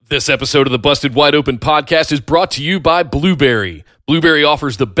This episode of the Busted Wide Open podcast is brought to you by Blueberry. Blueberry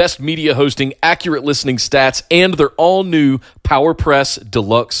offers the best media hosting, accurate listening stats, and their all-new PowerPress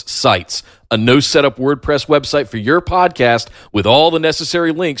Deluxe sites. A no-setup WordPress website for your podcast with all the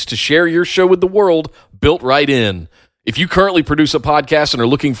necessary links to share your show with the world built right in. If you currently produce a podcast and are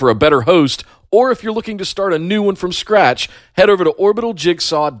looking for a better host, or if you're looking to start a new one from scratch, head over to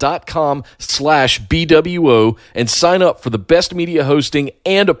orbitaljigsaw.com/BWO and sign up for the best media hosting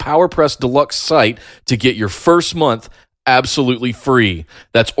and a PowerPress Deluxe site to get your first month absolutely free.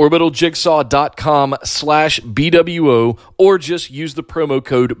 That's orbitaljigsaw.com/BWO, or just use the promo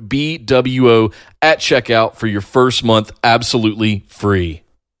code BWO at checkout for your first month absolutely free.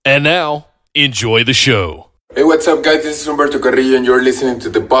 And now, enjoy the show. Hey, what's up, guys? This is Humberto Carrillo, and you're listening to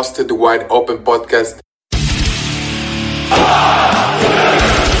the Busted Wide Open podcast.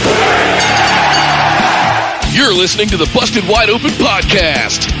 You're listening to the Busted Wide Open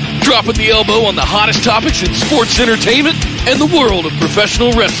podcast, dropping the elbow on the hottest topics in sports entertainment and the world of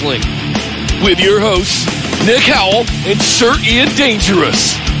professional wrestling. With your hosts, Nick Howell and Sir Ian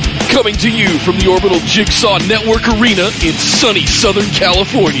Dangerous. Coming to you from the Orbital Jigsaw Network Arena in sunny Southern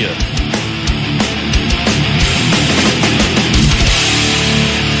California.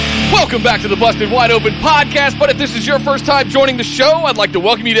 Welcome back to the Busted Wide Open podcast, but if this is your first time joining the show, I'd like to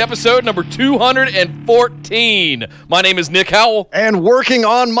welcome you to episode number 214. My name is Nick Howell. And working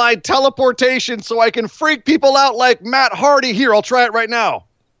on my teleportation so I can freak people out like Matt Hardy. Here, I'll try it right now.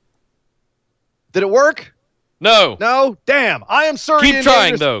 Did it work? No. No? Damn. I am Sir Ian Keep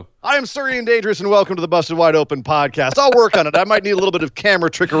trying, Dangerous. though. I am Sir Ian Dangerous, and welcome to the Busted Wide Open podcast. I'll work on it. I might need a little bit of camera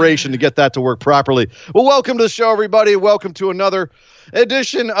trickeration to get that to work properly. Well, welcome to the show, everybody. Welcome to another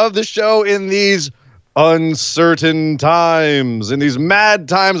edition of the show in these uncertain times, in these mad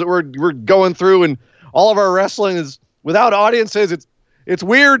times that we're going through, and all of our wrestling is without audiences. It's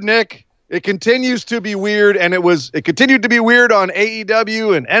weird, Nick. It continues to be weird, and it continued to be weird on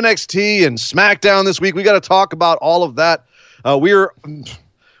AEW and NXT and SmackDown this week. We got to talk about all of that. We're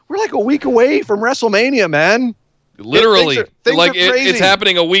like a week away from WrestleMania, man. Literally. Things are crazy. It's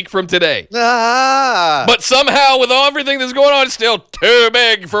happening a week from today. Ah. But somehow, with everything that's going on, it's still too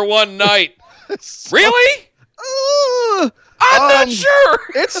big for one night. Really? I'm not sure.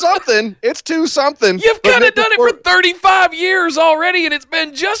 It's something. It's too something. You've kind of done it for 35 years already, and it's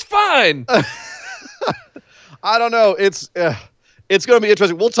been just fine. I don't know. It's going to be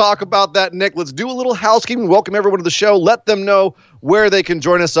interesting. We'll talk about that, Nick. Let's do a little housekeeping. Welcome everyone to the show. Let them know where they can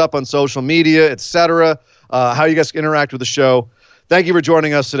join us up on social media, etc., how you guys can interact with the show. Thank you for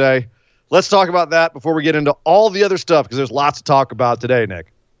joining us today. Let's talk about that before we get into all the other stuff, because there's lots to talk about today, Nick.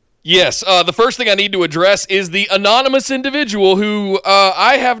 Yes, the first thing I need to address is the anonymous individual who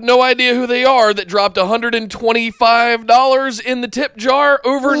I have no idea who they are that dropped $125 in the tip jar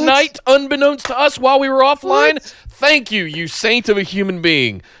overnight, unbeknownst to us while we were offline. What? Thank you, you saint of a human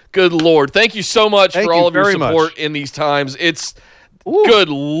being. Good Lord. Thank you so much for all of your support in these times. Good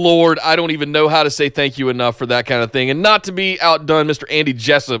Lord, I don't even know how to say thank you enough for that kind of thing. And not to be outdone, Mr. Andy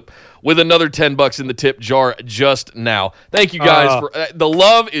Jessup with another $10 in the tip jar just now. Thank you guys for the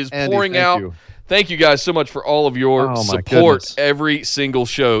love is Andy, pouring out. you. Thank you guys so much for all of your support every single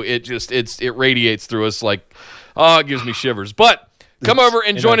show. It radiates through us like, it gives me shivers. But come over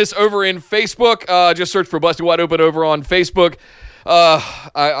and join us over in Facebook. Just search for Busted Wide Open over on Facebook.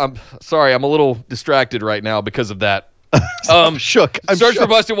 I'm sorry, I'm a little distracted right now because of that. I'm shook. Search for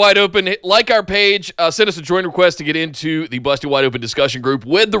Busted Wide Open. Like our page. Send us a join request to get into the Busted Wide Open discussion group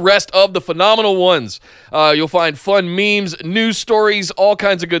with the rest of the phenomenal ones. You'll find fun memes, news stories, all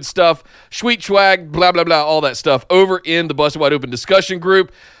kinds of good stuff. Sweet swag, blah, blah, blah, all that stuff over in the Busted Wide Open discussion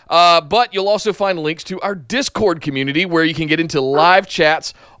group. But you'll also find links to our Discord community where you can get into live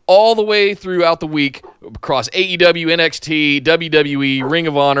chats all the way throughout the week across AEW, NXT, WWE, Ring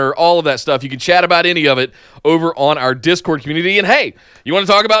of Honor, all of that stuff. You can chat about any of it over on our Discord community. And hey, you want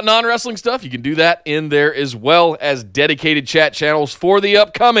to talk about non-wrestling stuff? You can do that in there as well as dedicated chat channels for the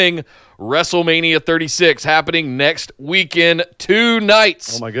upcoming WrestleMania 36 happening next weekend. 2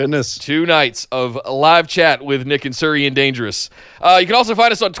 nights. Oh, my goodness. 2 nights of live chat with Nick and Sir Ian Dangerous. You can also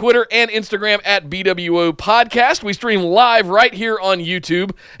find us on Twitter and Instagram at BWO Podcast. We stream live right here on YouTube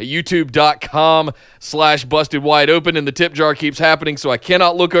at youtube.com/Busted Wide Open, and the tip jar keeps happening, so I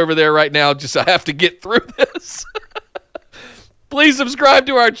cannot look over there right now. Just I have to get through this. Please subscribe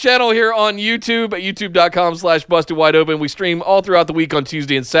to our channel here on YouTube at youtube.com/Busted Wide Open. We stream all throughout the week on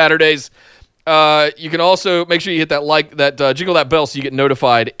Tuesday and Saturdays. You can also make sure you hit that jingle that bell so you get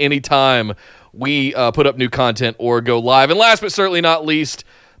notified anytime we put up new content or go live. And last but certainly not least,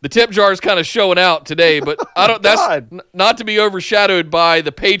 the tip jar is kind of showing out today, but I don't. That's not to be overshadowed by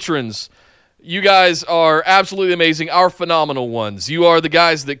the patrons. You guys are absolutely amazing. Our phenomenal ones. You are the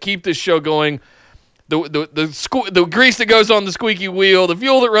guys that keep this show going. The grease that goes on the squeaky wheel, the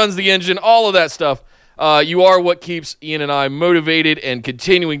fuel that runs the engine, all of that stuff. You are what keeps Ian and I motivated and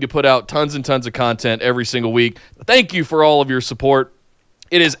continuing to put out tons and tons of content every single week. Thank you for all of your support.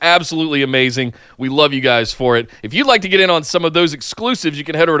 It is absolutely amazing. We love you guys for it. If you'd like to get in on some of those exclusives, you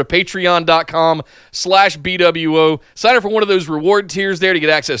can head over to patreon.com/BWO. Sign up for one of those reward tiers there to get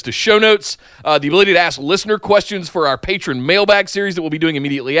access to show notes, the ability to ask listener questions for our patron mailbag series that we'll be doing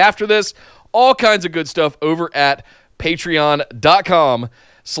immediately after this. All kinds of good stuff over at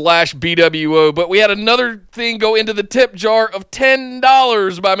patreon.com/BWO. But we had another thing go into the tip jar of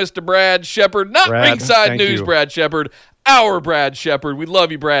 $10 by Mr. Brad Shepard. Not Ringside News Brad Shepard. Our Brad Shepard. We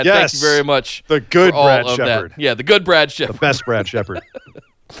love you, Brad. Yes, thank you very much. The good Brad Shepard. Yeah, the good Brad Shepard. The best Brad Shepard.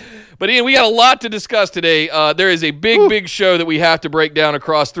 But Ian, we got a lot to discuss today. There is a big show that we have to break down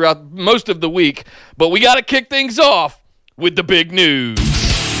across throughout most of the week. But we got to kick things off with the big news.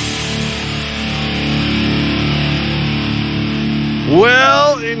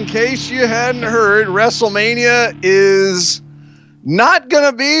 Well, in case you hadn't heard, WrestleMania is not going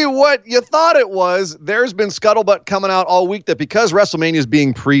to be what you thought it was. There's been scuttlebutt coming out all week that because WrestleMania is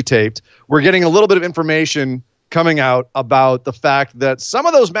being pre-taped, we're getting a little bit of information coming out about the fact that some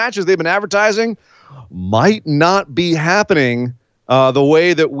of those matches they've been advertising might not be happening the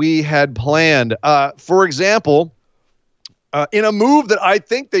way that we had planned. For example, in a move that I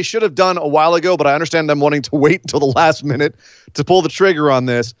think they should have done a while ago, but I understand them wanting to wait until the last minute to pull the trigger on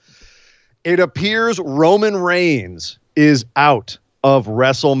this, it appears Roman Reigns is out of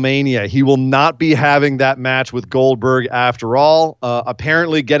WrestleMania. He will not be having that match with Goldberg after all.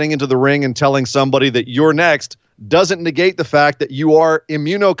 Apparently getting into the ring and telling somebody that you're next doesn't negate the fact that you are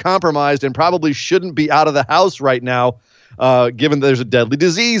immunocompromised and probably shouldn't be out of the house right now, given that there's a deadly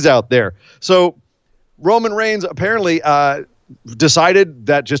disease out there. So Roman Reigns apparently decided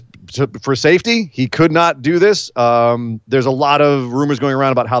that for safety, he could not do this. There's a lot of rumors going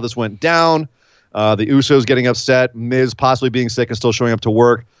around about how this went down. The Usos getting upset, Miz possibly being sick and still showing up to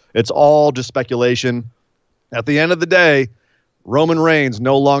work. It's all just speculation. At the end of the day, Roman Reigns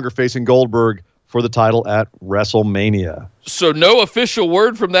no longer facing Goldberg for the title at WrestleMania. So no official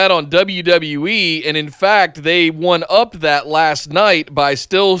word from that on WWE, and in fact, they won up that last night by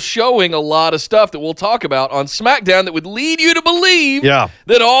still showing a lot of stuff that we'll talk about on SmackDown that would lead you to believe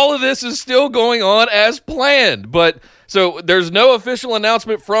that all of this is still going on as planned. But so there's no official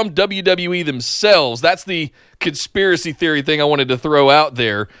announcement from WWE themselves. That's the conspiracy theory thing I wanted to throw out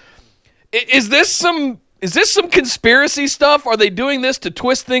there. Is this some conspiracy stuff? Are they doing this to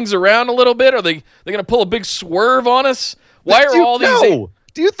twist things around a little bit? Are they going to pull a big swerve on us? Why are all these?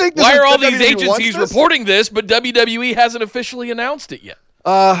 Do you think? Why are all these agencies reporting this, but WWE hasn't officially announced it yet?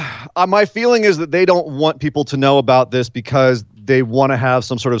 My feeling is that they don't want people to know about this because they want to have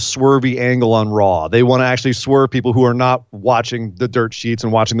some sort of swervy angle on Raw. They want to actually swerve people who are not watching the dirt sheets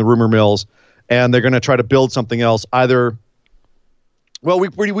and watching the rumor mills, and they're going to try to build something else. Either, well,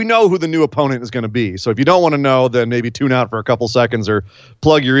 we know who the new opponent is going to be. So if you don't want to know, then maybe tune out for a couple seconds or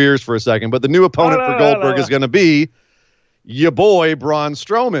plug your ears for a second. But the new opponent for Goldberg is going to be your boy Braun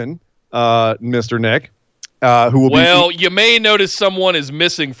Strowman, Mr. Nick. Who will well, you may notice someone is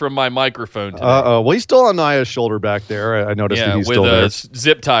missing from my microphone today. Well, he's still on Nia's shoulder back there. I noticed that he's still there. With a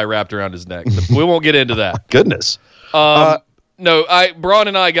zip tie wrapped around his neck. But we won't get into that. Goodness. No, Braun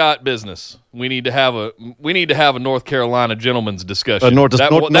and I got business. We need to have a North Carolina gentleman's discussion.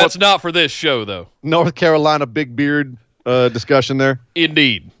 That's not for this show, though. North Carolina big beard discussion there.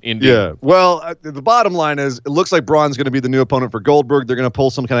 Indeed. Yeah. Well, the bottom line is it looks like Braun's going to be the new opponent for Goldberg. They're going to pull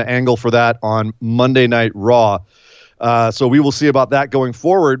some kind of angle for that on Monday Night Raw. So we will see about that going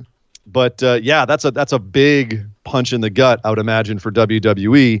forward. But that's a big punch in the gut, I would imagine, for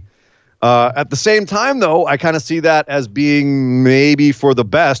WWE. At the same time, though, I kind of see that as being maybe for the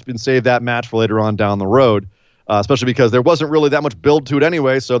best and save that match for later on down the road, especially because there wasn't really that much build to it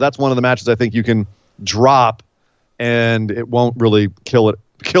anyway. So that's one of the matches I think you can drop and it won't really kill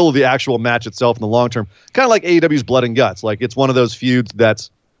the actual match itself in the long term. Kind of like AEW's Blood and Guts. Like it's one of those feuds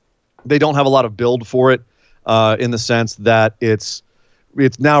they don't have a lot of build for it in the sense that it's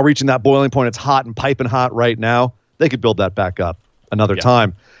now reaching that boiling point. It's hot and piping hot right now. They could build that back up another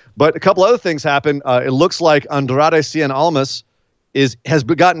time. But a couple other things happen. It looks like Andrade Cien Almas has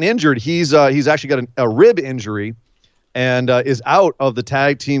gotten injured. He's actually got a rib injury and is out of the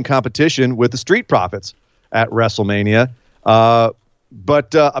tag team competition with the Street Profits at WrestleMania.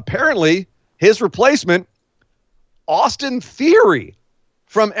 But apparently his replacement, Austin Theory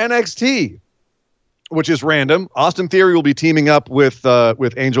from NXT, which is random. Austin Theory will be teaming up with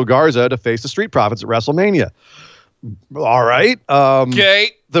Angel Garza to face the Street Profits at WrestleMania. All right.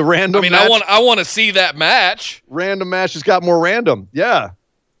 Okay. The random match, I want to see that match. Random match has got more random. Yeah.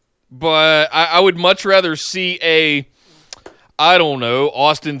 But I would much rather see I'd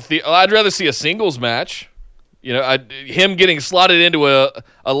rather see a singles match. Him getting slotted into a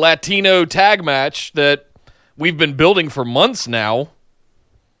Latino tag match that we've been building for months now.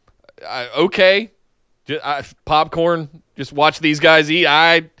 Okay. Popcorn, just watch these guys eat.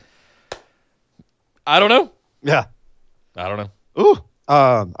 I don't know. Yeah. I don't know. Ooh.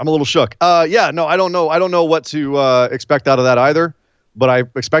 I'm a little shook. Yeah, no, I don't know. I don't know what to expect out of that either, but I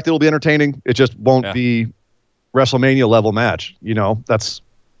expect it'll be entertaining. It just won't be WrestleMania level match. That's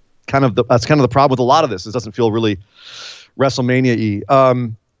kind of the problem with a lot of this. It doesn't feel really WrestleMania-y.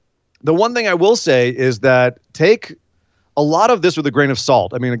 The one thing I will say is that take a lot of this with a grain of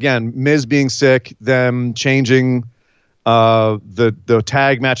salt. I mean, again, Miz being sick, them changing the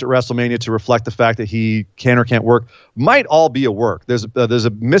tag match at WrestleMania to reflect the fact that he can or can't work might all be a work. There's a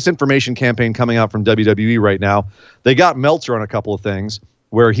misinformation campaign coming out from WWE right now. They got Meltzer on a couple of things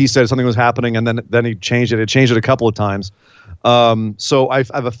where he said something was happening and then he changed it. It changed it a couple of times. So I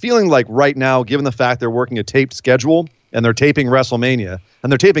have a feeling like right now, given the fact they're working a taped schedule and they're taping WrestleMania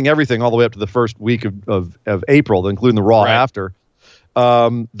and they're taping everything all the way up to the first week of April, including the Raw after,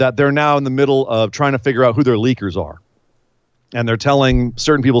 that they're now in the middle of trying to figure out who their leakers are. And they're telling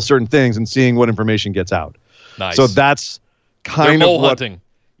certain people certain things and seeing what information gets out. Nice. So that's kind of hunting.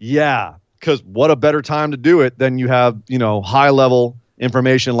 Yeah, because what a better time to do it than you have, high level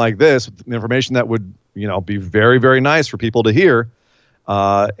information like this, information that would, be very, very nice for people to hear.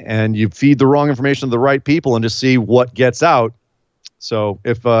 And you feed the wrong information to the right people and just see what gets out. So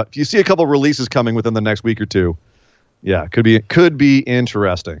if you see a couple of releases coming within the next week or two, yeah, could be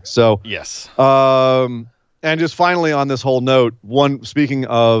interesting. So yes. And just finally on this whole note, speaking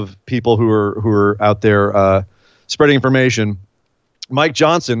of people who are out there spreading information, Mike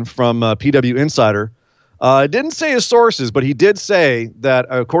Johnson from PW Insider didn't say his sources, but he did say that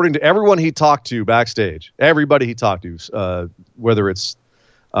according to everyone he talked to backstage, everybody he talked to, whether it's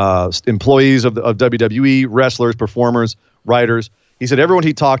employees of WWE, wrestlers, performers, writers, he said everyone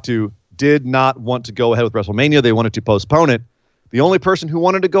he talked to did not want to go ahead with WrestleMania. They wanted to postpone it. The only person who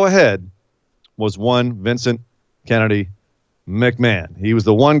wanted to go ahead was one Vincent Kennedy McMahon. He was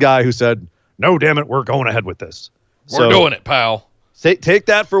the one guy who said, no, damn it, we're going ahead with this. We're doing it, pal. Take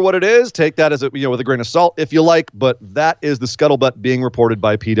that for what it is. Take that as with a grain of salt, if you like. But that is the scuttlebutt being reported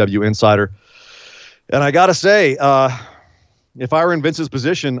by PW Insider. And I got to say, if I were in Vince's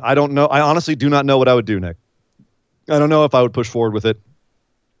position, I don't know. I honestly do not know what I would do, Nick. I don't know if I would push forward with it.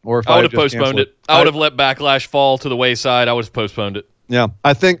 Or if I would have postponed it. I would have let Backlash fall to the wayside. I would have postponed it. Yeah,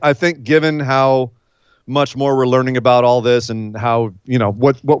 I think given how much more we're learning about all this and how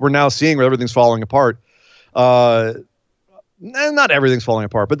what we're now seeing where everything's falling apart, not everything's falling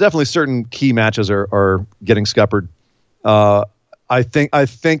apart, but definitely certain key matches are getting scuppered. I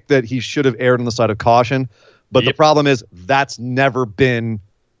think that he should have erred on the side of caution, but the problem is that's never been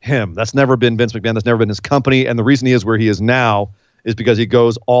him. That's never been Vince McMahon. That's never been his company, and the reason he is where he is now is because he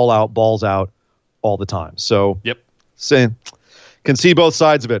goes all out, balls out, all the time. So can see both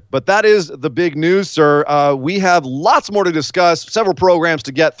sides of it. But that is the big news, sir. We have lots more to discuss, several programs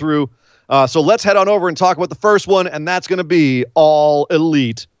to get through. So let's head on over and talk about the first one, and that's going to be All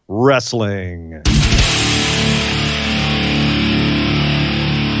Elite Wrestling.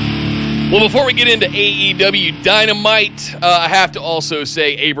 Well, before we get into AEW Dynamite, I have to also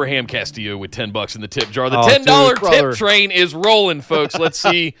say Abraham Castillo with $10 in the tip jar. The $10 tip train is rolling, folks. Let's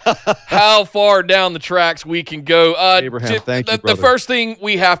see how far down the tracks we can go. Abraham, thank you, brother. The first thing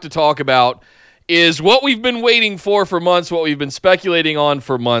we have to talk about is what we've been waiting for months, what we've been speculating on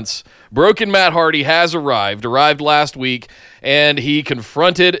for months. Broken Matt Hardy has arrived last week, and he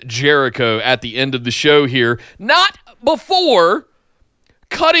confronted Jericho at the end of the show here. Not before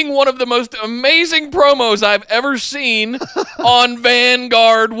cutting one of the most amazing promos I've ever seen on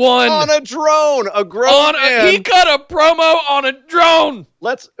Vanguard 1. On a drone, a grown man. He cut a promo on a drone.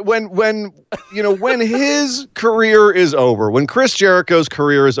 When his career is over, when Chris Jericho's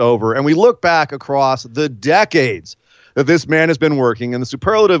career is over, and we look back across the decades that this man has been working and the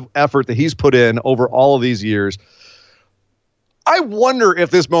superlative effort that he's put in over all of these years, I wonder if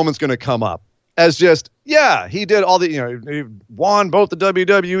this moment's going to come up. As just, he did all the, he won both the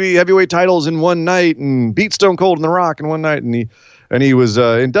WWE heavyweight titles in one night and beat Stone Cold and The Rock in one night. And he was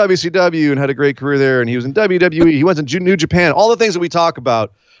in WCW and had a great career there. And he was in WWE. He went to New Japan. All the things that we talk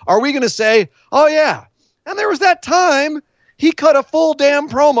about. Are we going to say, oh, yeah, and there was that time He cut a full damn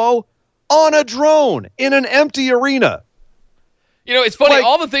promo on a drone in an empty arena. You know, it's funny, Like,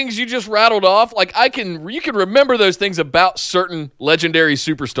 all the things you just rattled off, like you can remember those things about certain legendary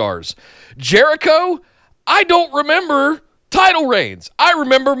superstars. Jericho, I don't remember title reigns. I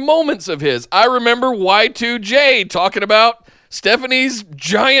remember moments of his. I remember Y2J talking about Stephanie's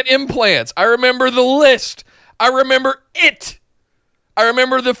giant implants. I remember the list. I remember it. I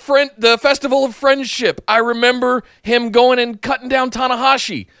remember the Festival of Friendship. I remember him going and cutting down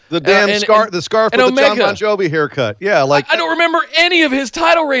Tanahashi. The damn scarf with the John Bon Jovi haircut. Yeah, like I don't remember any of his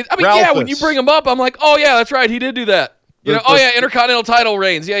title reigns. I mean, Ralphus. yeah, when you bring him up, I'm like, oh yeah, that's right, he did do that. You know, Intercontinental title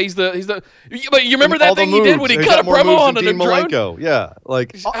reigns. Yeah, he's the. But you remember that thing he did when he cut a promo on the drone? Yeah,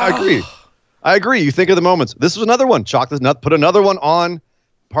 like I agree. I agree. You think of the moments. This was another one. Chalk this nut. Put another one on.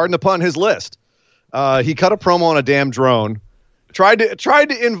 Pardon the pun. His list. He cut a promo on a damn drone. Tried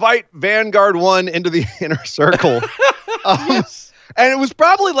to invite Vanguard 1 into the inner circle. Yes. And it was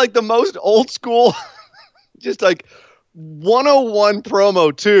probably like the most old school, just like 101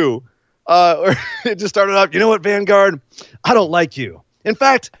 promo too. Where it just started off, you know what, Vanguard? I don't like you. In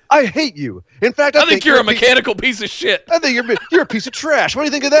fact, I hate you. In fact, I think you're a mechanical piece of shit. I think you're a piece of trash. What do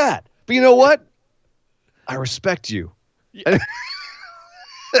you think of that? But you know what? I respect you. Yeah.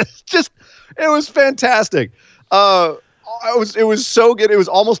 It was fantastic. It was so good. It was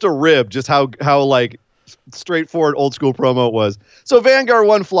almost a rib, just how like straightforward old school promo it was. So Vanguard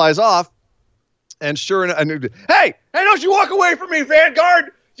 1 flies off, and sure enough, hey, don't you walk away from me,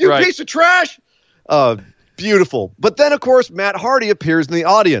 Vanguard, you piece of trash. Beautiful. But then, of course, Matt Hardy appears in the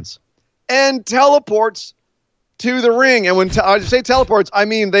audience and teleports to the ring. And when I say teleports, I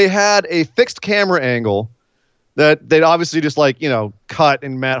mean they had a fixed camera angle that they'd obviously just cut,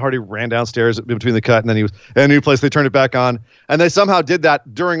 and Matt Hardy ran downstairs between the cut, and then he was in a new place. They turned it back on, and they somehow did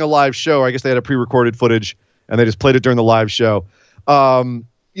that during a live show. I guess they had a pre-recorded footage, and they just played it during the live show. A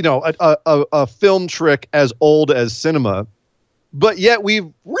film trick as old as cinema, but yet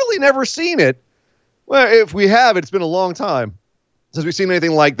we've really never seen it. Well, if we have, it's been a long time since we've seen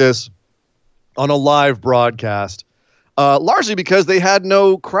anything like this on a live broadcast, largely because they had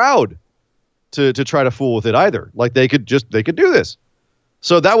no crowd to try to fool with it either. Like they could do this.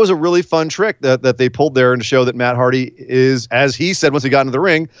 So that was a really fun trick that they pulled there and to show that Matt Hardy is, as he said once he got into the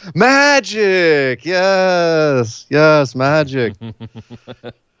ring, magic. Yes, magic.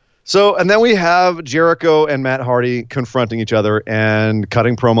 So, and then we have Jericho and Matt Hardy confronting each other and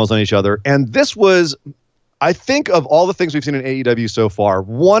cutting promos on each other. And this was, I think, of all the things we've seen in AEW so far,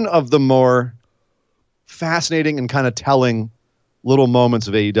 one of the more fascinating and kind of telling little moments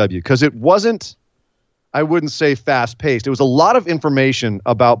of AEW, because it wasn't, I wouldn't say fast-paced. It was a lot of information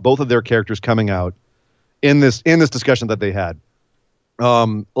about both of their characters coming out in this discussion that they had.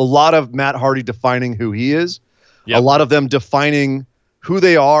 A lot of Matt Hardy defining who he is. Yep. A lot of them defining who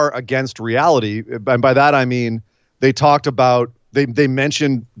they are against reality. And by that I mean they talked about, they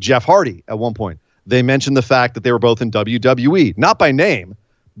mentioned Jeff Hardy at one point. They mentioned the fact that they were both in WWE, not by name,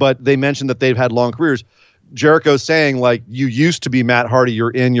 but they mentioned that they've had long careers. Jericho's saying, like, you used to be Matt Hardy,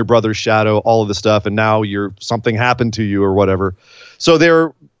 you're in your brother's shadow, all of this stuff, and now something happened to you or whatever. So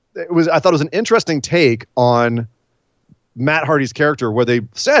I thought it was an interesting take on Matt Hardy's character, where they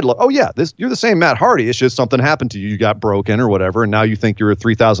said, like, oh yeah, you're the same Matt Hardy. It's just something happened to you. You got broken or whatever, and now you think you're a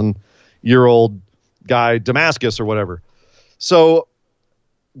 3,000-year-old guy, Damascus or whatever. So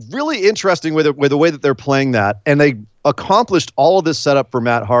really interesting with the way that they're playing that, and they accomplished all of this setup for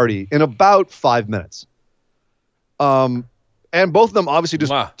Matt Hardy in about 5 minutes. And both of them obviously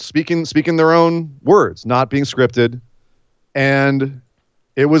just speaking their own words, not being scripted. And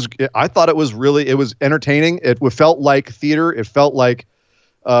I thought it was entertaining. It felt like theater. It felt like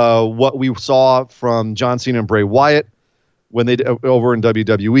what we saw from John Cena and Bray Wyatt when they over in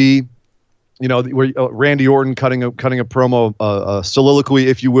WWE. Where Randy Orton cutting a promo, a soliloquy,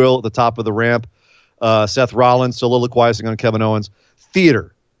 if you will, at the top of the ramp. Seth Rollins soliloquizing on Kevin Owens.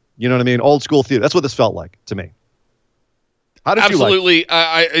 Theater. You know what I mean? Old school theater. That's what this felt like to me. How did Absolutely. you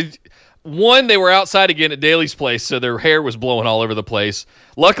like? One, they were outside again at Daly's place, so their hair was blowing all over the place.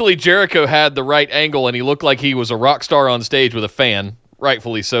 Luckily, Jericho had the right angle, and he looked like he was a rock star on stage with a fan,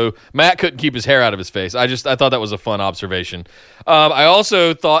 rightfully so. Matt couldn't keep his hair out of his face. I thought that was a fun observation. I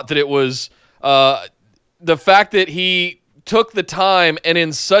also thought that it was the fact that he took the time and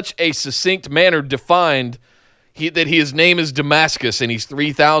in such a succinct manner defined that his name is Damascus and he's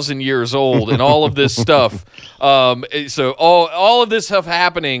 3,000 years old and all of this stuff. So all of this stuff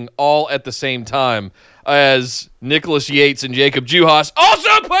happening all at the same time as Nicholas Yates and Jacob Juhas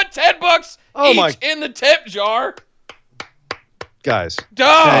also put $10 each in the tip jar. guys.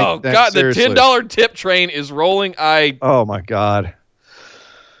 Oh, God, the seriously. $10 tip train is rolling. Oh, my God.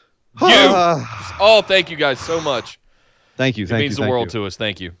 Thank you guys so much. Thank you. It means the world to us.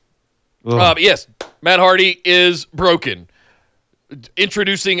 Thank you. Ugh. Yes, Matt Hardy is broken.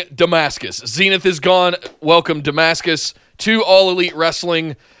 Introducing Damascus. Zenith is gone. Welcome, Damascus, to All Elite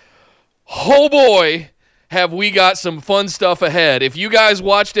Wrestling. Oh, boy, have we got some fun stuff ahead. If you guys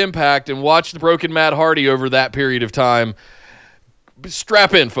watched Impact and watched the broken Matt Hardy over that period of time,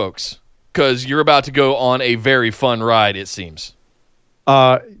 strap in, folks, because you're about to go on a very fun ride, it seems.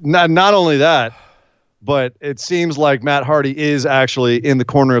 Not only that, but it seems like Matt Hardy is actually in the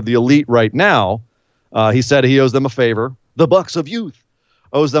corner of the Elite right now. He said he owes them a favor. The Bucks of Youth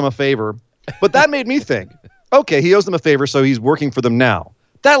owes them a favor. But that made me think, okay, he owes them a favor, so he's working for them now.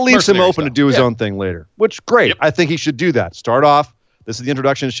 That leaves him open to do his own thing later, which, great. Yep. I think he should do that. Start off, this is the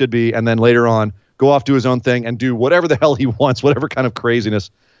introduction it should be, and then later on, go off, do his own thing, and do whatever the hell he wants, whatever kind of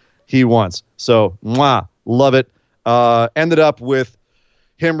craziness he wants. So, love it. Ended up with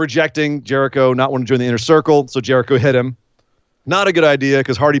him rejecting Jericho, not wanting to join the Inner Circle, so Jericho hit him. Not a good idea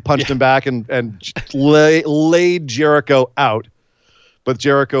because Hardy punched him back and laid Jericho out. But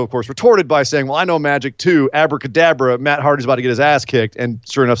Jericho, of course, retorted by saying, well, I know magic too. Abracadabra, Matt Hardy's about to get his ass kicked. And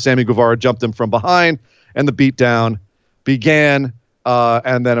sure enough, Sammy Guevara jumped him from behind, and the beatdown began.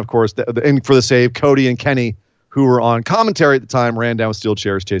 And then, of course, for the save, Cody and Kenny, who were on commentary at the time, ran down with steel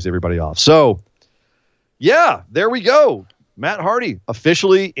chairs, chased everybody off. So, yeah, there we go. Matt Hardy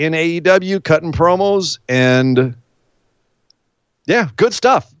officially in AEW, cutting promos, and yeah, good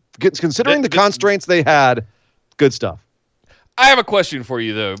stuff. Considering the constraints they had, good stuff. I have a question for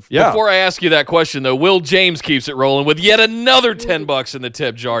you, though. Yeah. Before I ask you that question, though, Will James keeps it rolling with yet another $10 in the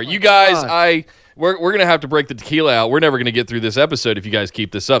tip jar. You guys, we're going to have to break the tequila out. We're never going to get through this episode if you guys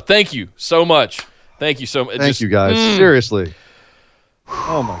keep this up. Thank you so much. Thank you so much. Thank you, guys. Seriously.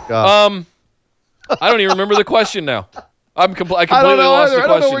 Oh, my God. I don't even remember the question now. I completely I don't know lost either. the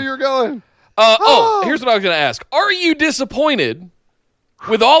question. I don't know where you're going. Here's what I was going to ask. Are you disappointed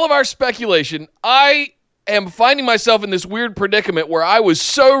with all of our speculation? I am finding myself in this weird predicament where I was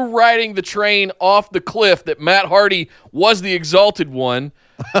so riding the train off the cliff that Matt Hardy was the exalted one.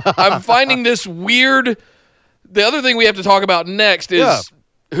 I'm finding this weird. The other thing we have to talk about next is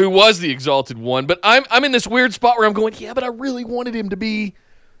who was the exalted one. But I'm in this weird spot where I'm going, but I really wanted him to be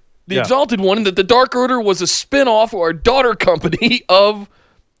the exalted one, and that the Dark Order was a spinoff or a daughter company of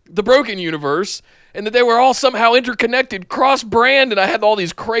the Broken Universe, and that they were all somehow interconnected, cross-brand, and I had all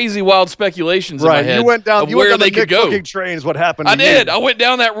these crazy, wild speculations in my head. You went down where they could go. Train is what happened. I did. I went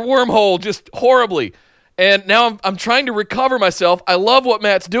down that wormhole just horribly, and now I'm trying to recover myself. I love what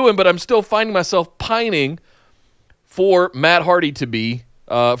Matt's doing, but I'm still finding myself pining for Matt Hardy to be,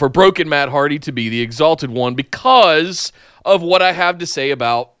 for broken Matt Hardy to be the exalted one because of what I have to say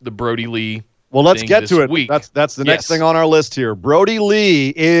about the Brody Lee. Well, let's get to it. Week. That's the next thing on our list here. Brody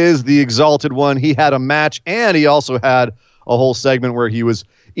Lee is the exalted one. He had a match, and he also had a whole segment where he was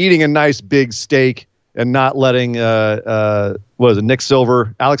eating a nice big steak and not letting Alex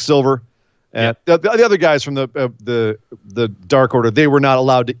Silver, and the other guys from the Dark Order, they were not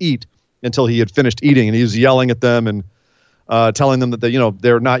allowed to eat until he had finished eating, and he was yelling at them and telling them that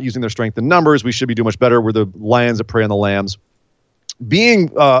they're not using their strength in numbers. We should be doing much better. We're the lions that prey on the lambs. Being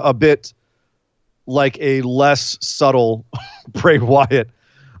a bit like a less subtle Bray Wyatt,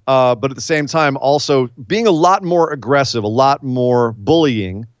 but at the same time also being a lot more aggressive, a lot more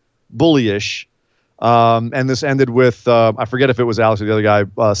bullyish. And this ended with, I forget if it was Alex or the other guy,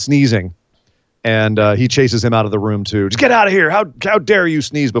 sneezing. And he chases him out of the room too. Just get out of here. How dare you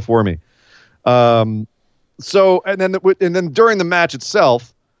sneeze before me? So, and then during the match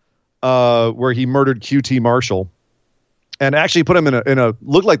itself, where he murdered QT Marshall, and actually put him in a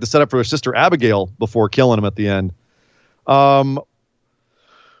looked like the setup for his sister Abigail before killing him at the end. Well,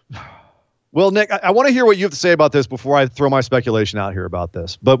 Nick, I want to hear what you have to say about this before I throw my speculation out here about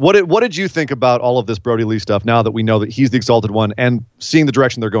this. But what did you think about all of this Brody Lee stuff now that we know that he's the exalted one and seeing the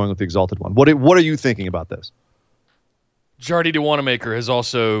direction they're going with the exalted one? What are you thinking about this? Jardy de Wanamaker has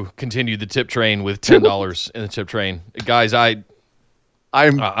also continued the tip train with $10 in the tip train. Guys,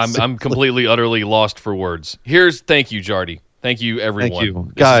 I'm completely, utterly lost for words. Thank you, Jardy. Thank you, everyone. Thank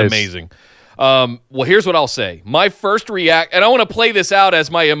you, this guys. is amazing. Well, here's what I'll say. My first and I want to play this out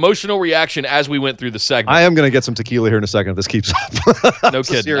as my emotional reaction as we went through the segment. I am going to get some tequila here in a second if this keeps up. No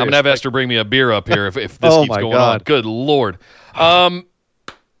kidding. I'm going to have Esther bring me a beer up here if this keeps going on. Good Lord.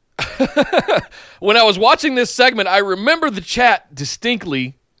 When I was watching this segment, I remember the chat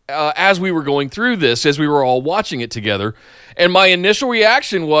distinctly as we were going through this, as we were all watching it together. And my initial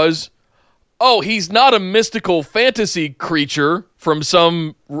reaction was, oh, he's not a mystical fantasy creature from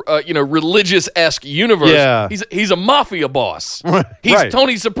some religious-esque universe. Yeah. He's a mafia boss. He's Right.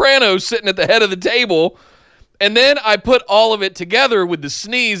 Tony Soprano sitting at the head of the table. And then I put all of it together with the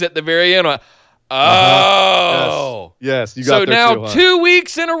sneeze at the very end. Oh. Yes, you got So there now too, huh? 2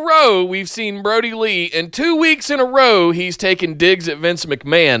 weeks in a row, we've seen Brody Lee, and 2 weeks in a row, he's taken digs at Vince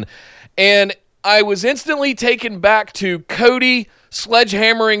McMahon. And I was instantly taken back to Cody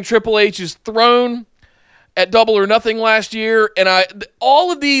sledgehammering Triple H's throne at Double or Nothing last year. And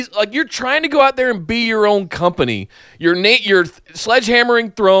all of these, like, you're trying to go out there and be your own company. You're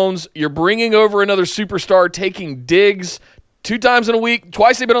sledgehammering thrones. You're bringing over another superstar, taking digs 2 times in a week.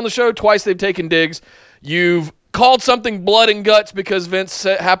 Twice they've been on the show. Twice they've taken digs. You've called something blood and guts because Vince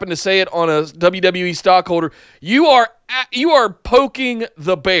happened to say it on a WWE stockholder. You are poking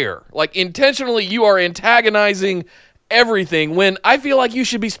the bear. Like, intentionally, you are antagonizing everything when I feel like you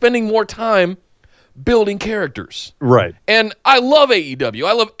should be spending more time building characters. Right. And I love AEW.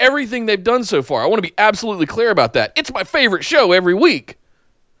 I love everything they've done so far. I want to be absolutely clear about that. It's my favorite show every week.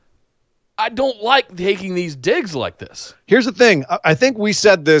 I don't like taking these digs like this. Here's the thing. I think we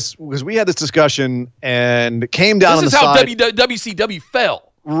said this because we had this discussion and it came down on the side. This is how WCW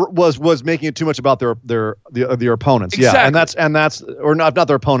fell. Was making it too much about their opponents. Exactly. Yeah, and that's or not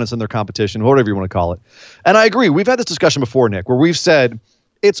their opponents and their competition, whatever you want to call it. And I agree. We've had this discussion before, Nick, where we've said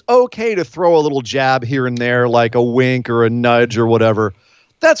it's okay to throw a little jab here and there, like a wink or a nudge or whatever.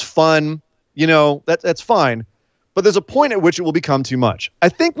 That's fun. That's fine. But there's a point at which it will become too much. I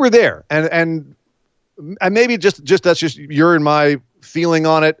think we're there, and maybe just that's just your and my feeling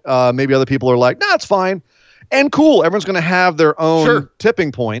on it. Maybe other people are like, nah, it's fine, and cool. Everyone's going to have their own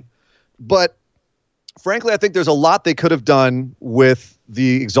tipping point. But frankly, I think there's a lot they could have done with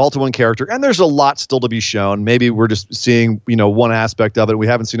the Exalted One character, and there's a lot still to be shown. Maybe we're just seeing one aspect of it. We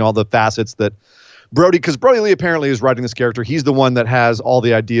haven't seen all the facets that because Brody Lee apparently is writing this character. He's the one that has all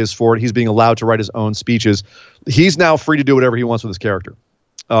the ideas for it. He's being allowed to write his own speeches. He's now free to do whatever he wants with his character.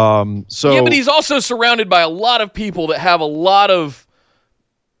 But he's also surrounded by a lot of people that have a lot of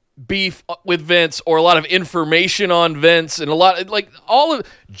beef with Vince or a lot of information on Vince and a lot of, like, all of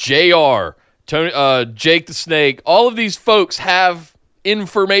JR, Tony, Jake the Snake. All of these folks have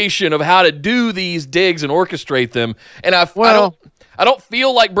information of how to do these digs and orchestrate them. And I don't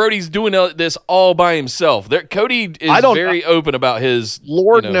feel like Brody's doing this all by himself. Cody is very open about his.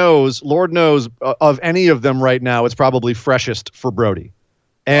 Lord knows of any of them right now, it's probably freshest for Brody.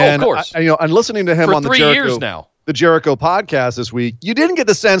 And of course, and listening to him for on the 3 years now, the Jericho podcast this week, you didn't get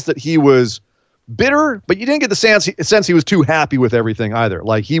the sense that he was bitter, but you didn't get the sense he was too happy with everything either.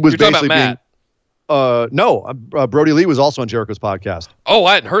 Like he was You're basically talking about no, Brody Lee was also on Jericho's podcast. Oh,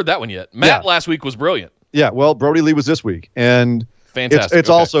 I hadn't heard that one yet. Matt last week was brilliant. Yeah, well, Brody Lee was this week, and fantastic. It's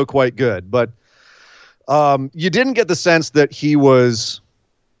also quite good, but you didn't get the sense that he was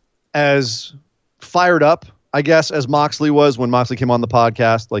as fired up, I guess, as Moxley was when Moxley came on the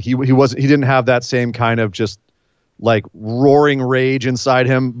podcast. Like he didn't have that same kind of just like roaring rage inside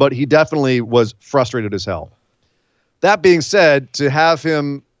him, but he definitely was frustrated as hell. That being said, to have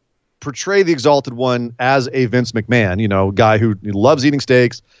him portray the Exalted One as a Vince McMahon, guy who loves eating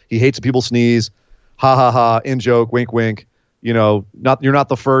steaks, he hates when people sneeze, ha ha ha, in joke, wink wink. You're not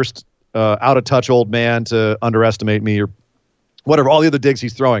the first out of touch old man to underestimate me or whatever. All the other digs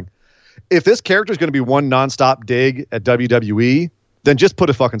he's throwing. If this character is going to be one nonstop dig at WWE, then just put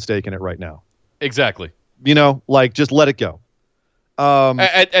a fucking stake in it right now. Exactly. Just let it go.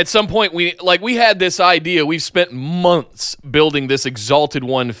 At some point, we had this idea. We've spent months building this Exalted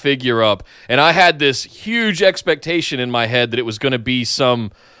One figure up, and I had this huge expectation in my head that it was going to be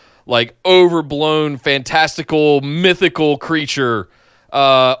some like overblown, fantastical, mythical creature,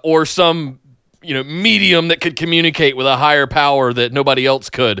 or some medium that could communicate with a higher power that nobody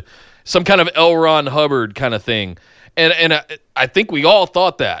else could. Some kind of L. Ron Hubbard kind of thing. And I think we all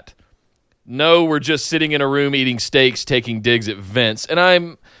thought that. No, we're just sitting in a room eating steaks, taking digs at Vince. And I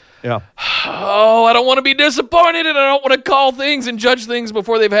don't want to be disappointed, and I don't want to call things and judge things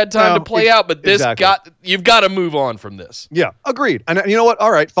before they've had time to play out. But you've got to move on from this. Yeah, agreed. And you know what?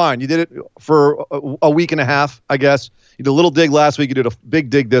 All right, fine. You did it for a week and a half, I guess. You did a little dig last week. You did a big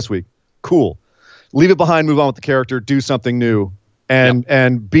dig this week. Cool. Leave it behind. Move on with the character. Do something new,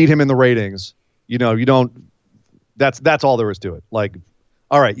 and beat him in the ratings. You don't. That's all there is to it. Like,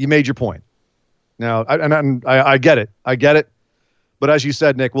 all right, you made your point. Now, I get it. I get it. But as you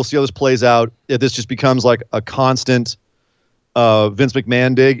said, Nick, we'll see how this plays out. If this just becomes like a constant Vince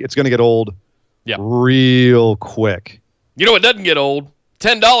McMahon dig, it's going to get old real quick. You know what doesn't get old?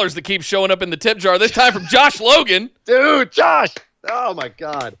 $10 that keeps showing up in the tip jar, this time from Josh Logan. Dude, Josh! Oh, my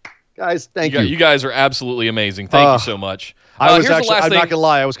God. Guys, thank you. You guys are absolutely amazing. Thank you so much. I'm not going to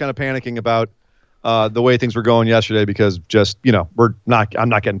lie. I was kind of panicking about the way things were going yesterday because just, I'm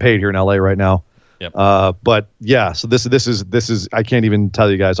not getting paid here in LA right now. Yep. But yeah, so this is, I can't even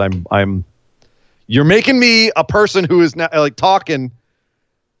tell you guys, you're making me a person who is not like talking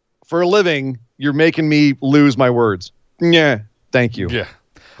for a living. You're making me lose my words. Yeah. Thank you. Yeah.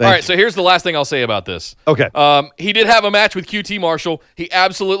 All right, so here's the last thing I'll say about this. Okay. He did have a match with QT Marshall. He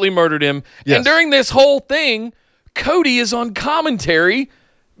absolutely murdered him. Yes. And during this whole thing, Cody is on commentary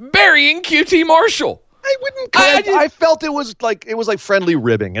burying QT Marshall. I felt it was like friendly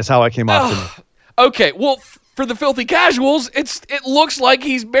ribbing is how I came off to me. Okay, well, for the filthy casuals, it looks like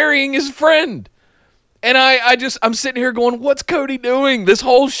he's burying his friend. And I'm sitting here going, what's Cody doing? This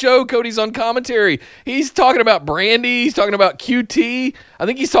whole show, Cody's on commentary. He's talking about Brandy. He's talking about QT. I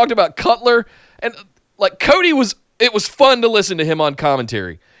think he's talked about Cutler. And, like, it was fun to listen to him on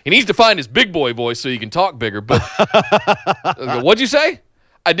commentary. He needs to find his big boy voice so he can talk bigger. But what'd you say?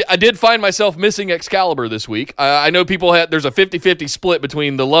 I did find myself missing Excalibur this week. I know there's a 50-50 split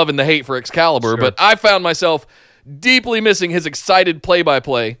between the love and the hate for Excalibur, sure. But I found myself deeply missing his excited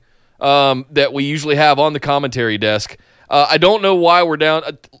play-by-play that we usually have on the commentary desk. I don't know why we're down.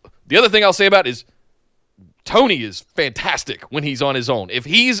 The other thing I'll say about is Tony is fantastic when he's on his own. If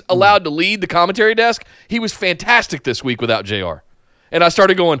he's allowed to lead the commentary desk, he was fantastic this week without JR. And I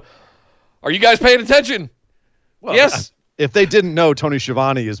started going, are you guys paying attention? Well, yes. If they didn't know Tony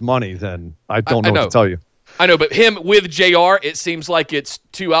Schiavone is money, then I don't know what to tell you. I know, but him with JR, it seems like it's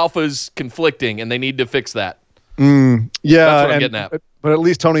two alphas conflicting, and they need to fix that. Yeah. That's what I'm getting at. But at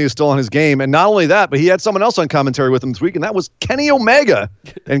least Tony is still on his game. And not only that, but he had someone else on commentary with him this week, and that was Kenny Omega.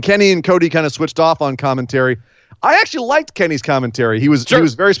 And Kenny and Cody kind of switched off on commentary. I actually liked Kenny's commentary. He was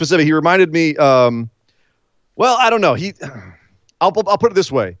very specific. He reminded me, well, I don't know. I'll put it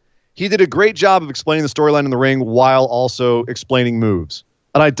this way. He did a great job of explaining the storyline in the ring while also explaining moves.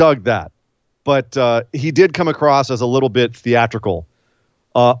 And I dug that. But he did come across as a little bit theatrical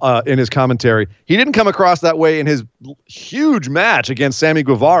in his commentary. He didn't come across that way in his huge match against Sammy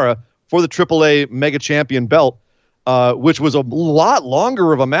Guevara for the AAA Mega Champion belt, which was a lot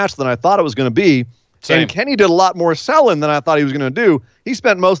longer of a match than I thought it was going to be. Same. And Kenny did a lot more selling than I thought he was going to do. He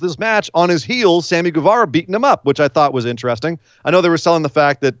spent most of this match on his heels, Sammy Guevara beating him up, which I thought was interesting. I know they were selling the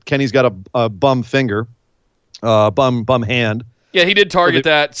fact that Kenny's got a bum finger, bum hand. Yeah, he did target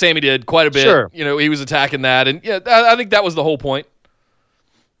that. Sammy did quite a bit. Sure. He was attacking that. And, yeah, I think that was the whole point.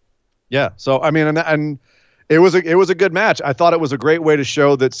 Yeah, so, I mean, and it was a good match. I thought it was a great way to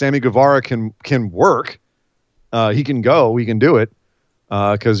show that Sammy Guevara can work. He can go. He can do it.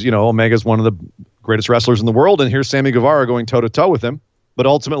 Because, Omega's one of the greatest wrestlers in the world, and here's Sammy Guevara going toe-to-toe with him, but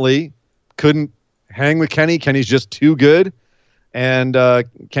ultimately couldn't hang with Kenny. Kenny's just too good, and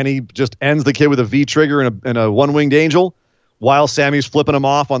Kenny just ends the kid with a V-trigger and a one-winged angel while Sammy's flipping him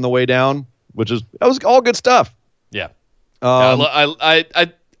off on the way down, that was all good stuff. Yeah.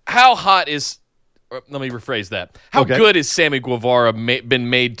 How hot is – let me rephrase that. How good is Sammy Guevara been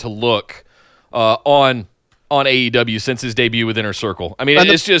made to look on AEW since his debut with Inner Circle? I mean,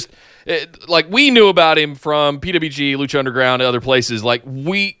 it's just like we knew about him from PWG, Lucha Underground, and other places. Like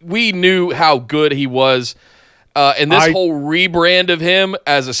we knew how good he was, and this whole rebrand of him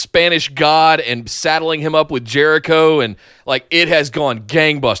as a Spanish god and saddling him up with Jericho, and like it has gone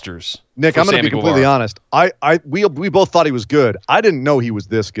gangbusters. Nick, I'm going to be completely honest. We both thought he was good. I didn't know he was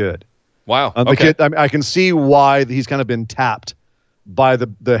this good. Wow. Okay. I can see why he's kind of been tapped by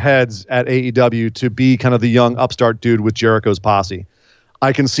the heads at AEW to be kind of the young upstart dude with Jericho's posse.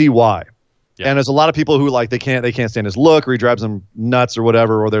 I can see why. Yeah. And there's a lot of people who they can't stand his look, or he drives them nuts or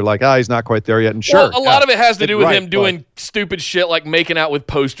whatever, or they're like, he's not quite there yet. And sure. Well, a lot of it has to do with him doing stupid shit like making out with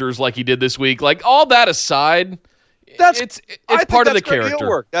posters like he did this week. Like all that aside, it's part of the character.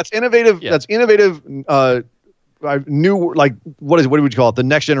 Work. That's innovative. Yeah. That's innovative. New, like what would you call it? The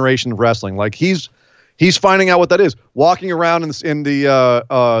next generation of wrestling. Like he's finding out what that is. Walking around in the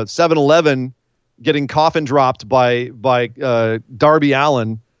 7-Eleven, getting coffin dropped by Darby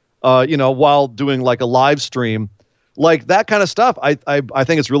Allin, while doing like a live stream, like that kind of stuff. I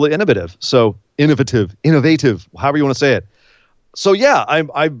think it's really innovative. So innovative, however you want to say it. So yeah,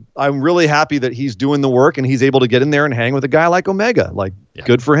 I'm really happy that he's doing the work and he's able to get in there and hang with a guy like Omega. Like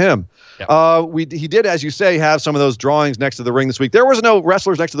good for him. Yeah. He did, as you say, have some of those drawings next to the ring this week. There was no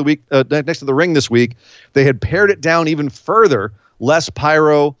wrestlers next to the ring this week. They had pared it down even further. Less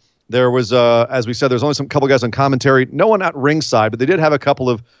pyro. There was, as we said, there's only some couple guys on commentary. No one at ringside, but they did have a couple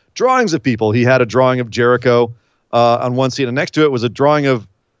of drawings of people. He had a drawing of Jericho on one seat, and next to it was a drawing of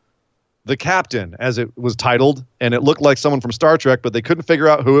the captain, as it was titled, and it looked like someone from Star Trek, but they couldn't figure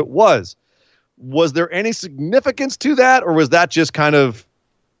out who it was. Was there any significance to that, or was that just kind of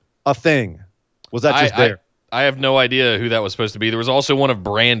a thing? Was that just there? I have no idea who that was supposed to be. There was also one of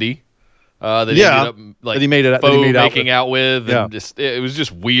Brandy that he ended up that he made making out with. And it was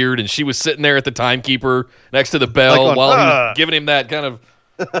just weird. And she was sitting there at the timekeeper next to the bell while he was giving him that kind of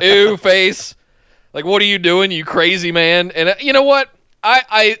ew face. Like, what are you doing, you crazy man? And you know what?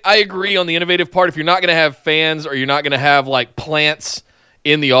 I agree on the innovative part. If you're not going to have fans or you're not going to have like plants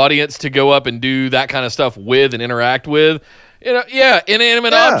in the audience to go up and do that kind of stuff with and interact with,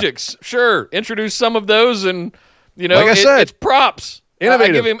 inanimate objects. Sure, introduce some of those, and like I said, it's props.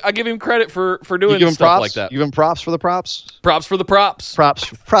 Innovative. I give him credit for doing stuff props? like that. You give him props for the props. Props for the props. Props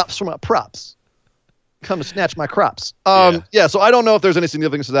for my props. Come to snatch my crops. So I don't know if there's any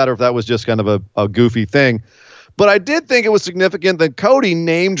significance to that or if that was just kind of a goofy thing. But I did think it was significant that Cody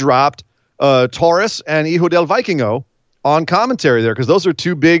name-dropped Taurus and Hijo del Vikingo on commentary there, because those are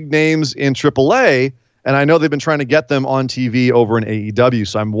two big names in AAA, and I know they've been trying to get them on TV over in AEW,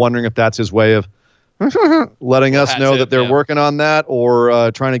 so I'm wondering if that's his way of letting us know that they're working on that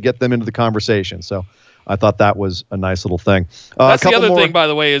or trying to get them into the conversation. So I thought that was a nice little thing. That's the other thing, by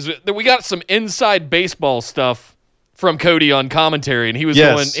the way, is that we got some inside baseball stuff from Cody on commentary, and he was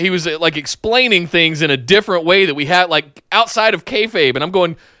like explaining things in a different way that we had like outside of kayfabe, and I'm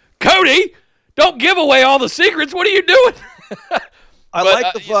going, Cody, don't give away all the secrets. What are you doing? I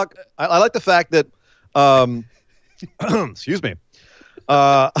like the fact that excuse me.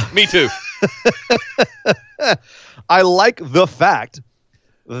 Me too. I like the fact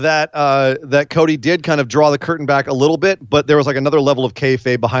that Cody did kind of draw the curtain back a little bit, but there was like another level of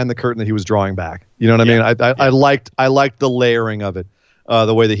kayfabe behind the curtain that he was drawing back. You know what I mean? I liked the layering of it,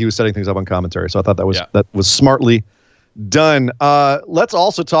 the way that he was setting things up on commentary. So I thought that was smartly done. Let's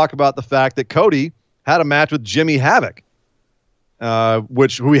also talk about the fact that Cody had a match with Jimmy Havoc,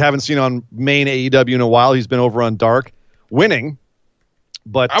 which we haven't seen on main AEW in a while. He's been over on Dark, winning.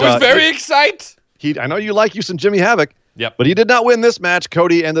 But I was very excited. I know you like you some Jimmy Havoc. Yep. But he did not win this match.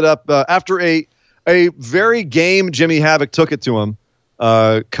 Cody ended up, after a very game Jimmy Havoc took it to him,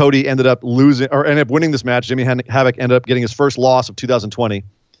 Cody ended up winning this match. Jimmy Havoc ended up getting his first loss of 2020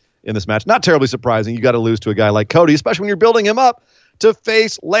 in this match. Not terribly surprising. You got to lose to a guy like Cody, especially when you're building him up to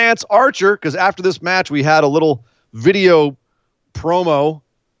face Lance Archer, because after this match, we had a little video promo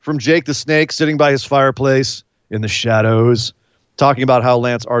from Jake the Snake sitting by his fireplace in the shadows, talking about how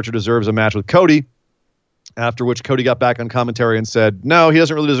Lance Archer deserves a match with Cody. After which Cody got back on commentary and said, no, he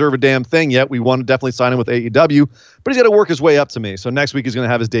doesn't really deserve a damn thing yet. We want to definitely sign him with AEW, but he's got to work his way up to me. So next week he's going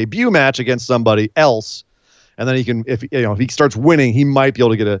to have his debut match against somebody else. And then he can, if he starts winning, he might be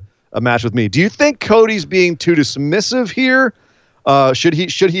able to get a match with me. Do you think Cody's being too dismissive here? Should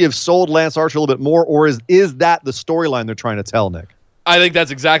he have sold Lance Archer a little bit more, or is that the storyline they're trying to tell, Nick? I think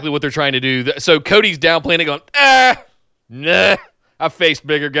that's exactly what they're trying to do. So Cody's downplaying it, going, nah, I've faced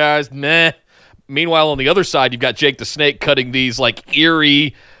bigger guys, nah. Meanwhile, on the other side, you've got Jake the Snake cutting these like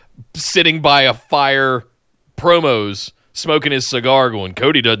eerie, sitting by a fire promos, smoking his cigar, going,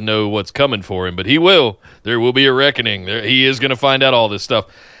 Cody doesn't know what's coming for him, but he will. There will be a reckoning. He is going to find out all this stuff.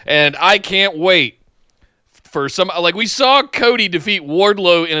 And I can't wait for we saw Cody defeat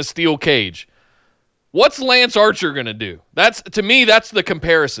Wardlow in a steel cage. What's Lance Archer going to do? To me, that's the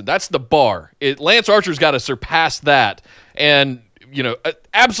comparison. That's the bar. Lance Archer's got to surpass that and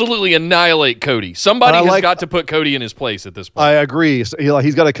absolutely annihilate Cody. Somebody has got to put Cody in his place at this point. I agree. So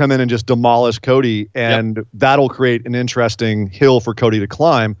he's got to come in and just demolish Cody, and that'll create an interesting hill for Cody to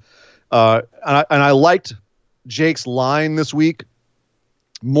climb. And I liked Jake's line this week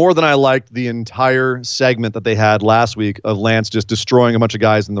more than I liked the entire segment that they had last week of Lance just destroying a bunch of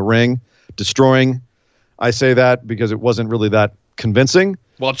guys in the ring. Destroying. I say that because it wasn't really that convincing.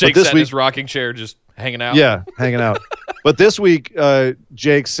 Well, Jake sat in his rocking chair just hanging out. Yeah, hanging out. But this week,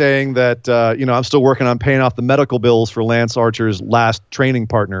 Jake's saying that, I'm still working on paying off the medical bills for Lance Archer's last training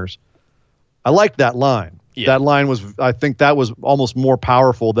partners. I liked that line. Yeah. That line I think that was almost more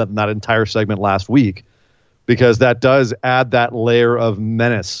powerful than that entire segment last week, because that does add that layer of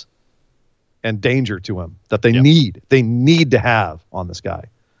menace and danger to him that they need to have on this guy.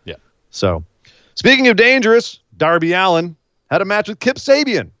 Yeah. So, speaking of dangerous, Darby Allin had a match with Kip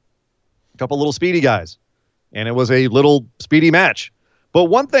Sabian. A couple little speedy guys. And it was a little speedy match. But the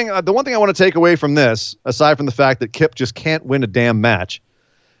one thing I want to take away from this, aside from the fact that Kip just can't win a damn match,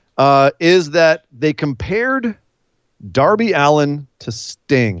 is that they compared Darby Allin to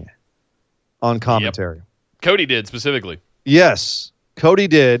Sting on commentary. Yep. Cody did specifically. Yes, Cody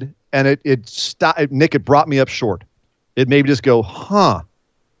did, and it stopped. Nick, it brought me up short. It made me just go, huh.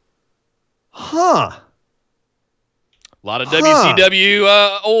 Huh. A lot of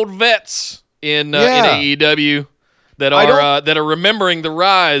WCW old vets in AEW that are remembering the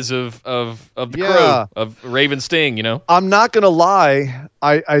rise of the Crow, of Raven Sting. You know, I'm not gonna lie.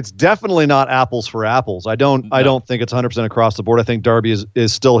 It's definitely not apples for apples. I don't think it's 100% across the board. I think Darby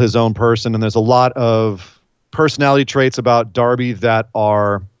is still his own person, and there's a lot of personality traits about Darby that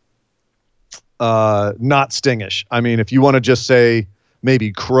are not Stingish. I mean, if you want to just say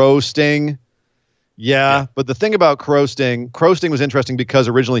maybe Crow Sting. Yeah, but the thing about Crow Sting was interesting because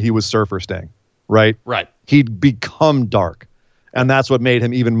originally he was Surfer Sting, right? Right. He'd become dark, and that's what made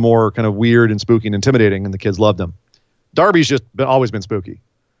him even more kind of weird and spooky and intimidating, and the kids loved him. Darby's just always been spooky.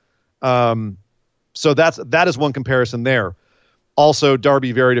 So that is one comparison there. Also,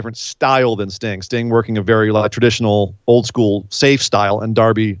 Darby, very different style than Sting. Sting working a very traditional, old school, safe style, and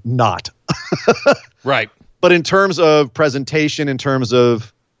Darby not. Right. But in terms of presentation, in terms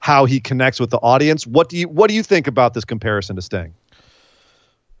of how he connects with the audience, what do you think about this comparison to Sting?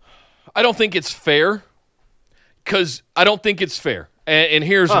 I don't think it's fair, because I don't think it's fair. And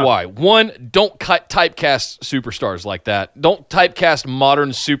here's why. One, don't typecast superstars like that. Don't typecast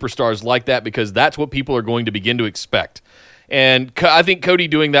modern superstars like that, because that's what people are going to begin to expect. And I think Cody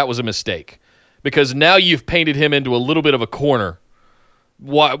doing that was a mistake, because now you've painted him into a little bit of a corner.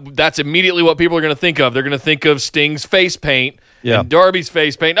 That's immediately what people are going to think of. They're going to think of Sting's face paint and Darby's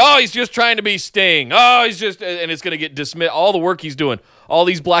face paint. Oh, he's just trying to be Sting. Oh, he's just, and it's going to get dismissed. All the work he's doing, all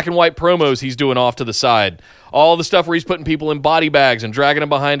these black and white promos he's doing off to the side, all the stuff where he's putting people in body bags and dragging them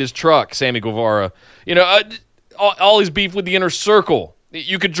behind his truck, Sammy Guevara. You know, all his beef with the Inner Circle.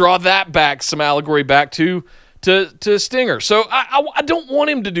 You could draw that back, some allegory back to Stinger. So I don't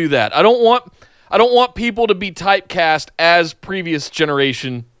want him to do that. I don't want people to be typecast as previous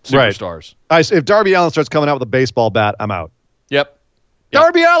generation superstars. Right. If Darby Allin starts coming out with a baseball bat, I'm out. Yep.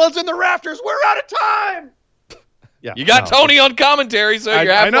 Darby Allin's in the rafters. We're out of time. Yeah. You got Tony on commentary, so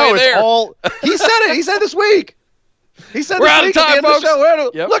you're halfway there. He said it. He said this week. He said we're out of time, folks.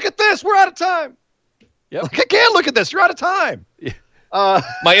 Look at this. We're out of time. Yep. I can't look at this. You're out of time. Yeah.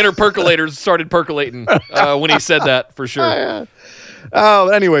 My inner percolators started percolating when he said that, for sure.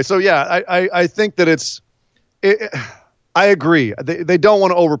 Anyway, so yeah, I think that I agree. They don't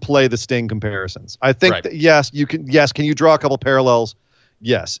want to overplay the Sting comparisons. I think that yes, you can. Yes, can you draw a couple parallels?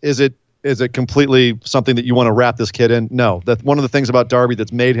 Yes. Is it completely something that you want to wrap this kid in? No. That's one of the things about Darby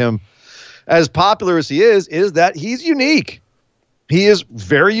that's made him as popular as he is that he's unique. He is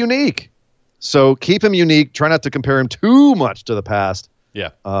very unique. So keep him unique. Try not to compare him too much to the past. Yeah.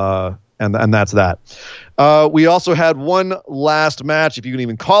 And that's that. We also had one last match, if you can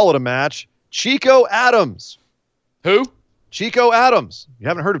even call it a match. Chico Adams. Who? Chico Adams. You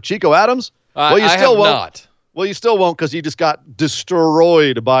haven't heard of Chico Adams? Well, you still won't. Not. Well, you still won't, because he just got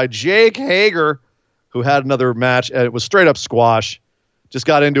destroyed by Jake Hager, who had another match, and it was straight up squash. Just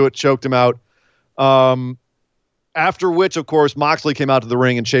got into it, choked him out. After which, of course, Moxley came out to the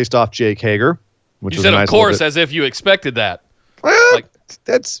ring and chased off Jake Hager. Which you said, nice, of course, as if you expected that. Well, I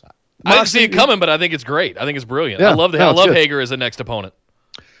didn't see it coming, but I think it's great. I think it's brilliant. Yeah, I love Hager as the next opponent.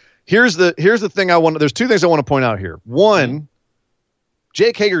 Here's the thing there's two things I want to point out here. One,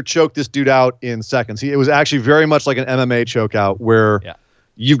 Jake Hager choked this dude out in seconds. It was actually very much like an MMA chokeout, where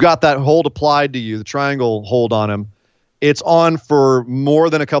you've got that hold applied to you, the triangle hold on him. It's on for more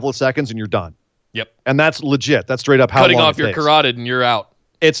than a couple of seconds, and you're done. Yep. And that's legit. That's straight up how cutting long off your carotid and you're out.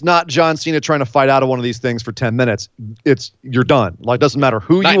 It's not John Cena trying to fight out of one of these things for 10 minutes. You're done. Like, it doesn't matter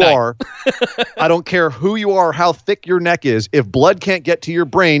who you are. I don't care who you are, how thick your neck is. If blood can't get to your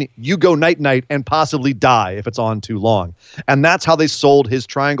brain, you go night-night and possibly die if it's on too long. And that's how they sold his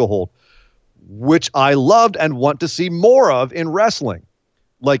triangle hold, which I loved and want to see more of in wrestling.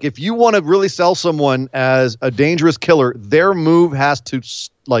 Like, if you want to really sell someone as a dangerous killer, their move has to,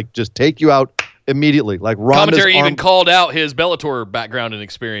 just take you out immediately. Like, Ronda's commentary even called out his Bellator background and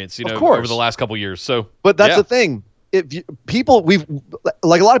experience, over the last couple years. So, but that's the thing. A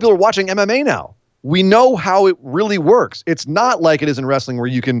lot of people are watching MMA now. We know how it really works. It's not like it is in wrestling where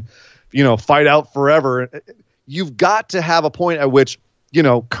you can, fight out forever. You've got to have a point at which,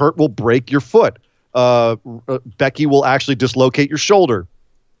 Kurt will break your foot. Becky will actually dislocate your shoulder.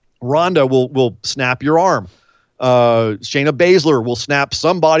 Ronda will snap your arm. Shayna Baszler will snap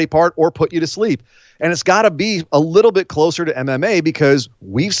some body part or put you to sleep. And it's got to be a little bit closer to MMA because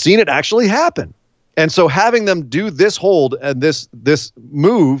we've seen it actually happen. And so having them do this hold and this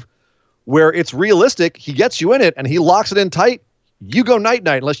move where it's realistic, he gets you in it and he locks it in tight, you go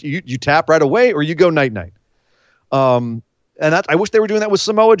night-night unless you tap right away or you go night-night. And I wish they were doing that with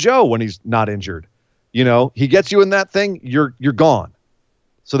Samoa Joe when he's not injured. He gets you in that thing, you're gone.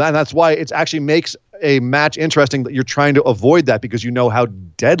 So that's why it actually makes a match interesting, that you're trying to avoid that because you know how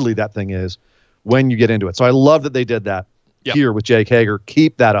deadly that thing is when you get into it. So I love that they did that here with Jake Hager.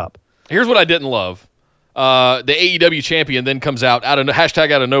 Keep that up. Here's what I didn't love. The AEW champion then comes out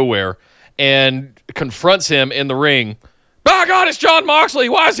of nowhere and confronts him in the ring. By God, it's Jon Moxley.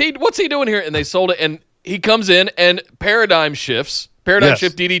 What's he doing here? And they sold it, and he comes in and paradigm shift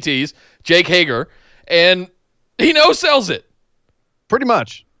DDTs, Jake Hager, and he no-sells it. Pretty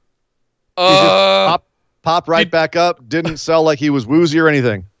much. He just popped right back up, didn't sell like he was woozy or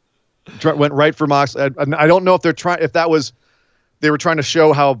anything. Went right for Mox. I don't know if they were trying to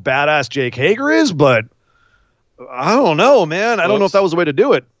show how badass Jake Hager is, but I don't know, man. I don't know if that was the way to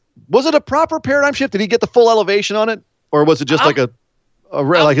do it. Was it a proper paradigm shift? Did he get the full elevation on it, or was it just a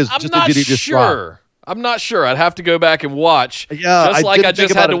DDT sure. I'm not sure. I'd have to go back and watch. Yeah, I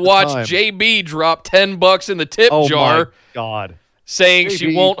just had to watch JB drop $10 in the tip jar. Oh my God. Saying JB.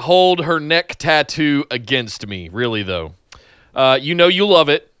 She won't hold her neck tattoo against me. Really though, you love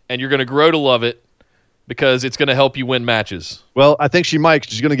it, and you're going to grow to love it because it's going to help you win matches. Well, I think she might.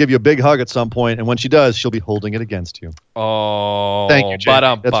 She's going to give you a big hug at some point, and when she does, she'll be holding it against you. Oh, thank you,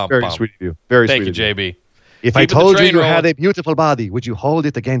 JB. That's very sweet of you. Very thank sweet you, of you. JB. If I told you had a beautiful body, would you hold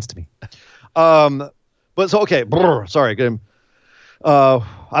it against me? But so okay. Sorry.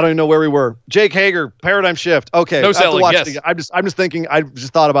 I don't even know where we were. Jake Hager, paradigm shift. Okay. No selling. Yes. I'm just thinking. I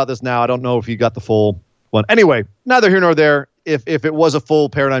just thought about this now. I don't know if you got the full one. Anyway, neither here nor there. If it was a full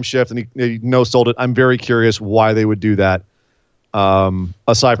paradigm shift and he no-sold it, I'm very curious why they would do that.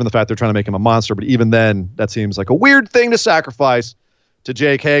 Aside from the fact they're trying to make him a monster, but even then, that seems like a weird thing to sacrifice to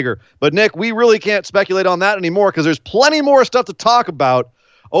Jake Hager. But Nick, we really can't speculate on that anymore because there's plenty more stuff to talk about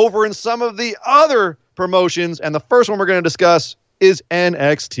over in some of the other promotions, and the first one we're going to discuss is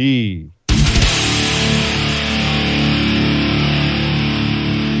NXT.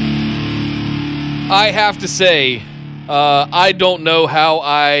 I have to say, I don't know how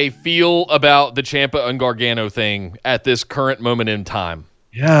I feel about the Ciampa and Gargano thing at this current moment in time.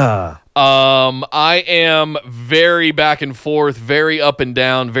 Yeah. I am very back and forth, very up and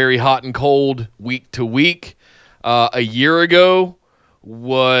down, very hot and cold week to week. A year ago,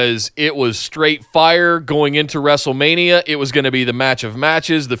 was straight fire going into WrestleMania. It was going to be the match of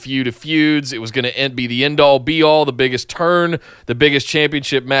matches, the feud of feuds. It was going to be the end-all, be-all, the biggest turn, the biggest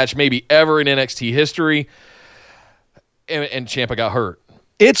championship match maybe ever in NXT history. And Ciampa got hurt.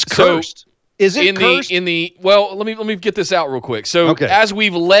 It's cursed. Is it cursed? Well, let me get this out real quick. So as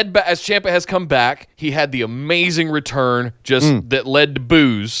we've led back, as Ciampa has come back, he had the amazing return that led to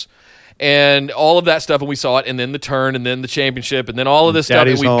boos. And all of that stuff, and we saw it, and then the turn, and then the championship, and then all of this stuff,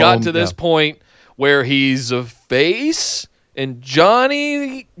 and we've gotten to this point where he's a face, and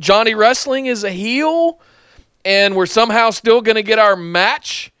Johnny Wrestling is a heel, and we're somehow still going to get our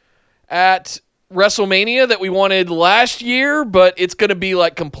match at WrestleMania that we wanted last year, but it's going to be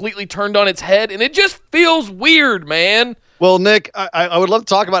like completely turned on its head, and it just feels weird, man. Well, Nick, I would love to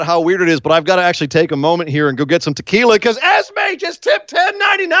talk about how weird it is, but I've got to actually take a moment here and go get some tequila because Esme just tipped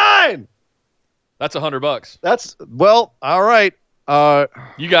 $10.99. That's $100. That's all right.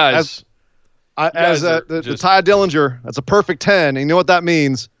 You guys, the Ty Dillinger, that's a perfect 10. And you know what that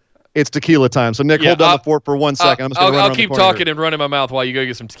means? It's tequila time. So Nick, hold down the fort for 1 second. I'll keep talking and running my mouth while you go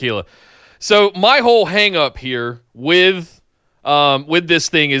get some tequila. So my whole hang up here with this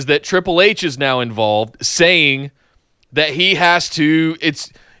thing is that Triple H is now involved, saying that he has to.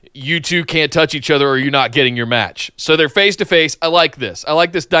 You two can't touch each other or you're not getting your match. So they're face to face. I like this. I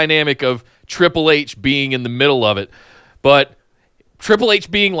like this dynamic of Triple H being in the middle of it, but Triple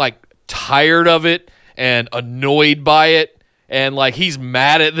H being like tired of it and annoyed by it, and like he's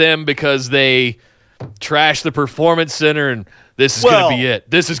mad at them because they trashed the Performance Center, and this is going to be it.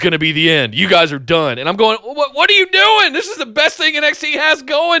 This is going to be the end. You guys are done. And I'm going, what are you doing? This is the best thing NXT has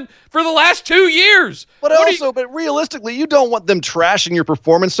going for the last 2 years. But but realistically, you don't want them trashing your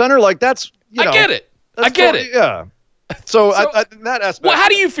Performance Center. Like that's, I get it. I get it. Yeah. So in that aspect. Well, how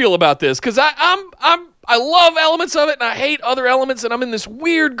do you feel about this? Because I love elements of it, and I hate other elements, and I'm in this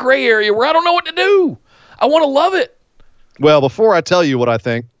weird gray area where I don't know what to do. I want to love it. Well, before I tell you what I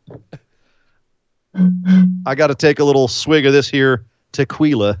think, I got to take a little swig of this here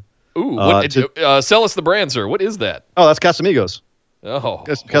tequila. Ooh, sell us the brand, sir. What is that? Oh, that's Casamigos. Oh,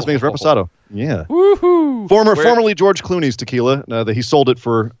 Casamigos Reposado. Yeah. Woohoo! Formerly George Clooney's tequila. He sold it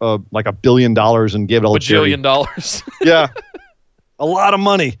for like $1 billion and gave it all to charity. $1 billion. Yeah, a lot of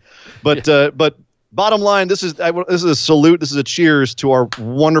money. But bottom line, this is a salute. This is a cheers to our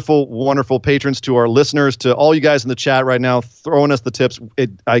wonderful, wonderful patrons, to our listeners, to all you guys in the chat right now throwing us the tips.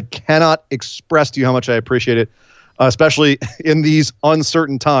 I cannot express to you how much I appreciate it. especially in these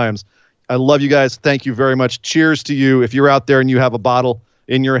uncertain times. I love you guys. Thank you very much. Cheers to you. If you're out there and you have a bottle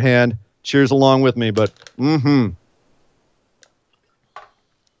in your hand, cheers along with me. But,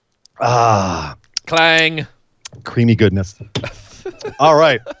 Clang. creamy goodness. All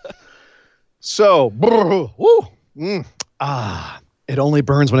right. So, it only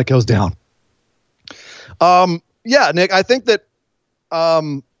burns when it goes down. Yeah, Nick, I think that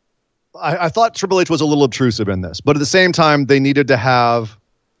I thought Triple H was a little obtrusive in this, but at the same time, they needed to have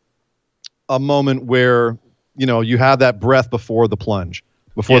a moment where, you have that breath before the plunge,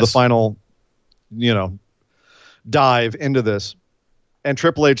 before the final, dive into this. And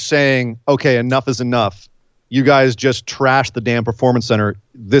Triple H saying, okay, enough is enough. You guys just trashed the damn Performance Center.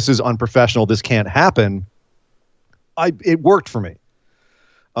 This is unprofessional. This can't happen. It worked for me.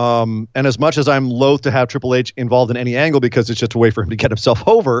 And as much as I'm loath to have Triple H involved in any angle because it's just a way for him to get himself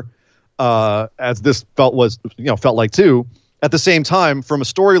over, as this felt like too, at the same time, from a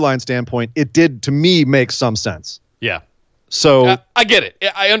storyline standpoint, it did, to me, make some sense. Yeah. So I get it.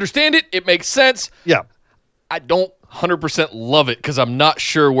 I understand it. It makes sense. Yeah. I don't 100% love it because I'm not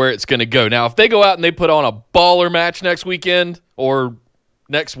sure where it's going to go. Now, if they go out and they put on a baller match next weekend or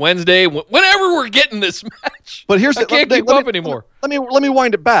next Wednesday, whenever we're getting this match, but here's I can't keep up anymore. Let me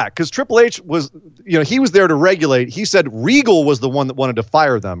wind it back because Triple H was, he was there to regulate. He said Regal was the one that wanted to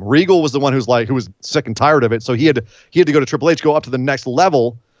fire them. Regal was the one who was sick and tired of it. So he had to go to Triple H, go up to the next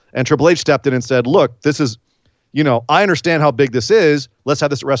level, and Triple H stepped in and said, "Look, this is, I understand how big this is. Let's have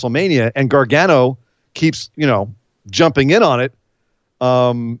this at WrestleMania." And Gargano keeps, jumping in on it,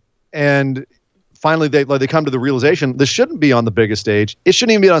 and finally they come to the realization this shouldn't be on the biggest stage. It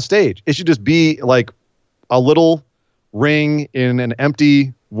shouldn't even be on stage. It should just be like a little ring in an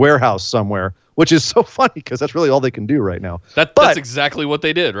empty warehouse somewhere, which is so funny because that's really all they can do right now. That's exactly what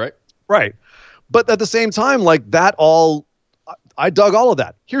they did, right? Right. But at the same time, like that all, I dug all of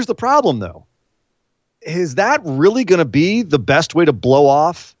that. Here's the problem, though. Is that really going to be the best way to blow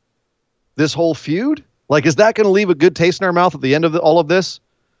off this whole feud? Like, is that going to leave a good taste in our mouth at the end of all of this?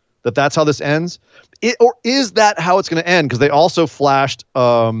 That's how this ends? Or is that how it's going to end? Because they also flashed,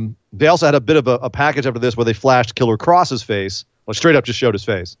 they also had a bit of a package after this where they flashed Killer Cross's face. Well, straight up just showed his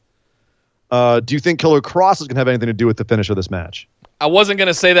face. Do you think Killer Cross is going to have anything to do with the finish of this match? I wasn't going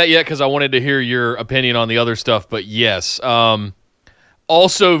to say that yet because I wanted to hear your opinion on the other stuff, but yes.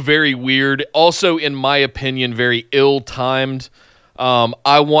 Also very weird. Also, in my opinion, very ill-timed.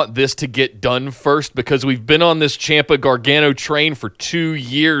 I want this to get done first because we've been on this Ciampa Gargano train for 2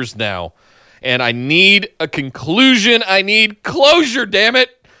 years now. And I need a conclusion. I need closure, damn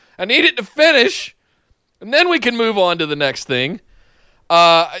it. I need it to finish. And then we can move on to the next thing.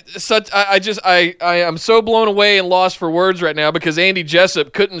 I am so blown away and lost for words right now because Andy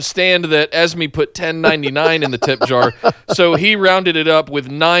Jessup couldn't stand that Esme put $10.99 in the tip jar. So he rounded it up with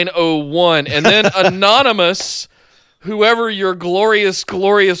 $9.01. And then Anonymous, whoever your glorious,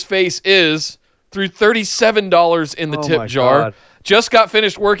 glorious face is, threw $37 in the tip jar. God. Just got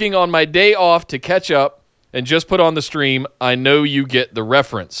finished working on my day off to catch up and just put on the stream. I know you get the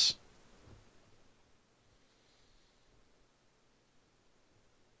reference.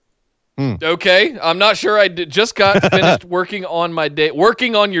 Okay, I'm not sure. Just got finished working on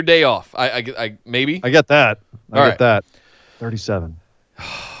your day off. I maybe. I get that. I get that. 37.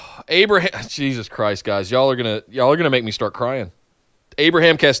 Abraham, Jesus Christ, guys, y'all are gonna make me start crying.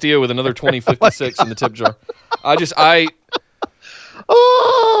 Abraham Castillo with another 2056 in the tip jar.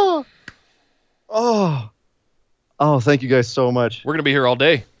 Oh, thank you guys so much. We're gonna be here all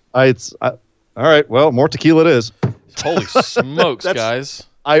day. All right. Well, more tequila it is. Holy smokes, guys.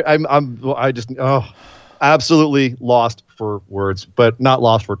 I just absolutely lost for words, but not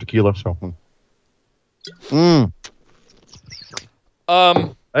lost for tequila. So,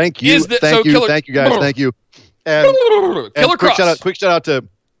 thank you, thank you guys, thank you. And Killer Cross. Quick shout out to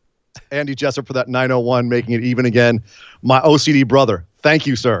Andy Jessup for that 901, making it even again. My OCD brother, thank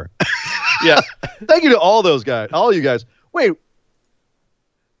you, sir. Yeah, thank you to all those guys, all you guys. Wait,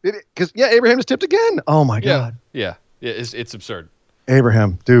 because Abraham just tipped again. Oh my God. Yeah, it's absurd.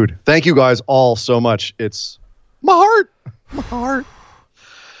 Abraham, dude, thank you guys all so much. It's my heart.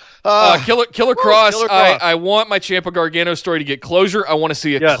 Killer Cross. I want my Ciampa Gargano story to get closure. I want to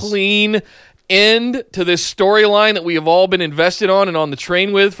see a clean end to this storyline that we have all been invested on and on the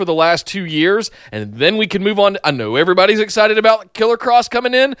train with for the last 2 years, and then we can move on. I know everybody's excited about Killer Cross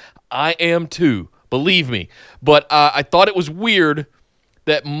coming in. I am too, believe me. But I thought it was weird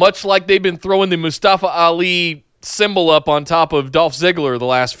that much like they've been throwing the Mustafa Ali symbol up on top of Dolph Ziggler the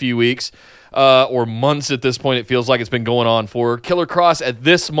last few weeks, or months at this point, it feels like it's been going on for Killer Cross at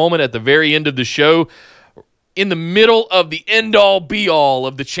this moment at the very end of the show. in the middle of the end-all, be-all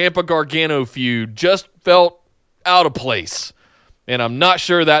of the Ciampa-Gargano feud just felt out of place. And I'm not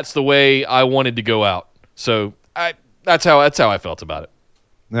sure that's the way I wanted to go out. So that's how I felt about it.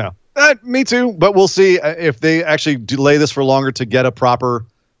 Yeah, me too. But we'll see if they actually delay this for longer to get a proper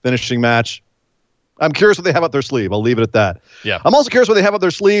finishing match. I'm curious what they have up their sleeve. I'll leave it at that. Yeah. I'm also curious what they have up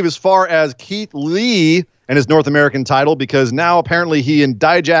their sleeve as far as Keith Lee and his North American title, because now apparently he and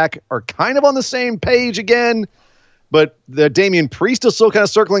Dijak are kind of on the same page again, but the Damian Priest is still kind of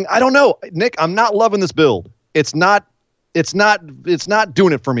circling. I don't know, Nick. I'm not loving this build. It's not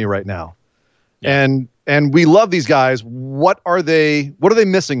doing it for me right now. Yeah. And we love these guys. What are they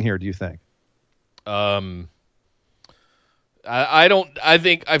missing here, do you think? I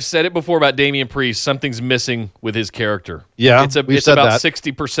think I've said it before about Damian Priest. Something's missing with his character. Yeah, it's about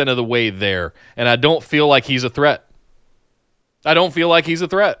 60% of the way there, and I don't feel like he's a threat.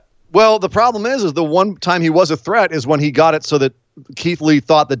 Well, the problem is the one time he was a threat is when he got it so that Keith Lee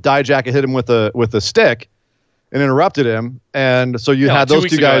thought that Dijak had hit him with a stick and interrupted him, and so you had those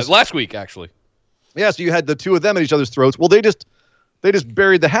two guys last week, actually. Yeah, so you had the two of them at each other's throats. Well, they just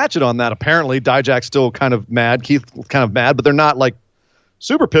buried the hatchet on that. Apparently, Dijak's still kind of mad, Keith kind of mad, but they're not like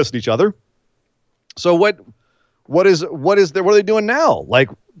super pissed at each other. So what is there? What are they doing now? Like,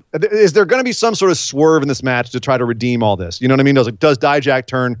 is there going to be some sort of swerve in this match to try to redeem all this? You know what I mean? Does Dijak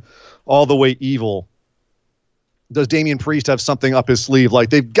turn all the way evil? Does Damian Priest have something up his sleeve? Like,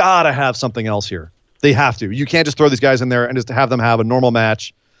 they've got to have something else here. They have to. You can't just throw these guys in there and just have them have a normal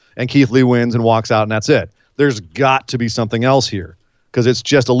match and Keith Lee wins and walks out and that's it. There's got to be something else here because it's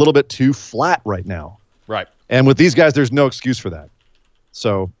just a little bit too flat right now. Right. And with these guys, there's no excuse for that.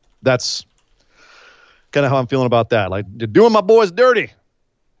 So that's kind of how I'm feeling about that. Like, you're doing my boys dirty.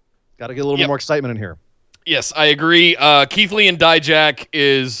 Got to get a little bit more excitement in here. Yes, I agree. Keith Lee and Dijak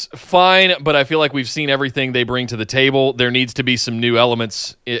is fine, but I feel like we've seen everything they bring to the table. There needs to be some new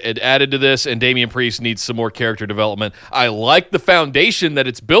elements added to this, and Damian Priest needs some more character development. I like the foundation that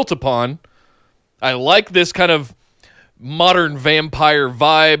it's built upon. I like this kind of modern vampire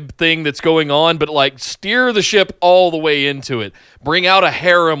vibe thing that's going on, but like steer the ship all the way into it. Bring out a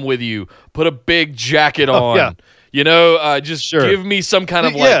harem with you. Put a big jacket on. Yeah. You know, give me some kind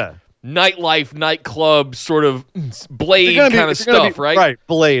of like nightlife, nightclub sort of Blade kind of stuff, right? Right,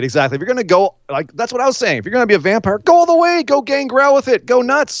 Blade, exactly. If you're going to go, like, that's what I was saying. If you're going to be a vampire, go all the way. Go Gangrel with it. Go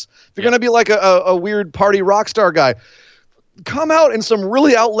nuts. If you're going to be like a weird party rock star guy, come out in some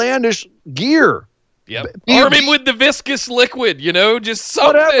really outlandish gear. Yep. Arm him with the viscous liquid, you know, just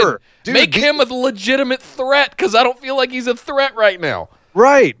something. Whatever. Dude, make him a legitimate threat, because I don't feel like he's a threat right now.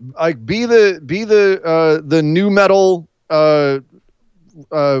 Right. Like, be the new metal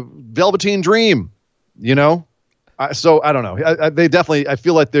Velveteen Dream, you know? So I don't know. I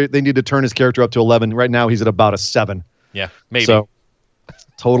feel like they need to turn his character up to 11. Right now he's at about a 7. Yeah, maybe. So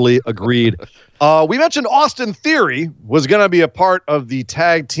totally agreed. We mentioned Austin Theory was going to be a part of the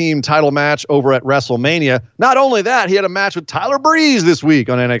tag team title match over at WrestleMania. Not only that, he had a match with Tyler Breeze this week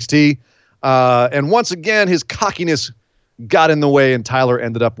on NXT. And once again, his cockiness got in the way and Tyler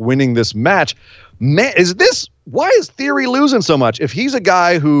ended up winning this match. Man, why is Theory losing so much? If he's a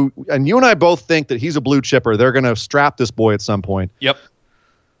guy who, and you and I both think that he's a blue chipper, they're going to strap this boy at some point. Yep.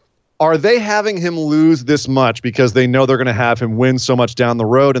 Are they having him lose this much because they know they're going to have him win so much down the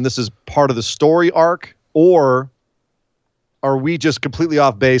road and this is part of the story arc? Or are we just completely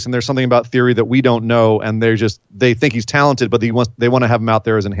off base and there's something about Theory that we don't know and they think he's talented, but they want to have him out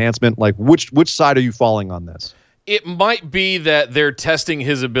there as enhancement? Like, which side are you falling on this? It might be that they're testing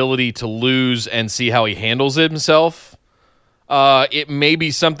his ability to lose and see how he handles himself. It may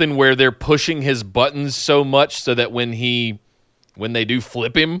be something where they're pushing his buttons so much so that when they do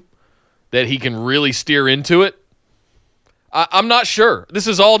flip him, that he can really steer into it. I'm not sure. This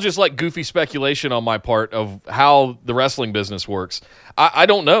is all just like goofy speculation on my part of how the wrestling business works. I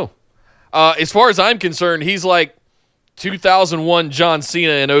don't know. As far as I'm concerned, he's like 2001 John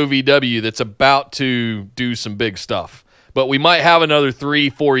Cena in OVW that's about to do some big stuff. But we might have another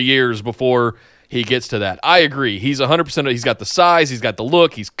 3-4 years before he gets to that. I agree. He's 100%. He's got the size. He's got the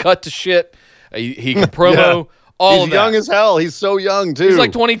look. He's cut to shit. He can promo. All of that. He's young as hell. He's so young, too. He's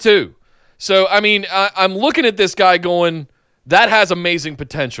like 22. So, I mean, I'm looking at this guy going, that has amazing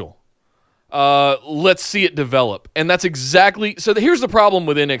potential. Let's see it develop. And that's exactly... So here's the problem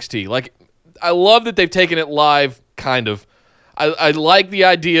with NXT. Like, I love that they've taken it live, kind of. I like the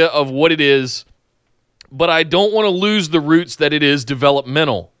idea of what it is, but I don't want to lose the roots that it is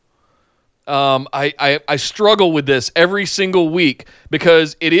developmental. I struggle with this every single week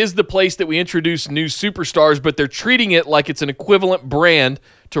because it is the place that we introduce new superstars, but they're treating it like it's an equivalent brand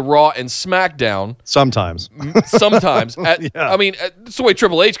to Raw and SmackDown. Sometimes. Sometimes. Yeah. I mean, it's the way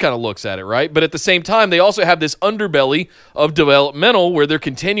Triple H kind of looks at it, right? But at the same time, they also have this underbelly of developmental where they're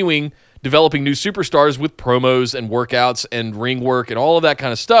continuing developing new superstars with promos and workouts and ring work and all of that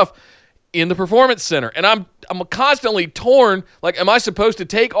kind of stuff in the Performance Center. And I'm constantly torn. Like, am I supposed to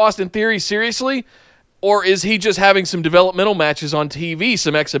take Austin Theory seriously? Or is he just having some developmental matches on TV,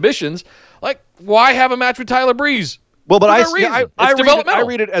 some exhibitions? Like, why have a match with Tyler Breeze? Well, but I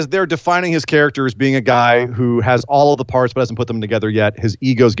read it as they're defining his character as being a guy who has all of the parts but hasn't put them together yet. His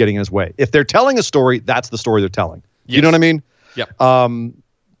ego's getting in his way. If they're telling a story, that's the story they're telling. Yes. You know what I mean? Yep.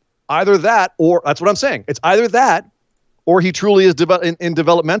 Either that, or that's what I'm saying. It's either that, or he truly is in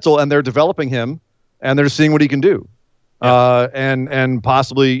developmental, and they're developing him, and they're seeing what he can do, and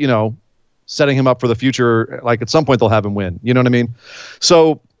possibly, setting him up for the future. Like, at some point they'll have him win. You know what I mean?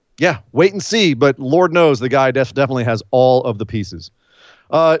 So yeah, wait and see. But Lord knows the guy definitely has all of the pieces.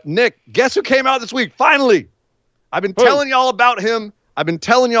 Nick, guess who came out this week? Finally, I've been telling y'all about him. I've been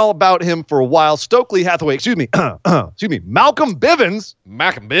telling y'all about him for a while. Stokely Hathaway, Malcolm Bivens.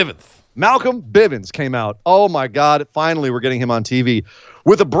 Malcolm Bivens came out. Oh, my God. Finally, we're getting him on TV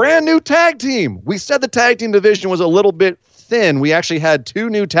with a brand new tag team. We said the tag team division was a little bit thin. We actually had 2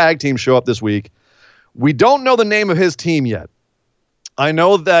 new tag teams show up this week. We don't know the name of his team yet. I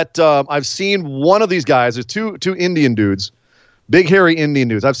know that I've seen one of these guys. There's two Indian dudes, big, hairy Indian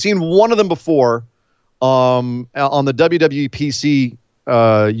dudes. I've seen one of them before on the WWE PC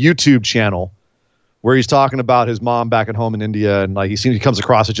YouTube channel, where he's talking about his mom back at home in India, and like he comes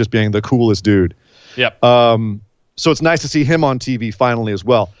across as just being the coolest dude. Yep. So it's nice to see him on TV finally as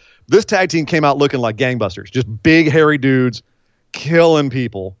well. This tag team came out looking like gangbusters, just big hairy dudes killing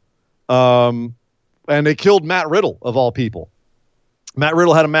people. And they killed Matt Riddle of all people. Matt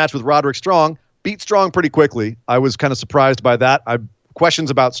Riddle had a match with Roderick Strong, beat Strong pretty quickly. I was kind of surprised by that. I have questions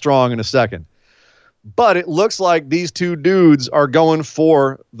about Strong in a second. But it looks like these 2 dudes are going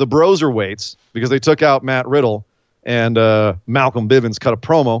for the Broserweights because they took out Matt Riddle, and Malcolm Bivens cut a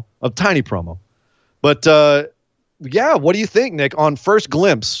tiny promo. But yeah, what do you think, Nick? On first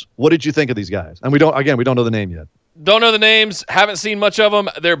glimpse, what did you think of these guys? And we don't know the name yet. Don't know the names. Haven't seen much of them.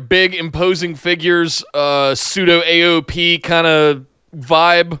 They're big, imposing figures. Pseudo AOP kind of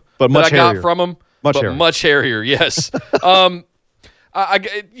vibe but that I hairier. got from them. Hairier. Much hairier. Yes.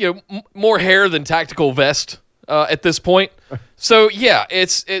 More hair than tactical vest at this point. So yeah,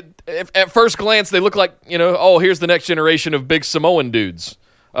 at first glance they look like, here's the next generation of big Samoan dudes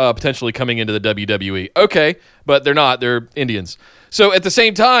potentially coming into the WWE. Okay, but they're not. They're Indians. So at the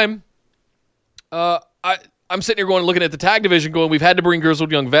same time, I'm sitting here looking at the tag division going, we've had to bring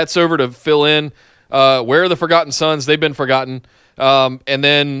Grizzled Young Vets over to fill in. Where are the Forgotten Sons? They've been forgotten. And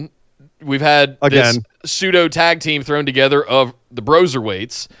then we've had this pseudo tag team thrown together of the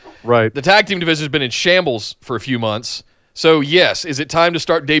Broserweights. Right. The tag team division has been in shambles for a few months. So yes, is it time to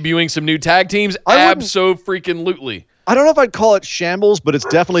start debuting some new tag teams? Abso-freaking-lutely. I don't know if I'd call it shambles, but it's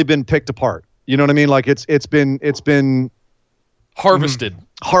definitely been picked apart. You know what I mean? Like it's been harvested.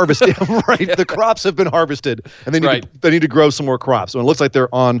 Harvested, right? Yeah. The crops have been harvested, and they need to grow some more crops. So it looks like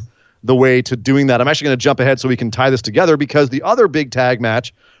they're on the way to doing that. I'm actually going to jump ahead so we can tie this together because the other big tag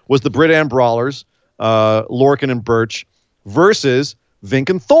match was the Brit Ann Brawlers, Lorcan and Birch versus Vink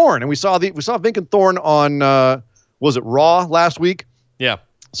and Thorn, and we saw Vink and Thorn on was it Raw last week? Yeah.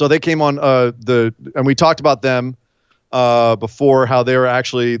 So they came on and we talked about them before, how they were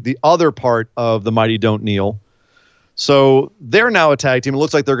actually the other part of the Mighty Don't Kneel. So they're now a tag team. It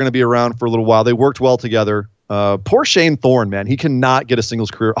looks like they're going to be around for a little while. They worked well together. Poor Shane Thorne, man. He cannot get a singles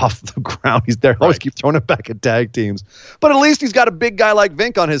career off the ground. He's there. Always keep throwing it back at tag teams. But at least he's got a big guy like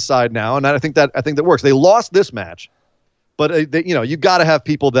Vink on his side now, and I think that works. They lost this match, but you got to have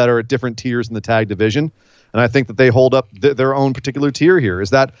people that are at different tiers in the tag division, and I think that they hold up their own particular tier here.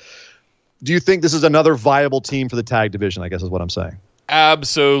 Do you think this is another viable team for the tag division, I guess is what I'm saying?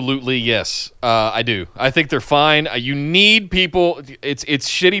 Absolutely, yes. I do. I think they're fine. You need people. It's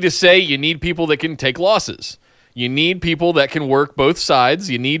shitty to say you need people that can take losses. You need people that can work both sides.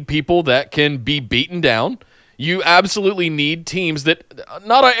 You need people that can be beaten down. You absolutely need teams that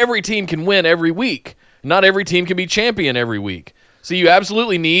not every team can win every week. Not every team can be champion every week. So you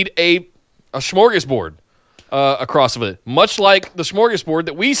absolutely need a smorgasbord across of it, much like the smorgasbord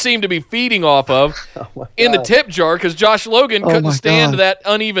that we seem to be feeding off of in the tip jar, because Josh Logan couldn't stand that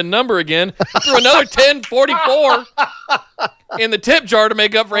uneven number again. Threw another 1044 in the tip jar to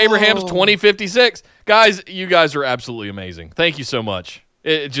make up for Abraham's 2056. Guys, you guys are absolutely amazing. Thank you so much.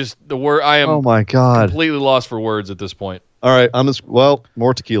 It just the word I am completely lost for words at this point. All right,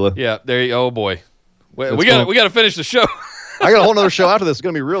 more tequila. Yeah, there you go. Oh boy. We got to finish the show. I got a whole nother show after this. It's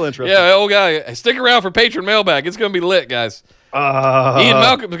going to be real interesting. Yeah, old guy. Stick around for patron mailbag. It's going to be lit, guys. Ian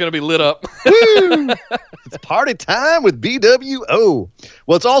Malcolm's going to be lit up. It's party time with BWO.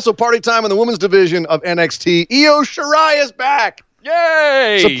 Well, it's also party time in the women's division of NXT. Io Shirai is back.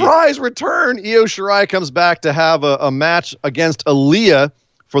 Yay! Surprise return. Io Shirai comes back to have a match against Aaliyah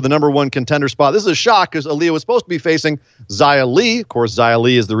for the number 1 contender spot. This is a shock because Aaliyah was supposed to be facing Xia Li. Of course, Xia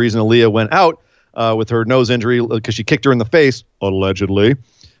Li is the reason Aaliyah went out with her nose injury because she kicked her in the face, allegedly.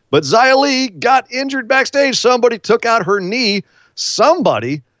 But Xia Li got injured backstage. Somebody took out her knee.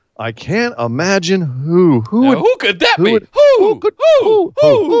 Somebody, I can't imagine who. Who could that be?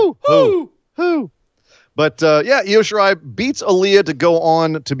 Who? But, Io Shirai beats Aaliyah to go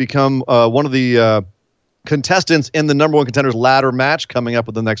on to become one of the contestants in the number 1 contenders ladder match coming up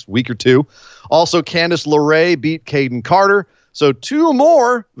within the next week or two. Also, Candice LeRae beat Kaden Carter. So 2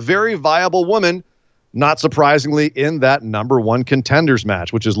 more very viable women, not surprisingly, in that number 1 contenders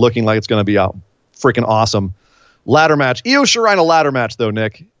match, which is looking like it's going to be a freaking awesome ladder match. Io Shirai in a ladder match, though,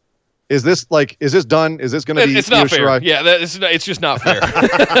 Nick. Is this done? Is this going to be It's not Io fair. Shirai? Yeah, it's just not fair.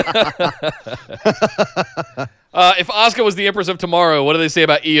 If Asuka was the Empress of Tomorrow, what do they say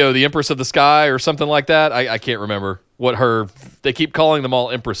about Io, the Empress of the Sky or something like that? I can't remember they keep calling them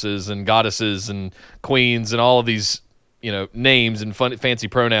all empresses and goddesses and queens and all of these, names and fancy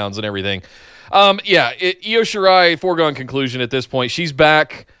pronouns and everything. Io Shirai, foregone conclusion at this point. She's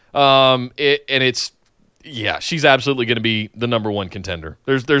back, she's absolutely going to be the number 1 contender.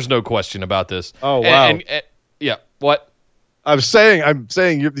 There's no question about this. Oh wow! And what? I'm saying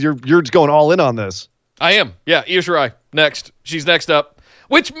you're just going all in on this. I am. Yeah, Io Shirai next. She's next up,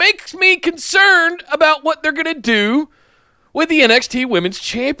 which makes me concerned about what they're going to do with the NXT Women's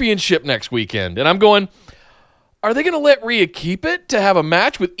Championship next weekend. And I'm going, are they going to let Rhea keep it to have a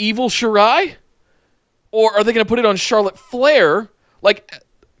match with Evil Shirai? Or are they going to put it on Charlotte Flair? Like,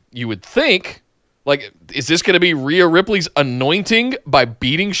 you would think, is this going to be Rhea Ripley's anointing by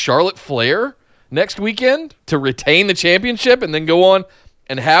beating Charlotte Flair next weekend to retain the championship and then go on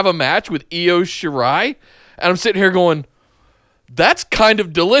and have a match with Io Shirai? And I'm sitting here going, that's kind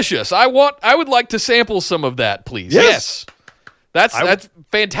of delicious. I would like to sample some of that, please. Yes. That's a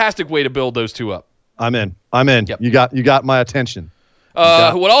fantastic way to build those 2 up. I'm in. Yep. You got my attention.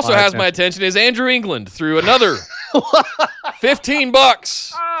 What also has my attention is Andrew England through another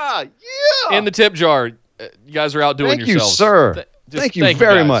 $15 in the tip jar. You guys are outdoing yourselves. Sir. Thank you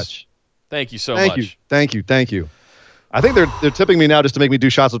very much. Thank you so much. Thank you. I think they're tipping me now just to make me do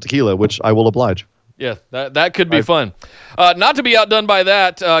shots of tequila, which I will oblige. Yeah, that could be fun. Not to be outdone by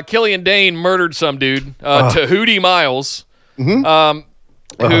that, Killian Dane murdered some dude, Tahuti Miles,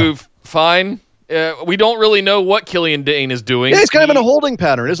 who, fine. We don't really know what Killian Dane is doing. Yeah, he's kind of in a holding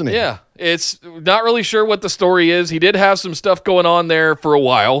pattern, isn't he? Yeah, it's not really sure what the story is. He did have some stuff going on there for a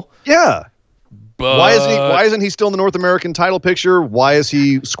while. Yeah. But Why isn't he still in the North American title picture? Why is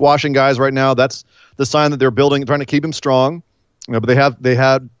he squashing guys right now? That's the sign that they're building, trying to keep him strong. But they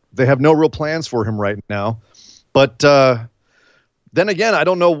have no real plans for him right now. But then again, I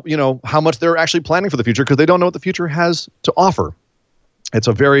don't know, how much they're actually planning for the future because they don't know what the future has to offer. It's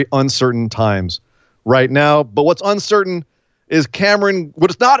a very uncertain times right now. But what's uncertain is what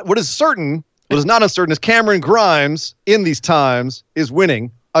is not uncertain is Cameron Grimes in these times is winning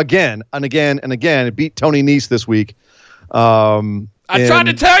again and again and again. It beat Tony Nese this week. I tried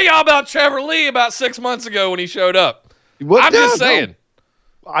to tell y'all about Trevor Lee about 6 months ago when he showed up. I'm just saying.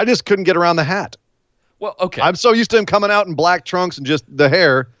 No, I just couldn't get around the hat. Well, okay. I'm so used to him coming out in black trunks and just the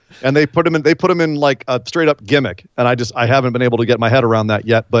hair, and they put him in like a straight up gimmick, and I haven't been able to get my head around that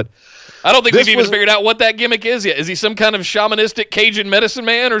yet. But I don't think we've even figured out what that gimmick is yet. Is he some kind of shamanistic Cajun medicine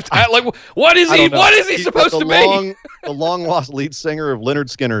man, or what is he? What is he supposed to be? The long lost lead singer of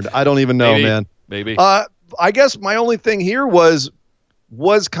Leonard Skinner. I don't even know, man. Maybe. I guess my only thing here was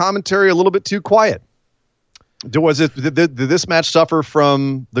commentary a little bit too quiet. Did this match suffer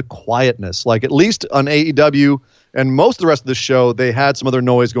from the quietness? Like, at least on AEW and most of the rest of the show, they had some other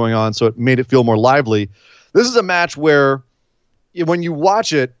noise going on, so it made it feel more lively. This is a match where, when you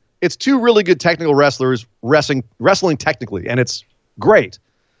watch it, it's 2 really good technical wrestlers wrestling technically, and it's great.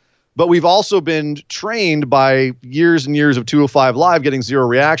 But we've also been trained by years and years of 205 Live getting zero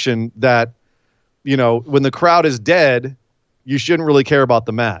reaction that, when the crowd is dead, you shouldn't really care about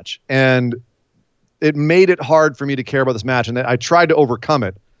the match. And it made it hard for me to care about this match, and I tried to overcome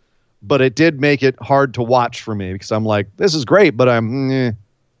it, but it did make it hard to watch for me because I'm like, this is great, but the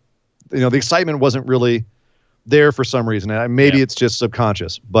excitement wasn't really there for some reason. Maybe it's just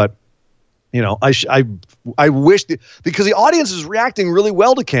subconscious, but I wish because the audience is reacting really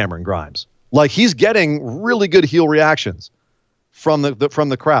well to Cameron Grimes. Like, he's getting really good heel reactions. from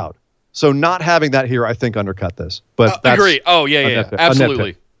the crowd. So not having that here, I think, undercut this. But agree. Oh yeah,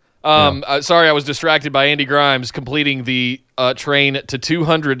 absolutely. Yeah. Sorry, I was distracted by Andy Grimes completing the train to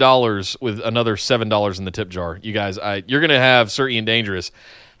 $200 with another $7 in the tip jar. You guys, you're gonna have Sir Ian Dangerous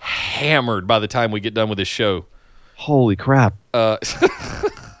hammered by the time we get done with this show. Holy crap! Yep.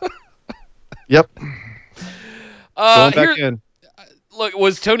 Going back in. Look,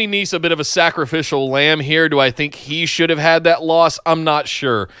 was Tony Nese a bit of a sacrificial lamb here? Do I think he should have had that loss? I'm not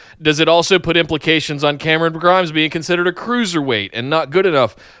sure. Does it also put implications on Cameron Grimes being considered a cruiserweight and not good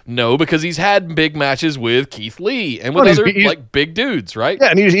enough? No, because he's had big matches with Keith Lee and with other big dudes, right?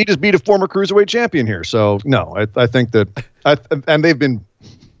 Yeah, and he just beat a former cruiserweight champion here. So no, I think that, and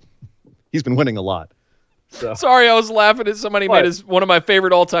he's been winning a lot. So. Sorry, I was laughing at somebody made one of my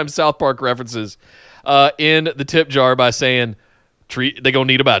favorite all-time South Park references in the tip jar by saying, they gonna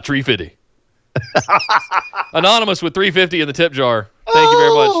need about $350. Anonymous with $350 in the tip jar. Thank you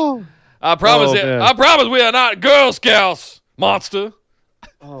very much. I promise I promise we are not Girl Scouts, monster.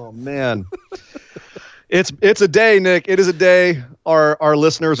 Oh man. It's a day, Nick. It is a day. Our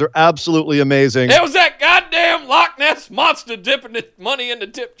listeners are absolutely amazing. It was that goddamn Loch Ness monster dipping the money in the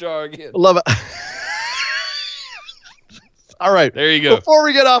tip jar again. Love it. All right. There you go. Before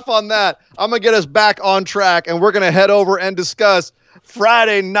we get off on that, I'm going to get us back on track, and we're going to head over and discuss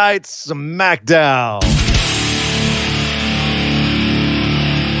Friday Night SmackDown.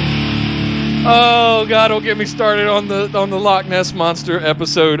 Oh, God, don't get me started on the Loch Ness Monster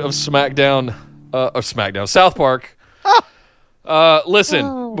episode of SmackDown, South Park.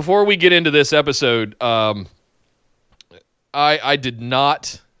 Listen, before we get into this episode, I did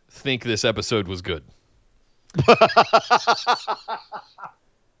not think this episode was good.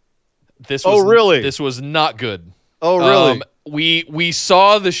 Really? This was not good. Oh, really? We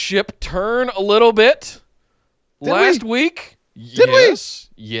saw the ship turn a little bit last week. Did we?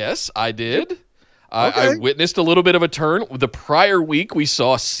 Yes, I did. Okay. I witnessed a little bit of a turn. The prior week, we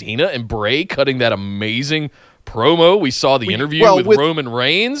saw Cena and Bray cutting that amazing promo. We saw the interview with Roman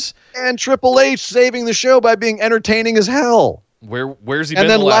Reigns. And Triple H saving the show by being entertaining as hell. Where's he been? And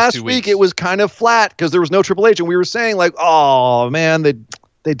then the last 2 weeks? week it was kind of flat because there was no Triple H, and we were saying like, oh man, they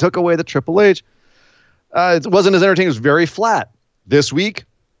took away the Triple H. It wasn't as entertaining. It was very flat. This week,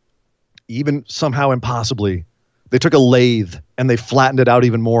 even somehow impossibly, they took a lathe and they flattened it out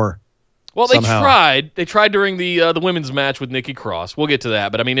even more. Well, they tried. They tried during the women's match with Nikki Cross. We'll get to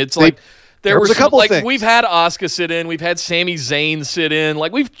that, but I mean, it's like there was a couple things. We've had Asuka sit in, we've had Sami Zayn sit in.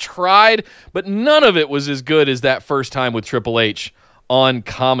 Like we've tried, but none of it was as good as that first time with Triple H on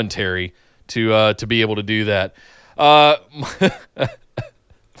commentary to be able to do that.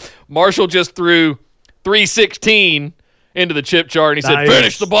 Marshall just threw 316 into the chip jar and he said,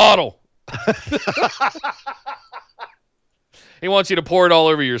 "Finish the bottle." He wants you to pour it all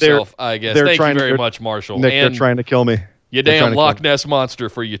over yourself, I guess. Thank you very much, Marshall. Nick, they're trying to kill me. You damn Loch Ness monster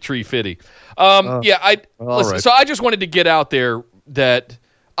for your tree fitty. So I just wanted to get out there that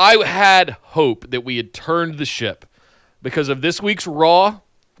I had hope that we had turned the ship because of this week's Raw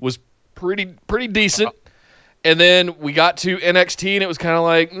was pretty decent. And then we got to NXT and it was kind of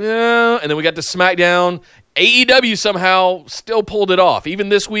like, yeah. And then we got to SmackDown. AEW somehow still pulled it off. Even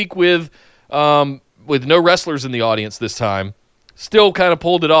this week with no wrestlers in the audience this time, still kind of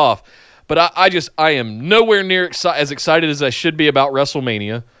pulled it off. But I am nowhere near as excited as I should be about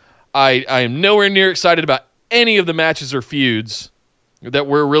WrestleMania. I am nowhere near excited about any of the matches or feuds that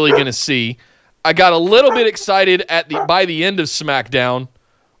we're really going to see. I got a little bit excited by the end of SmackDown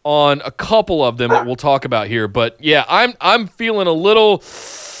on a couple of them that we'll talk about here. But yeah, I'm feeling a little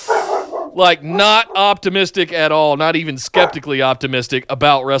like not optimistic at all, not even skeptically optimistic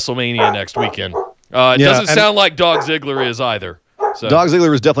about WrestleMania next weekend. It doesn't sound like Dog Ziggler is either. So. Dog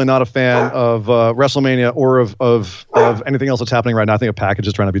Ziggler is definitely not a fan of WrestleMania or of anything else that's happening right now. I think a package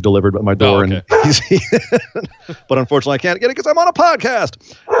is trying to be delivered at my door, and but unfortunately I can't get it because I'm on a podcast.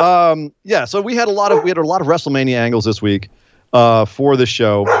 So we had a lot of WrestleMania angles this week for the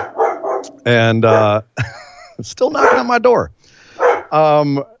show, and it's still knocking on my door.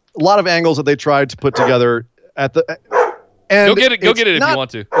 A lot of angles that they tried to put together at the and go get it if you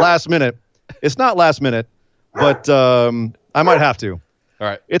want to. Last minute, it's not last minute, but. I might have to. All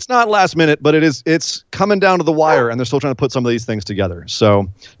right. It's not last minute, but it's coming down to the wire, and they're still trying to put some of these things together. So,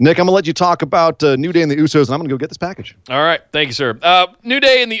 Nick, I'm going to let you talk about New Day and the Usos, and I'm going to go get this package. All right. Thank you, sir. New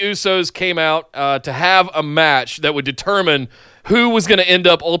Day and the Usos came out to have a match that would determine who was going to end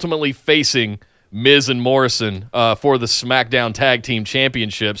up ultimately facing Miz and Morrison for the SmackDown Tag Team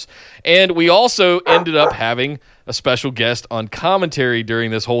Championships. And we also ended up having a special guest on commentary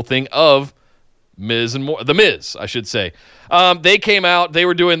during this whole thing of The Miz, I should say. They came out, they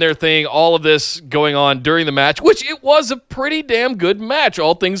were doing their thing, all of this going on during the match, which it was a pretty damn good match,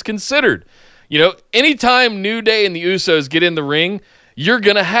 all things considered. You know, anytime New Day and the Usos get in the ring, you're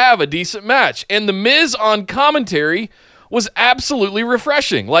going to have a decent match. And the Miz on commentary was absolutely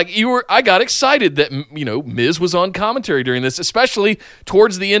refreshing. Like, I got excited that, you know, Miz was on commentary during this, especially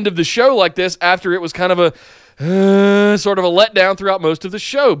towards the end of the show like this, after it was kind of a sort of a letdown throughout most of the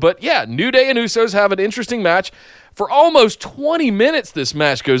show. But yeah, New Day and Usos have an interesting match. For almost 20 minutes this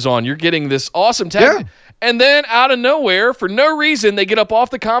match goes on. You're getting this awesome tag. Yeah. And then out of nowhere, for no reason, they get up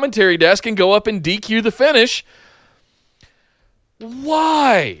off the commentary desk and go up and DQ the finish.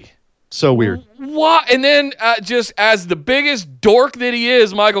 Why? So weird. Why? And then just as the biggest dork that he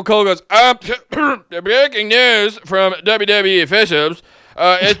is, Michael Cole goes, the breaking news from WWE officials,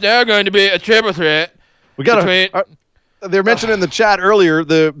 it's now going to be a triple threat. We got they mentioned in the chat earlier,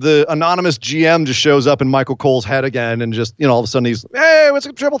 the anonymous GM just shows up in Michael Cole's head again, and just, you know, all of a sudden he's, hey, what's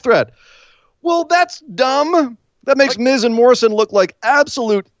a triple threat? Well, that's dumb. That makes Miz and Morrison look like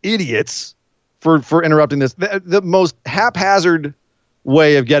absolute idiots for interrupting this. The most haphazard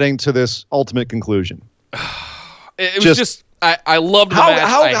way of getting to this ultimate conclusion. It was just I loved the match.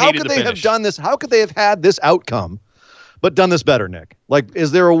 How could they have done this? How could they have had this outcome, but done this better, Nick? Like,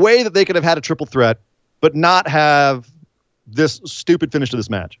 is there a way that they could have had a triple threat, but not have this stupid finish to this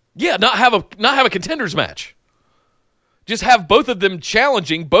match? Yeah, not have a contenders match. Just have both of them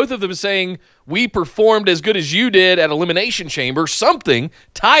challenging, both of them saying, we performed as good as you did at Elimination Chamber, something,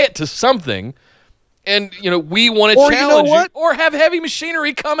 tie it to something, and, you know, we want to challenge you. Or have Heavy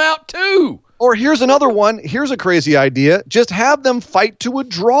Machinery come out too. Or here's another one. Here's a crazy idea. Just have them fight to a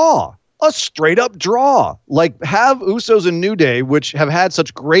draw. A straight-up draw. Like, have Usos and New Day, which have had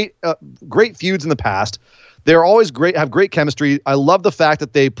such great feuds in the past. They're always great, have great chemistry. I love the fact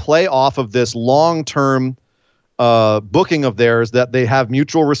that they play off of this long-term booking of theirs, that they have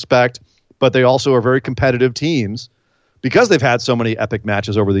mutual respect, but they also are very competitive teams because they've had so many epic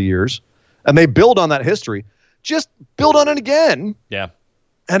matches over the years, and they build on that history. Just build on it again,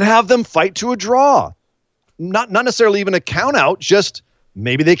 and have them fight to a draw. Not necessarily even a count out. Just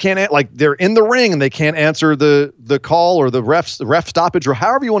maybe they can't, like, they're in the ring and they can't answer the call or the ref stoppage or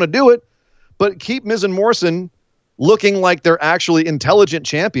however you want to do it, but keep Miz and Morrison looking like they're actually intelligent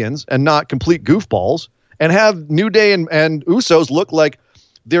champions and not complete goofballs. And have New Day and Usos look like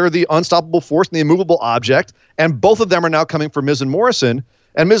they're the unstoppable force and the immovable object. And both of them are now coming for Miz and Morrison.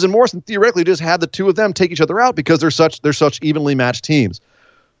 And Miz and Morrison theoretically just had the two of them take each other out because they're such evenly matched teams.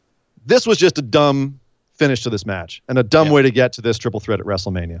 This was just a dumb finish to this match and a dumb way to get to this triple threat at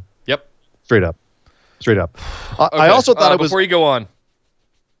WrestleMania. Yep. Straight up. Okay. I also thought it was... Before you go on,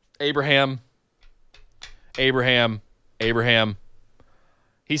 Abraham.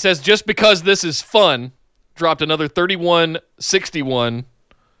 He says, just because this is fun, dropped another 3161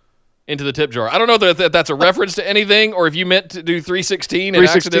 into the tip jar. I don't know if that's a reference to anything or if you meant to do 316 and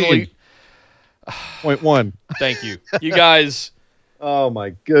accidentally. 0.1. Thank you. You guys. Oh,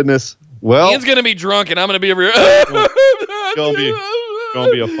 my goodness. Well, Ian's going to be drunk and I'm going to be over here. It's going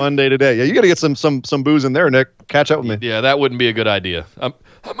to be a fun day today. Yeah, you got to get some booze in there, Nick. Catch up with me. Yeah, that wouldn't be a good idea. I'm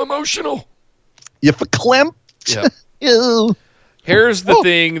emotional. You verklempt. Yeah. Ew. Here's the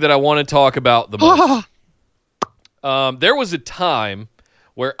thing that I want to talk about the most. There was a time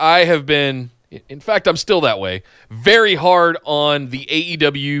where I have been, in fact, I'm still that way, very hard on the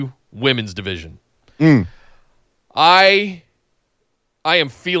AEW women's division. I am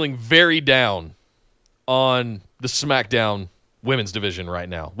feeling very down on the SmackDown women's division right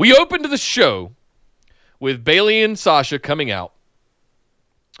now. We opened the show with Bayley and Sasha coming out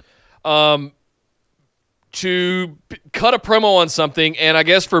to cut a promo on something, and I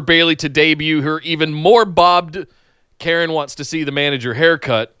guess for Bayley to debut her even more bobbed Karen wants to see the manager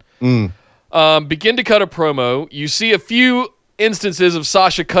haircut. Begin to cut a promo. You see a few instances of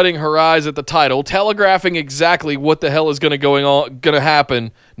Sasha cutting her eyes at the title, telegraphing exactly what the hell is going to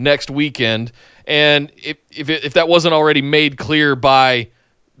happen next weekend. And if that wasn't already made clear by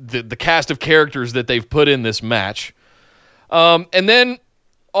the cast of characters that they've put in this match, and then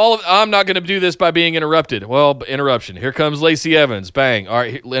I'm not going to do this by being interrupted. Well, interruption. Here comes Lacey Evans. Bang. All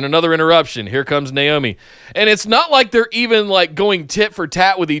right, and another interruption. Here comes Naomi. And it's not like they're even like going tit for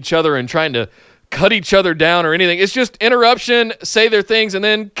tat with each other and trying to cut each other down or anything. It's just interruption, say their things, and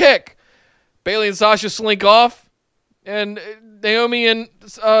then kick. Bayley and Sasha slink off, and Naomi and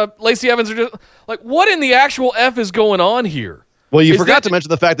Lacey Evans are just like, what in the actual F is going on here? Well, you forgot to mention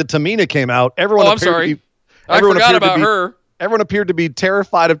the fact that Tamina came out. I'm sorry. I forgot about her. Everyone appeared to be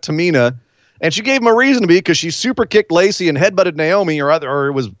terrified of Tamina, And she gave him a reason to be because she super kicked Lacey and headbutted Naomi, or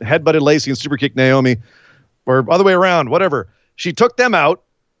it was headbutted Lacey and super kicked Naomi, or other way around, whatever. She took them out,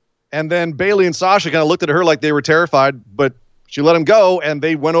 and then Bayley and Sasha kind of looked at her like they were terrified, but she let them go, and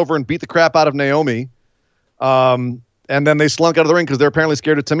they went over and beat the crap out of Naomi. And then they slunk out of the ring because they're apparently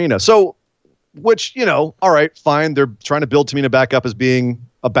scared of Tamina. So, which, all right, fine. They're trying to build Tamina back up as being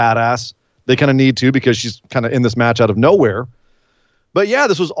a badass. They kind of need to because she's kind of in this match out of nowhere. But yeah,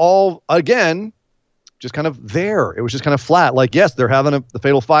 this was all, again, just kind of there. It was just kind of flat. Like, yes, they're having the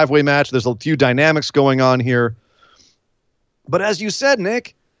Fatal 5-Way match. There's a few dynamics going on here. But as you said,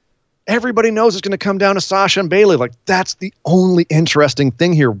 Nick, everybody knows it's going to come down to Sasha and Bayley. Like, that's the only interesting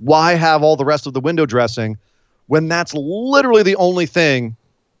thing here. Why have all the rest of the window dressing when that's literally the only thing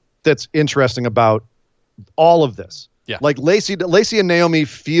that's interesting about all of this? Yeah. Like, Lacey and Naomi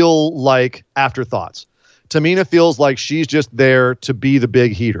feel like afterthoughts. Tamina feels like she's just there to be the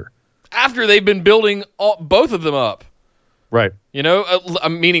big heater. After they've been building both of them up. Right.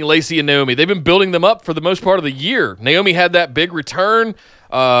 I'm meaning Lacey and Naomi. They've been building them up for the most part of the year. Naomi had that big return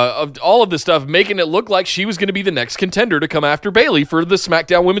of all of this stuff, making it look like she was going to be the next contender to come after Bayley for the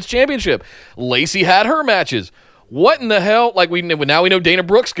SmackDown Women's Championship. Lacey had her matches. What in the hell? Like, now we know Dana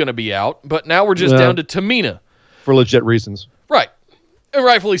Brooke's going to be out, but now we're just down to Tamina. For legit reasons. Right. And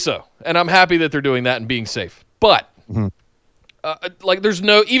rightfully so. And I'm happy that they're doing that and being safe. But, there's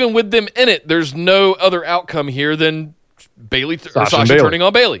no, even with them in it, there's no other outcome here than Bayley or Sasha turning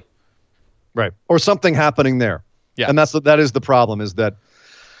on Bayley. Right. Or something happening there. Yeah. And that is the problem, is that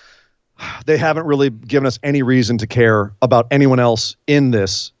they haven't really given us any reason to care about anyone else in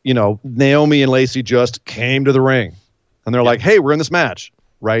this. Naomi and Lacey just came to the ring. And they're like, hey, we're in this match.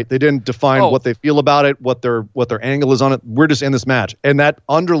 Right? They didn't define what they feel about it, what their angle is on it. We're just in this match. And that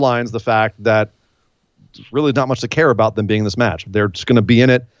underlines the fact that there's really not much to care about them being in this match. They're just going to be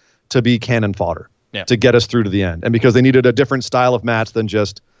in it to be cannon fodder, to get us through to the end. And because they needed a different style of match than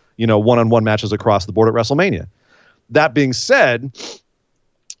just, one-on-one matches across the board at WrestleMania. That being said,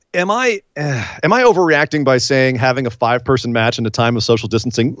 am I overreacting by saying having a 5-person match in a time of social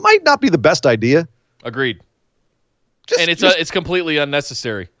distancing might not be the best idea? Agreed. It's completely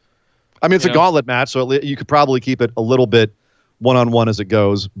unnecessary. I mean, it's a gauntlet match, so you could probably keep it a little bit one-on-one as it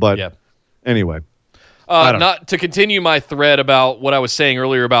goes. But anyway. Not to continue my thread about what I was saying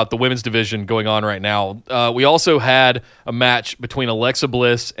earlier about the women's division going on right now, we also had a match between Alexa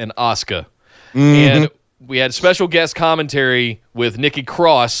Bliss and Asuka. Mm-hmm. And we had special guest commentary with Nikki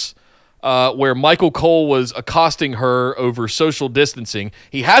Cross, where Michael Cole was accosting her over social distancing.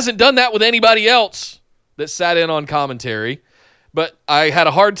 He hasn't done that with anybody else that sat in on commentary, but I had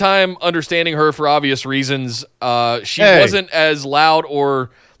a hard time understanding her for obvious reasons. She wasn't as loud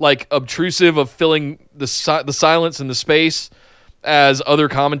or obtrusive of filling the silence and the space as other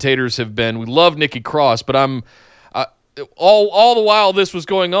commentators have been. We love Nikki Cross, but all the while this was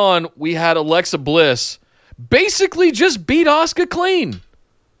going on, we had Alexa Bliss basically just beat Asuka clean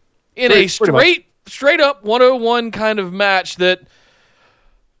in a straight up 101 kind of match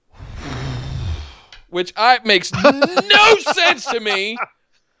which makes no sense to me.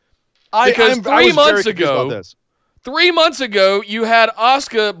 Because 3 months ago, 3 months ago, you had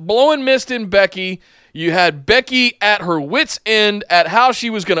Asuka blowing mist in Becky. You had Becky at her wit's end at how she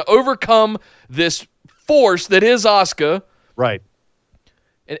was going to overcome this force that is Asuka. Right.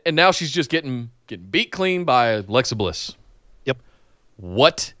 And now she's just getting beat clean by Alexa Bliss. Yep.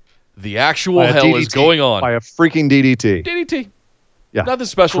 What the actual hell is going on? By a freaking DDT. DDT. Yeah. Nothing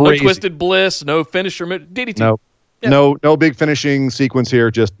special. Crazy. No twisted bliss. No finisher. DDT. No. Yeah. No big finishing sequence here.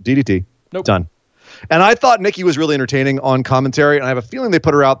 Just DDT. Nope. Done. And I thought Nikki was really entertaining on commentary, and I have a feeling they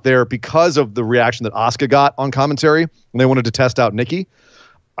put her out there because of the reaction that Asuka got on commentary when they wanted to test out Nikki.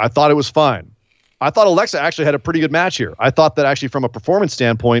 I thought it was fine. I thought Alexa actually had a pretty good match here. I thought that actually from a performance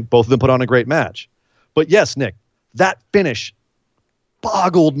standpoint, both of them put on a great match. But yes, Nick, that finish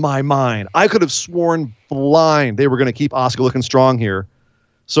boggled my mind. I could have sworn blind they were going to keep Asuka looking strong here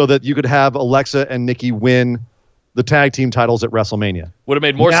so that you could have Alexa and Nikki win the tag team titles at WrestleMania. Would have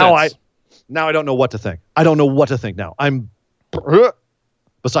made more sense. Now I don't know what to think. I don't know what to think now. I'm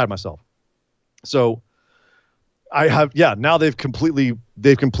beside myself. So now they've completely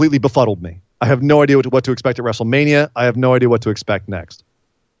befuddled me. I have no idea what to expect at WrestleMania. I have no idea what to expect next.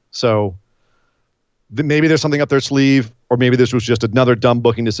 So maybe there's something up their sleeve, or maybe this was just another dumb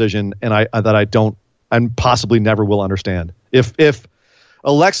booking decision, and I possibly never will understand. If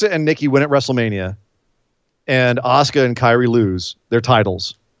Alexa and Nikki win at WrestleMania, and Asuka and Kairi lose their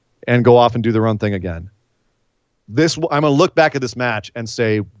titles and go off and do their own thing again, I'm going to look back at this match and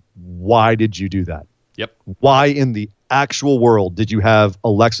say, why did you do that? Yep. Why in the actual world did you have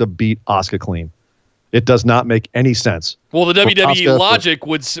Alexa beat Asuka clean? It does not make any sense. Well, the WWE Asuka logic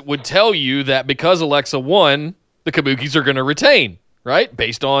would tell you that because Alexa won, the Kabukis are going to retain, right?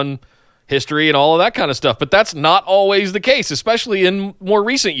 Based on history and all of that kind of stuff. But that's not always the case, especially in more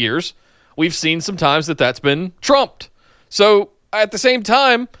recent years. We've seen some times that that's been trumped. So at the same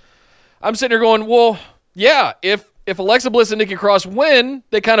time, I'm sitting here going, well, yeah, if Alexa Bliss and Nikki Cross win,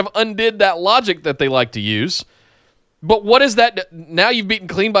 they kind of undid that logic that they like to use. But what is that? Now you've beaten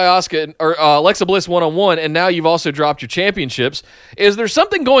clean by Asuka or Alexa Bliss one-on-one, and now you've also dropped your championships. Is there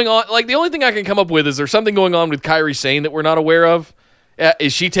something going on? Like, the only thing I can come up with is there something going on with Kairi Sane that we're not aware of?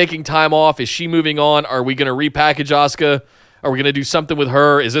 Is she taking time off? Is she moving on? Are we going to repackage Asuka? Are we going to do something with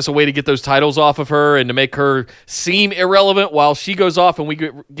her? Is this a way to get those titles off of her and to make her seem irrelevant while she goes off and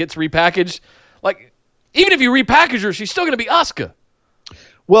gets repackaged? Like, even if you repackage her, she's still going to be Asuka.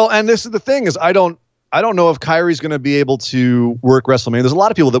 Well, and this is the thing is I don't know if Kairi's going to be able to work WrestleMania. There's a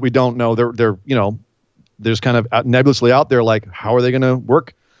lot of people that we don't know. They're there's kind of nebulously out there. Like, how are they going to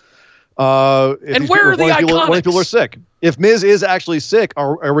work? And where are the Iconics? When people are sick. If Miz is actually sick,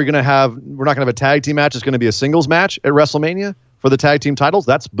 are we going to have? We're not going to have a tag team match. It's going to be a singles match at WrestleMania for the tag team titles.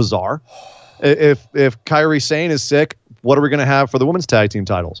 That's bizarre. If Kairi Sane is sick, what are we going to have for the women's tag team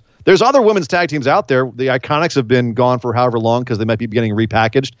titles? There's other women's tag teams out there. The Iconics have been gone for however long because they might be getting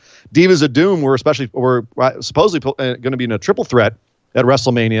repackaged. Divas of Doom were supposedly going to be in a triple threat at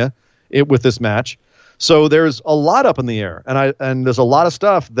WrestleMania with this match. So there's a lot up in the air, and there's a lot of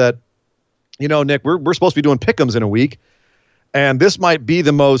stuff that, Nick, we're supposed to be doing pick'ems in a week, and this might be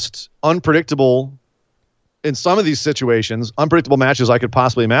the most unpredictable in some of these situations, unpredictable matches I could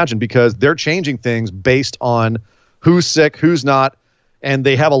possibly imagine because they're changing things based on who's sick, who's not, and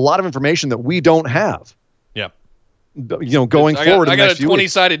they have a lot of information that we don't have. Yeah. Going forward. I got a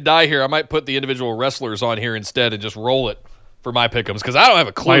 20-sided die here. I might put the individual wrestlers on here instead and just roll it for my pick'ems because I don't have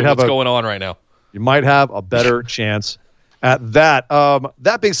a clue what's going on right now. You might have a better chance at that.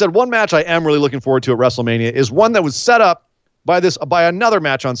 That being said, one match I am really looking forward to at WrestleMania is one that was set up by another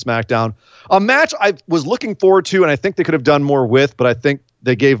match on SmackDown. A match I was looking forward to, and I think they could have done more with, but I think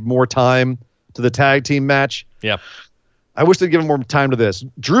they gave more time to the tag team match. Yeah. I wish they'd given more time to this.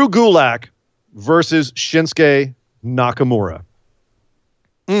 Drew Gulak versus Shinsuke Nakamura.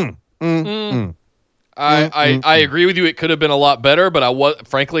 I agree with you. It could have been a lot better, but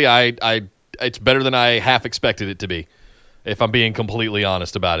frankly, it's better than I half expected it to be, if I'm being completely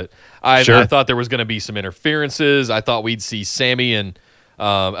honest about it. I thought there was going to be some interferences. I thought we'd see Sammy and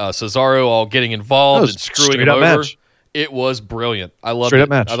Cesaro all getting involved and screwing him over. Match. It was brilliant. I loved Straight it. up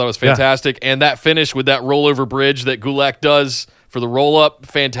match. I thought it was fantastic. Yeah. And that finish with that rollover bridge that Gulak does for the roll-up,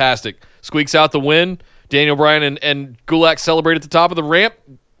 fantastic. Squeaks out the win. Daniel Bryan and Gulak celebrate at the top of the ramp.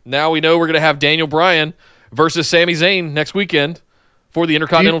 Now we know we're going to have Daniel Bryan versus Sami Zayn next weekend for the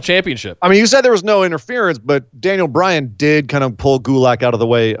Intercontinental Championship. I mean, you said there was no interference, but Daniel Bryan did kind of pull Gulak out of the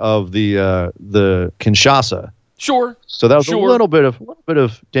way of the Kinshasa. Sure. So that was a little bit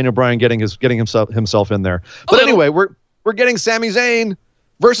of Daniel Bryan getting himself in there. But anyway, we're getting Sami Zayn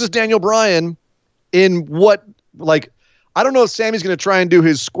versus Daniel Bryan in what, like, I don't know if Sami's going to try and do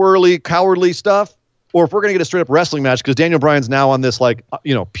his squirrely, cowardly stuff, or if we're going to get a straight up wrestling match because Daniel Bryan's now on this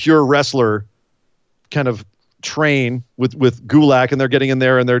pure wrestler kind of train with Gulak, and they're getting in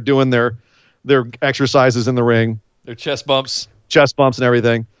there and they're doing their exercises in the ring, their chest bumps and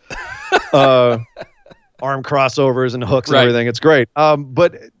everything. Arm crossovers and hooks and everything. It's great.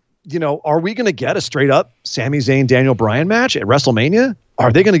 But, are we going to get a straight up Sami Zayn, Daniel Bryan match at WrestleMania?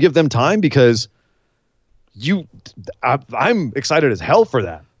 Are they going to give them time? Because I'm excited as hell for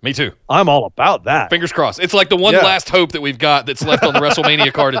that. Me too. I'm all about that. Fingers crossed. It's like the one last hope that we've got that's left on the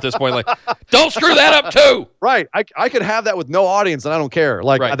WrestleMania card at this point. Like, don't screw that up too. Right. I could have that with no audience and I don't care.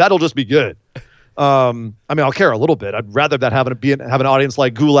 Like, that'll just be good. I'll care a little bit. I'd rather that have an audience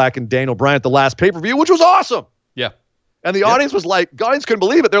like Gulak and Daniel Bryan at the last pay-per-view, which was awesome. Yeah. And the audience was like, audience couldn't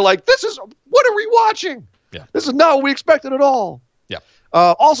believe it. They're like, what are we watching? Yeah. This is not what we expected at all. Yeah.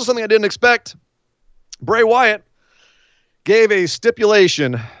 Also something I didn't expect, Bray Wyatt gave a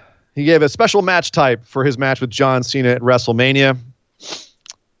stipulation. He gave a special match type for his match with John Cena at WrestleMania.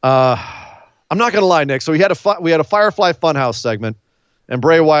 I'm not going to lie, Nick. So we had a Firefly Funhouse segment, and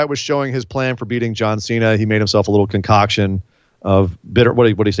Bray Wyatt was showing his plan for beating John Cena. He made himself a little concoction of what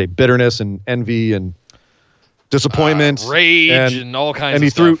do you say, bitterness and envy and disappointment, rage, and all kinds of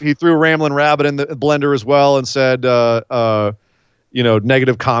stuff. And he threw Ramblin' Rabbit in the blender as well and said,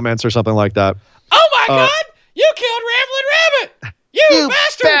 negative comments or something like that. Oh my God! You killed Ramblin' Rabbit! You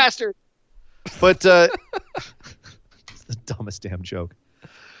bastard! But it's the dumbest damn joke.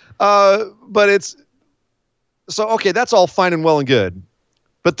 But it's okay, that's all fine and well and good.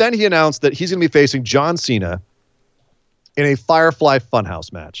 But then he announced that he's going to be facing John Cena in a Firefly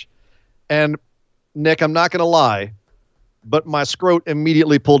Funhouse match. And Nick, I'm not going to lie, but my scrot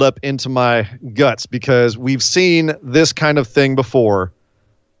immediately pulled up into my guts because we've seen this kind of thing before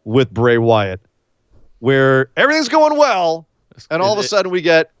with Bray Wyatt, where everything's going well, and all of a sudden we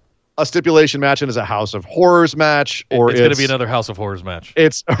get a stipulation match and it's a House of Horrors match, or it's going to be another House of Horrors match.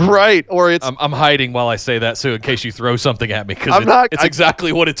 It's right, or it's. I'm hiding while I say that, so in case you throw something at me, because it's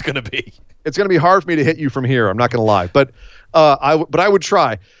exactly what it's going to be. It's going to be hard for me to hit you from here. I'm not going to lie, but I would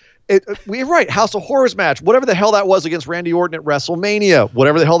try. We're right. House of Horrors match, whatever the hell that was against Randy Orton at WrestleMania,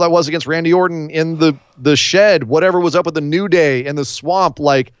 whatever the hell that was against Randy Orton in the shed, whatever was up with the New Day in the swamp.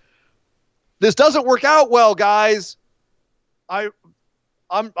 Like, this doesn't work out well, guys. I'm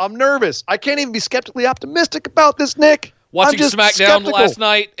nervous. I can't even be skeptically optimistic about this, Nick. Watching SmackDown last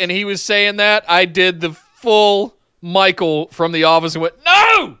night, and he was saying that, I did the full Michael from The Office and went,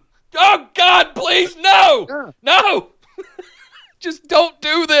 no! Oh, God, please, no! Yeah. No! Just don't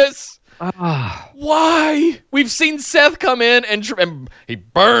do this. Why? We've seen Seth come in and he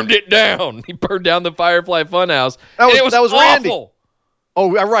burned it down. He burned down the Firefly Funhouse. That was awful. Randy.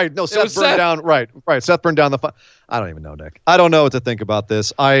 Oh, right. No, Seth burned down. Right. Seth burned down the fun. I don't even know, Nick. I don't know what to think about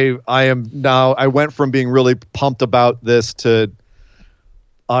this. I went from being really pumped about this to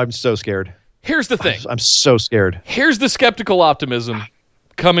I'm so scared. Here's the thing. I'm so scared. Here's the skeptical optimism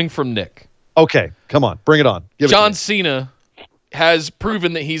coming from Nick. Okay, come on. Bring it on. John Cena has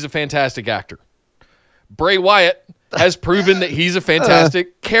proven that he's a fantastic actor. Bray Wyatt has proven that he's a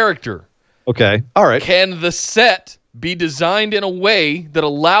fantastic character. Okay. All right. Can the set be designed in a way that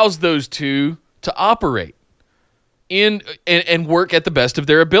allows those two to operate and work at the best of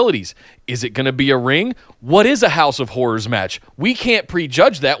their abilities? Is it going to be a ring? What is a House of Horrors match? We can't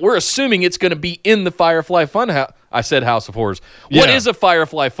prejudge that. We're assuming it's going to be in the Firefly Funhouse. I said House of Horrors. Yeah. What is a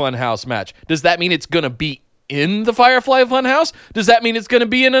Firefly Funhouse match? Does that mean it's going to be in the Firefly Funhouse? Does that mean it's going to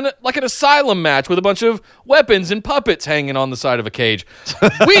be in an asylum match with a bunch of weapons and puppets hanging on the side of a cage?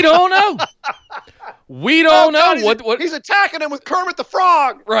 We don't know. We don't know. God, he's attacking him with Kermit the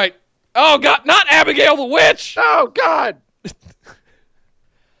Frog. Right. Oh, God. Not Abigail the Witch. Oh, God.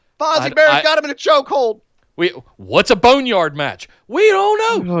 Fozzie Bear's got him in a chokehold. What's a Boneyard match? We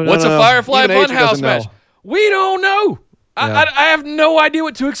don't know. What's a Firefly Funhouse match? We don't know. Yeah. I have no idea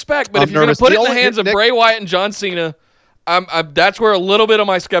what to expect, but if you're going to put it in the hands of Bray Wyatt and John Cena, that's where a little bit of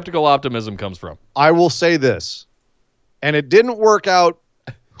my skeptical optimism comes from. I will say this, and it didn't work out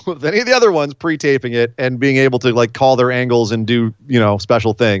with any of the other ones pre-taping it and being able to call their angles and do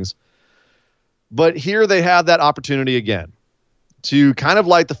special things. But here they have that opportunity again to kind of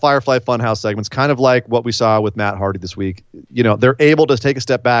like the Firefly Funhouse segments, kind of like what we saw with Matt Hardy this week. They're able to take a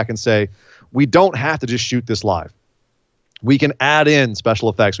step back and say, we don't have to just shoot this live. We can add in special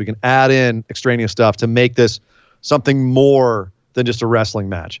effects. We can add in extraneous stuff to make this something more than just a wrestling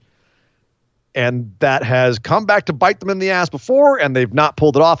match. And that has come back to bite them in the ass before, and they've not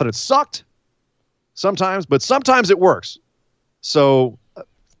pulled it off, and it sucked sometimes, but sometimes it works. So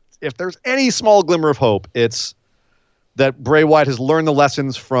if there's any small glimmer of hope, it's that Bray Wyatt has learned the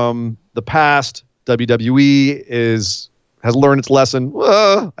lessons from the past. WWE has learned its lesson.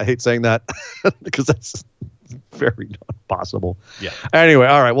 I hate saying that because that's very not possible. Yeah. Anyway,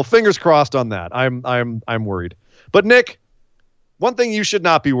 all right. Well, fingers crossed on that. I'm worried. But Nick, one thing you should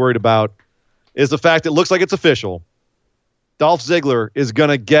not be worried about is the fact it looks like it's official. Dolph Ziggler is going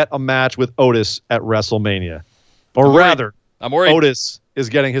to get a match with Otis at WrestleMania. Or rather, I'm worried. Otis is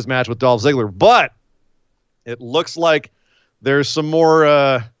getting his match with Dolph Ziggler. But it looks like there's some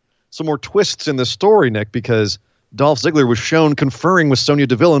more twists in the story, Nick, because Dolph Ziggler was shown conferring with Sonya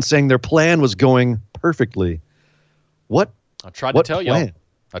Deville and saying their plan was going perfectly. What? I tried to tell you. I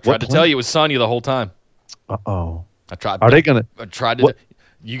tried to tell you it was Sonya the whole time. Uh-oh. I tried. Are they going to? I tried to.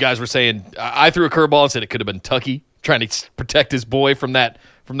 You guys were saying I threw a curveball and said it could have been Tucky trying to protect his boy from that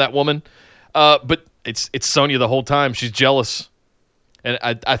woman. But it's Sonya the whole time. She's jealous, and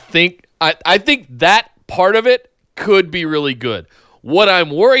I think that part of it could be really good. What I'm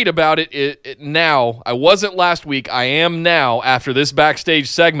worried about it now, I wasn't last week, I am now after this backstage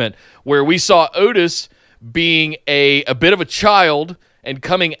segment where we saw Otis being a bit of a child and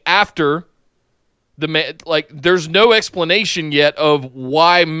coming after the man. There's no explanation yet of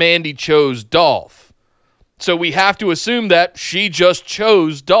why Mandy chose Dolph. So we have to assume that she just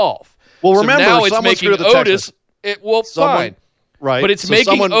chose Dolph. Well, remember, now it's making Otis. Fine. Right. But it's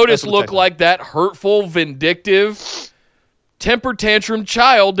making Otis look like that hurtful, vindictive, temper tantrum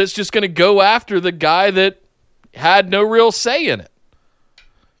child that's just going to go after the guy that had no real say in it.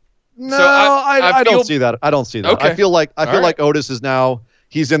 No, So I feel- don't see that. I don't see that. Okay. I feel like right. Otis is now,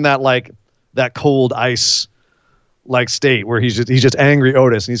 he's in that cold ice state where he's just angry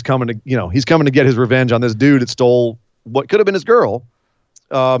Otis, and he's coming to get his revenge on this dude that stole what could have been his girl.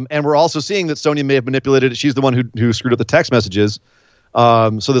 And we're also seeing that Sonya may have manipulated it. She's the one who screwed up the text messages.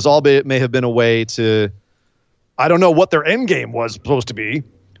 So this all may have been a way to, I don't know what their end game was supposed to be,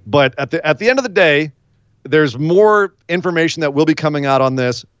 but at the end of the day, there's more information that will be coming out on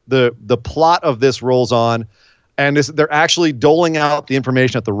this. The plot of this rolls on, and they're actually doling out the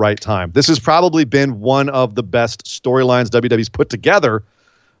information at the right time. This has probably been one of the best storylines WWE's put together,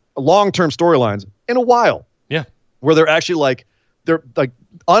 long-term storylines, in a while. Yeah. Where they're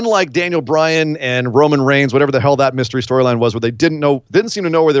unlike Daniel Bryan and Roman Reigns, whatever the hell that mystery storyline was, where they didn't seem to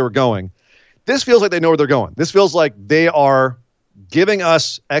know where they were going. This feels like they know where they're going. This feels like they are giving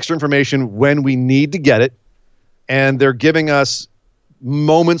us extra information when we need to get it, and they're giving us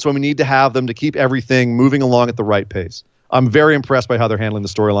moments when we need to have them to keep everything moving along at the right pace. I'm very impressed by how they're handling the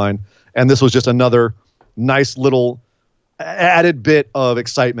storyline, and this was just another nice little added bit of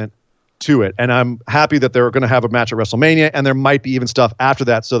excitement to it. And I'm happy that they're going to have a match at WrestleMania, and there might be even stuff after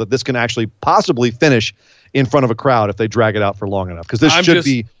that so that this can actually possibly finish in front of a crowd if they drag it out for long enough. Because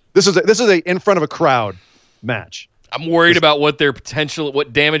this is a in front of a crowd match. I'm worried about what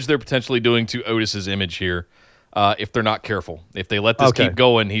damage they're potentially doing to Otis's image here. If they're not careful, if they let this keep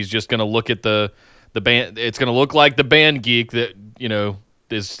going, he's just going to look at the band. It's going to look like the band geek that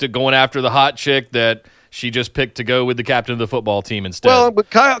is still going after the hot chick that she just picked to go with the captain of the football team instead. Well, but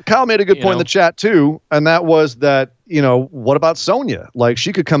Kyle made a good point in the chat too, and that was that what about Sonya? Like,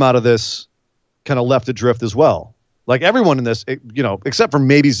 she could come out of this kind of left adrift as well. Like, everyone in this, except for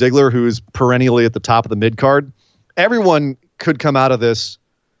maybe Ziggler, who is perennially at the top of the mid card, everyone could come out of this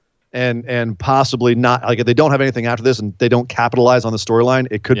and possibly not, like, if they don't have anything after this and they don't capitalize on the storyline,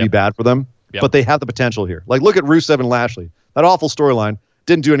 it could be bad for them. Yep. But they have the potential here. Like, look at Rusev and Lashley. That awful storyline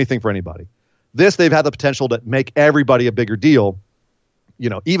didn't do anything for anybody. This, they've had the potential to make everybody a bigger deal.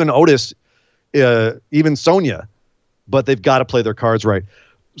 Even Otis, even Sonya, but they've got to play their cards right.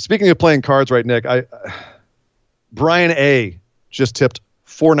 Speaking of playing cards right, Nick, Brian A just tipped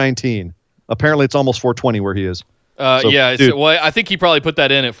 $4.19. Apparently, it's almost $4.20 where he is. I think he probably put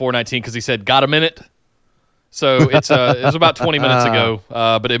that in at $4.19 because he said, "Got a minute." So it was about 20 minutes ago,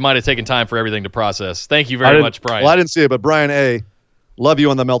 but it might have taken time for everything to process. Thank you very much, Brian. Well, I didn't see it, but Brian A., love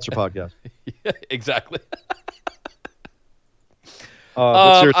you on the Meltzer podcast. Yeah, exactly.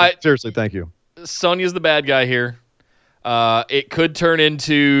 Seriously, thank you. Sonya's the bad guy here. It could turn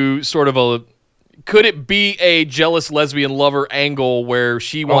into sort of could it be a jealous lesbian lover angle where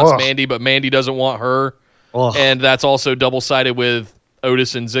she wants Mandy, but Mandy doesn't want her? And that's also double-sided with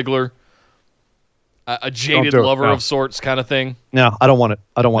Otis and Ziggler. A jaded lover of sorts kind of thing. No, I don't want it.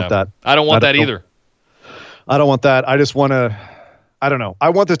 I don't want that. I don't want that either. I don't want that. I just want to, I don't know. I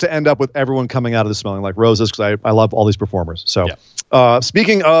want this to end up with everyone coming out of this smelling like roses because I love all these performers. So,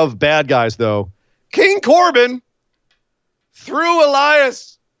 speaking of bad guys, though, King Corbin threw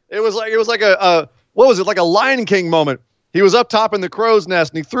Elias. It was like a what was it, like a Lion King moment. He was up top in the crow's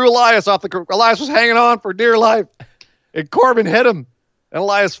nest, and he threw Elias off Elias was hanging on for dear life, and Corbin hit him, and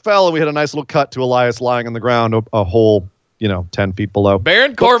Elias fell, and we had a nice little cut to Elias lying on the ground, a whole 10 feet below.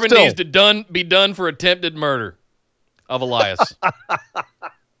 Baron Corbin needs to be done for attempted murder of Elias.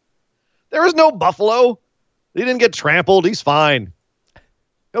 There is no Buffalo. He didn't get trampled. He's fine.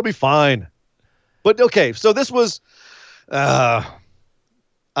 He'll be fine. But okay, so this was, I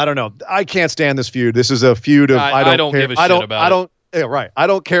don't know. I can't stand this feud. This is a feud of I don't care. Give a shit about it. Yeah, right. I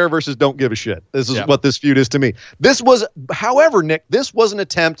don't care versus don't give a shit. This is what this feud is to me. This was, however, Nick, this was an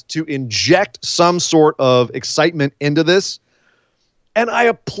attempt to inject some sort of excitement into this. And I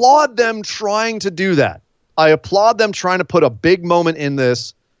applaud them trying to do that. I applaud them trying to put a big moment in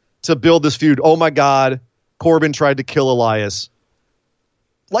this to build this feud. Oh my God, Corbin tried to kill Elias.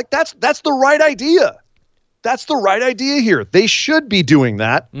 Like, that's the right idea. That's the right idea here. They should be doing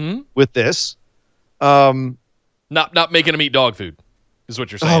that with this. Not making him eat dog food is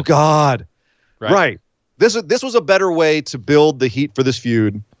what you're saying. Oh God. Right. This was a better way to build the heat for this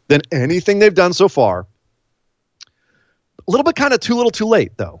feud than anything they've done so far. A little bit kind of too little too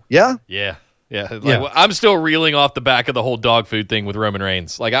late though. Yeah? Yeah. Well, I'm still reeling off the back of the whole dog food thing with Roman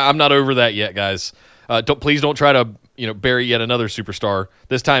Reigns. Like, I'm not over that yet, guys. Please don't try to bury yet another superstar,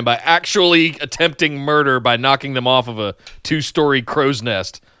 this time by actually attempting murder by knocking them off of a 2-story crow's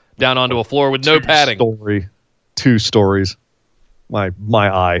nest down onto a floor with no padding. 2 stories. My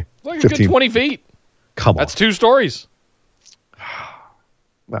eye. Like a good 20 feet. Come on. That's 2 stories.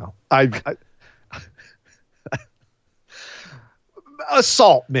 Well,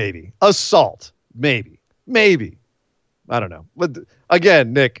 Assault, maybe. Maybe. I don't know. But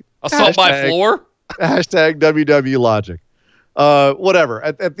again, Nick. Assault by floor? Hashtag WW Logic. Whatever.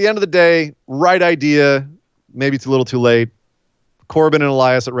 At the end of the day, right idea. Maybe it's a little too late. Corbin and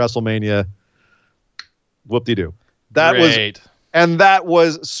Elias at WrestleMania. Whoop-de-doo. That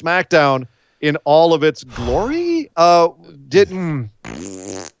was SmackDown in all of its glory. Have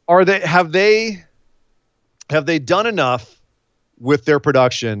they done enough with their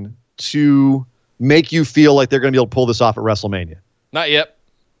production to make you feel like they're going to be able to pull this off at WrestleMania? Not yet.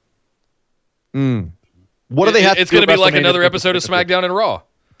 What do they have to do? It's going to be like another episode of SmackDown and Raw.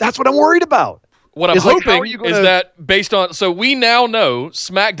 That's what I'm worried about. What I'm hoping is that based on... So we now know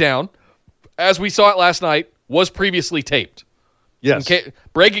SmackDown, as we saw it last night, was previously taped. Yes.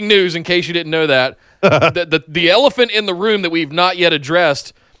 Breaking news, in case you didn't know that. the elephant in the room that we've not yet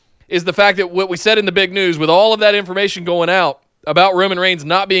addressed is the fact that what we said in the big news, with all of that information going out about Roman Reigns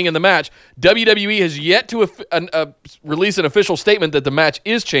not being in the match, WWE has yet to release an official statement that the match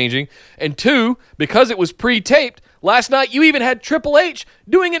is changing. And two, because it was pre-taped, last night you even had Triple H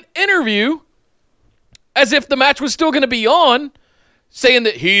doing an interview as if the match was still going to be on, saying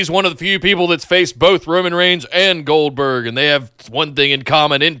that he's one of the few people that's faced both Roman Reigns and Goldberg, and they have one thing in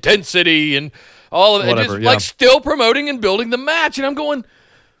common, intensity, and all of that. Whatever, just, like, still promoting and building the match. And I'm going,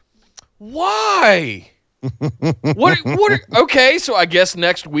 why? Okay, so I guess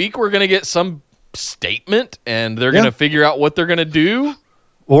next week we're going to get some statement, and they're going to figure out what they're going to do.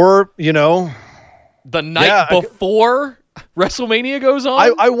 Or, the night before WrestleMania goes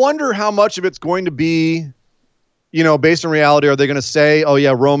on? I wonder how much of it's going to be, based on reality. Are they going to say, oh,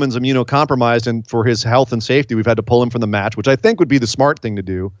 yeah, Roman's immunocompromised, and for his health and safety, we've had to pull him from the match, which I think would be the smart thing to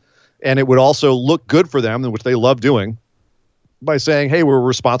do. And it would also look good for them, which they love doing, by saying, hey, we're a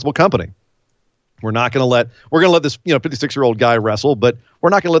responsible company. We're going to let this 56-year-old guy wrestle, but we're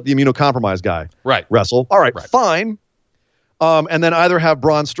not going to let the immunocompromised guy wrestle. All right, fine. And then either have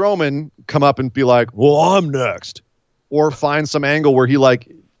Braun Strowman come up and be like, well, I'm next. Or find some angle where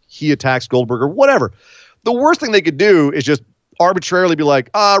he attacks Goldberg or whatever. The worst thing they could do is just arbitrarily be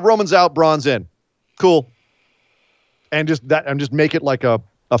like, Roman's out, Braun's in. Cool. And just make it like a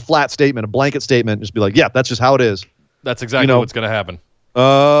flat statement, a blanket statement. Just be like, yeah, that's just how it is. That's exactly what's going to happen.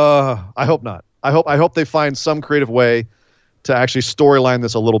 I hope not. I hope they find some creative way to actually storyline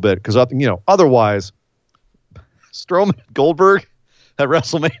this a little bit, because otherwise, Strowman, Goldberg at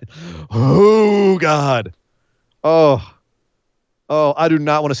WrestleMania. Oh God. Oh, I do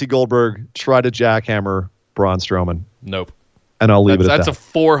not want to see Goldberg try to jackhammer Braun Strowman. Nope. And I'll leave it at that. That's a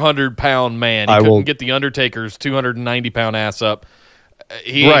 400-pound man. He couldn't get the Undertaker's 290-pound ass up.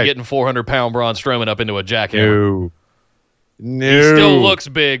 He ain't getting 400-pound Braun Strowman up into a jackhammer. No. He still looks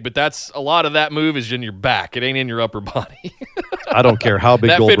big, but a lot of that move is in your back. It ain't in your upper body. I don't care how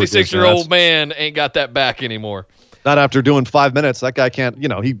big Goldberg is. That 56-year-old man ain't got that back anymore. Not after doing 5 minutes. That guy can't,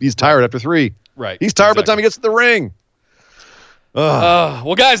 he's tired after 3. Right. He's tired by the time he gets to the ring.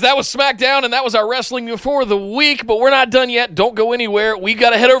 Well, guys, that was SmackDown, and that was our Wrestling for the Week, but we're not done yet. Don't go anywhere. We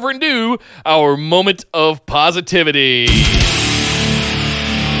got to head over and do our Moment of Positivity.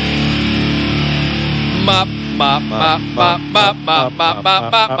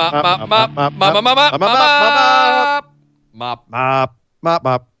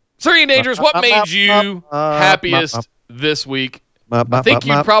 Serene Dangerous, what made you happiest this week? I think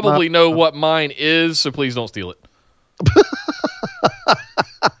you probably know what mine is, so please don't steal it.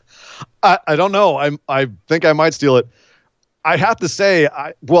 I don't know. I think I might steal it. I have to say,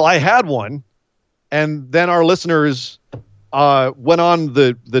 I had one, and then our listeners went on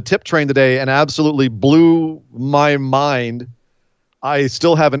the tip train today and absolutely blew my mind. I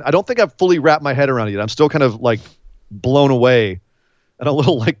don't think I've fully wrapped my head around it yet. I'm still kind of like blown away and a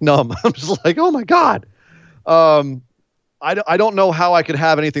little like numb. I'm just like, oh my God. I don't know how I could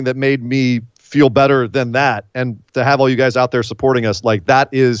have anything that made me feel better than that. And to have all you guys out there supporting us, like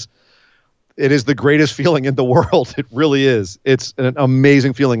it is the greatest feeling in the world. It really is. It's an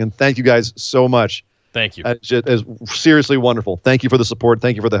amazing feeling. And thank you guys so much. Thank you. It's seriously wonderful. Thank you for the support.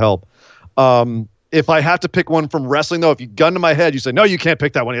 Thank you for the help. If I have to pick one from wrestling, though, if you gun to my head, you say, no, you can't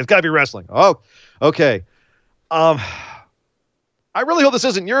pick that one. It's got to be wrestling. Oh, okay. I really hope this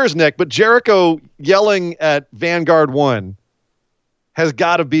isn't yours, Nick, but Jericho yelling at Vanguard 1 has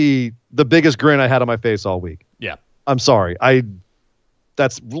got to be the biggest grin I had on my face all week. Yeah. I'm sorry.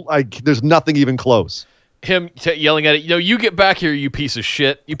 There's nothing even close. Him yelling at it, you get back here, you piece of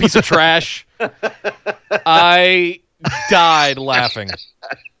shit, you piece of trash. I died laughing.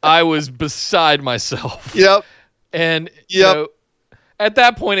 I was beside myself. Yep. And At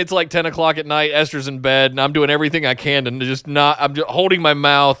that point, it's like 10 o'clock at night. Esther's in bed, and I'm doing everything I can to just not. I'm just holding my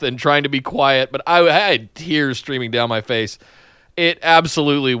mouth and trying to be quiet, but I had tears streaming down my face. It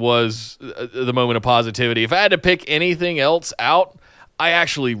absolutely was the moment of positivity. If I had to pick anything else out, I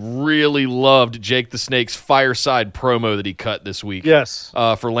actually really loved Jake the Snake's fireside promo that he cut this week. Yes.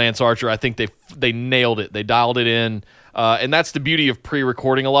 For Lance Archer. I think they nailed it. They dialed it in. And that's the beauty of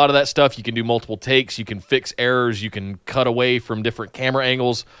pre-recording a lot of that stuff. You can do multiple takes. You can fix errors. You can cut away from different camera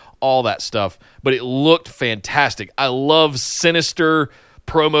angles, all that stuff. But it looked fantastic. I love sinister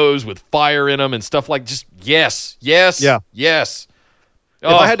promos with fire in them and stuff like just yes. If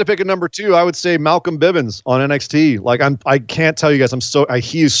I had to pick a number 2, I would say Malcolm Bivens on NXT. Like I can't tell you guys,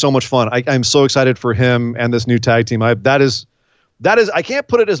 he is so much fun. I'm so excited for him and this new tag team. That is I can't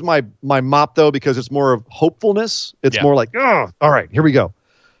put it as my mop though, because it's more of hopefulness. It's more like, oh, all right, here we go.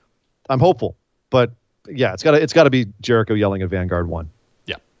 I'm hopeful, but yeah, it's got to be Jericho yelling at Vanguard 1.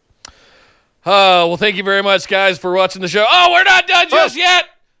 Yeah. Well, thank you very much, guys, for watching the show. Oh, we're not done just yet.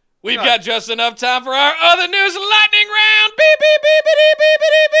 We've got just enough time for our other news lightning round. Beep, beep, beep, beep, beep,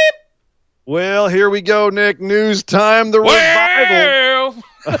 beep, beep. Well, here we go, Nick. News time. The Revival.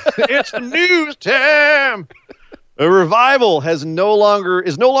 It's news time. The Revival is no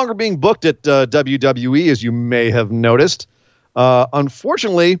longer being booked at WWE, as you may have noticed.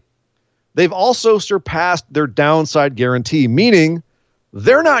 Unfortunately, they've also surpassed their downside guarantee, meaning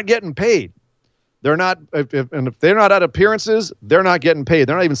they're not getting paid. They're not, if they're not at appearances, they're not getting paid.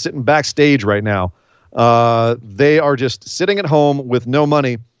 They're not even sitting backstage right now. They are just sitting at home with no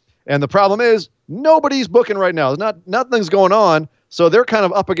money. And the problem is nobody's booking right now. Nothing's going on. So they're kind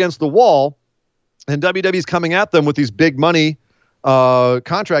of up against the wall, and WWE's coming at them with these big money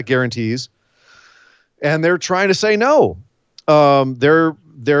contract guarantees, and they're trying to say no.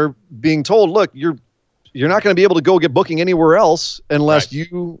 They're being told, look, you're not going to be able to go get booking anywhere else unless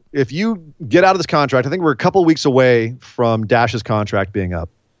if you get out of this contract. I think we're a couple of weeks away from Dash's contract being up.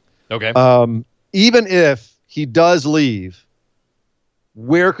 Okay. Even if he does leave,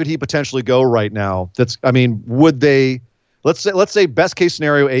 where could he potentially go right now? Would they, let's say best case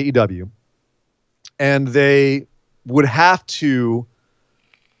scenario AEW, and they would have to,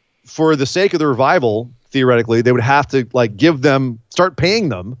 for the sake of the Revival, theoretically, they would have to start paying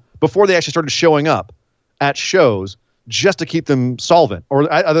them before they actually started showing up at shows just to keep them solvent.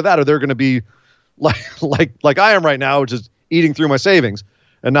 Or either that, or they're going to be like I am right now, which is eating through my savings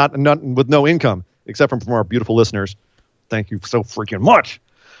and not with no income, except from our beautiful listeners. Thank you so freaking much.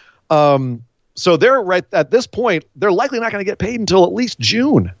 So they're right at this point, they're likely not going to get paid until at least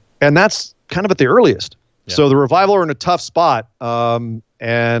June. And that's kind of at the earliest. Yeah. So the Revival are in a tough spot.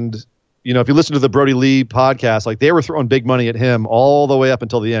 And if you listen to the Brody Lee podcast, they were throwing big money at him all the way up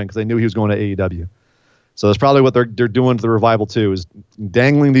until the end because they knew he was going to AEW. So that's probably what they're doing to the Revival too, is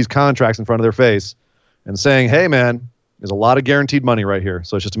dangling these contracts in front of their face and saying, hey man, there's a lot of guaranteed money right here.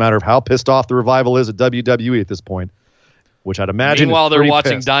 So it's just a matter of how pissed off the Revival is at WWE at this point, which I'd imagine. Meanwhile, they're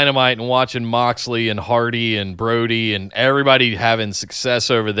watching pissed. Dynamite and watching Moxley and Hardy and Brody and everybody having success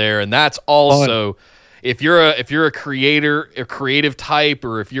over there. And that's also, if you're a creator, a creative type,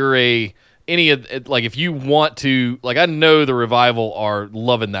 or if you're if you want to, I know the Revival are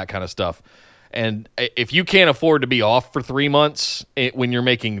loving that kind of stuff. And if you can't afford to be off for 3 months when you're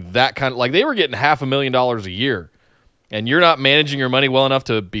making that kind of, they were getting $500,000 a year, and you're not managing your money well enough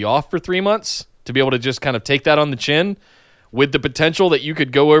to be off for 3 months, to be able to just kind of take that on the chin, with the potential that you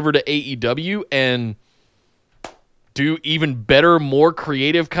could go over to AEW and do even better, more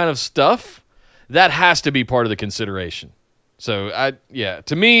creative kind of stuff, that has to be part of the consideration. So,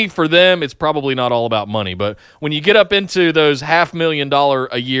 to me, for them, it's probably not all about money. But when you get up into those $500,000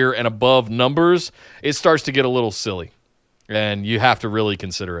 a year and above numbers, it starts to get a little silly. And you have to really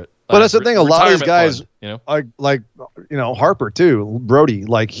consider it. But that's the thing. A lot of these guys, fund, Harper too, Brody,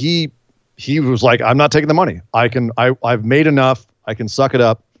 he was like, I'm not taking the money. I've made enough. I can suck it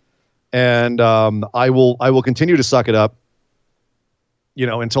up. And I will continue to suck it up,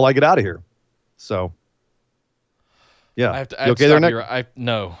 until I get out of here. So. Yeah. I have to you okay there, Nick?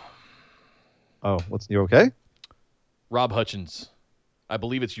 No. Oh, you okay? Rob Hutchins. I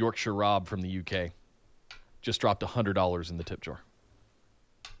believe it's Yorkshire Rob from the UK. Just dropped $100 in the tip jar.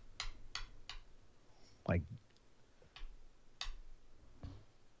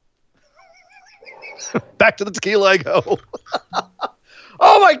 Back to the tequila I go.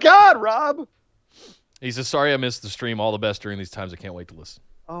 Oh my God, Rob. He says, sorry I missed the stream. All the best during these times. I can't wait to listen.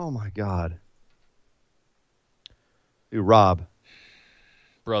 Oh my God. Dude, Rob.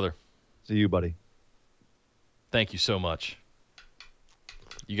 Brother. See you, buddy. Thank you so much.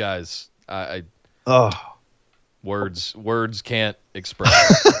 You guys, Words can't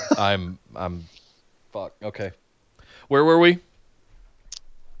express. I'm fuck. Okay. Where were we?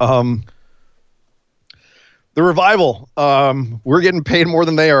 The Revival. We're getting paid more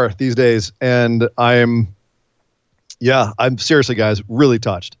than they are these days, and I'm seriously, guys, really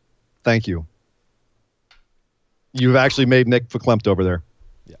touched. Thank you. You've actually made Nick verklempt over there.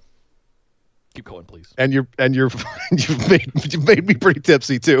 Yeah. Keep going, please. And you've made me pretty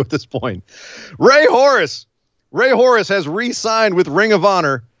tipsy too at this point. Ray Horace has re-signed with Ring of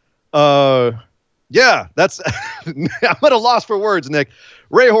Honor. Yeah, that's I'm at a loss for words, Nick.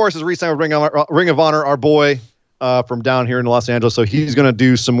 Ray Horace has re-signed with Ring of Honor, our boy from down here in Los Angeles. So he's going to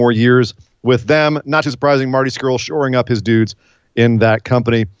do some more years with them. Not too surprising, Marty Scurll shoring up his dudes in that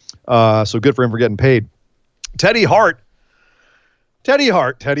company. So good for him for getting paid. Teddy Hart. There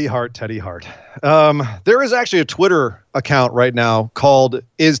is actually a Twitter account right now called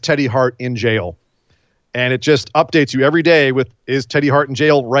Is Teddy Hart in Jail? And it just updates you every day with, is Teddy Hart in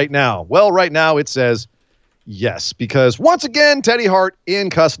jail right now? Well, right now it says yes, because once again, Teddy Hart in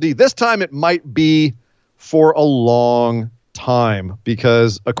custody. This time it might be for a long time,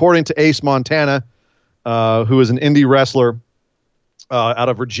 because according to Ace Montana, who is an indie wrestler out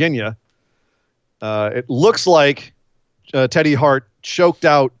of Virginia, it looks like Teddy Hart choked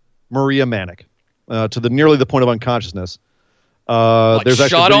out Maria Manic to nearly the point of unconsciousness. There's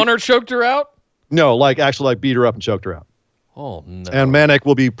shot on her, choked her out? No, actually beat her up and choked her out. Oh, no. And Manic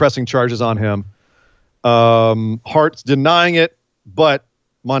will be pressing charges on him. Hart's denying it, but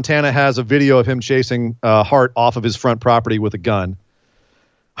Montana has a video of him chasing Hart off of his front property with a gun.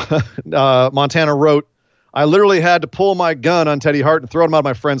 Montana wrote, I literally had to pull my gun on Teddy Hart and throw him out of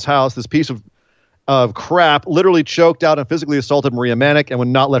my friend's house. This piece of crap literally choked out and physically assaulted Maria Manic and would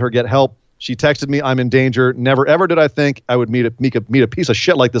not let her get help. She texted me, I'm in danger. Never ever did I think I would meet a piece of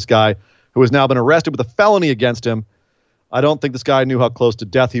shit like this guy, who has now been arrested with a felony against him. I don't think this guy knew how close to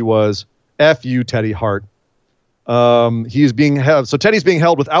death he was. F you, Teddy Hart. He's being held. So Teddy's being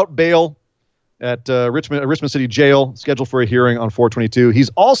held without bail at Richmond City Jail, scheduled for a hearing on 4/22. He's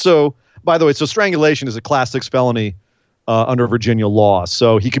also, by the way, so strangulation is a Class 6 felony under Virginia law.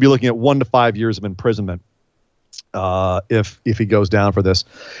 So he could be looking at 1 to 5 years of imprisonment if he goes down for this.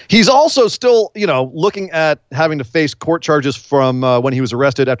 He's also still, looking at having to face court charges from when he was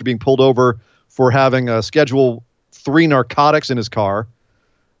arrested after being pulled over for having Schedule 3 narcotics in his car.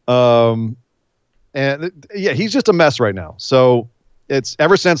 And he's just a mess right now. So it's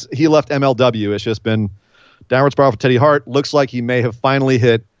ever since he left MLW, it's just been downward spiral for Teddy Hart. Looks like he may have finally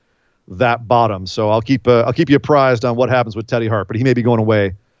hit that bottom. So I'll keep you apprised on what happens with Teddy Hart, but he may be going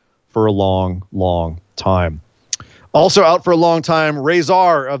away for a long, long time. Also out for a long time,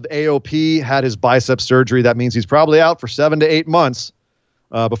 Razor of the AOP had his bicep surgery. That means he's probably out for 7 to 8 months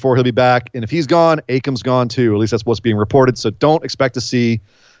before he'll be back. And if he's gone, Akam's gone too. At least that's what's being reported. So don't expect to see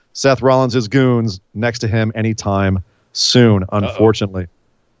Seth Rollins' goons next to him anytime soon, unfortunately.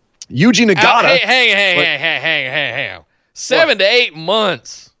 Yuji Nagata. Hey. 7 to 8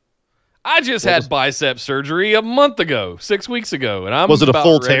 months. I just had bicep surgery a month ago, 6 weeks ago, and Was it a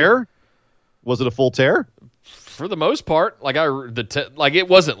full tear? Was it a full tear? For the most part, it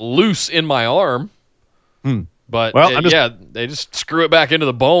wasn't loose in my arm. But they just screw it back into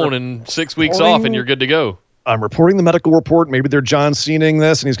the bone and 6 weeks off, and you're good to go. I'm reporting the medical report. Maybe they're John Cena-ing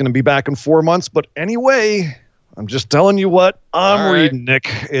this, and he's going to be back in 4 months. But anyway, I'm just telling you what I'm reading, Nick,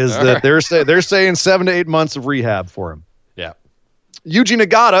 is that they're saying 7 to 8 months of rehab for him. Yeah. Yuji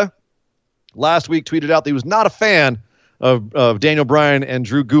Nagata last week tweeted out that he was not a fan of Daniel Bryan and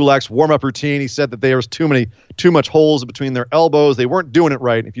Drew Gulak's warm-up routine. He said that there was too much holes between their elbows. They weren't doing it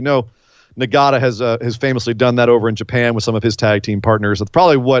right. If you know, Nagata has famously done that over in Japan with some of his tag team partners. That's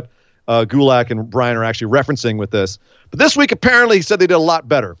probably what Gulak and Bryan are actually referencing with this. But this week, apparently, he said they did a lot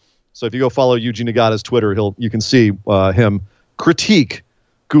better. So if you go follow Yuji Nagata's Twitter, you can see him critique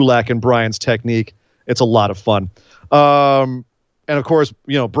Gulak and Bryan's technique. It's a lot of fun. And of course,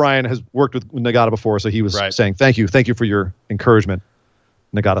 Bryan has worked with Nagata before, so he was saying, thank you for your encouragement,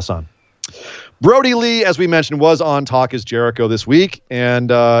 Nagata-san. Brody Lee, as we mentioned, was on Talk is Jericho this week, and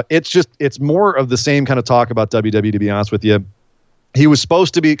it's more of the same kind of talk about WWE, to be honest with you. He was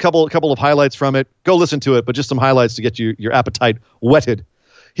supposed to be a couple of highlights from it. Go listen to it, but just some highlights to get your appetite whetted.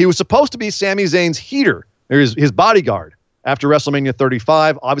 He was supposed to be Sami Zayn's heater, his bodyguard, after WrestleMania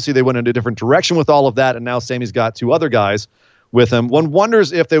 35. Obviously, they went in a different direction with all of that, and now Sami's got 2 other guys with him. One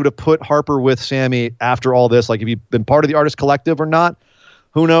wonders if they would have put Harper with Sami after all this, like if he'd been part of the Artist Collective or not.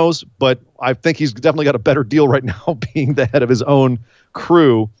 Who knows? But I think he's definitely got a better deal right now being the head of his own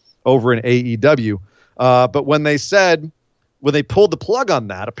crew over in AEW. But when they pulled the plug on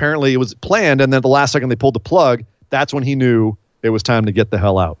that, apparently it was planned, and then at the last second they pulled the plug, that's when he knew it was time to get the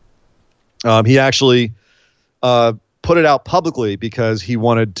hell out. He actually put it out publicly because he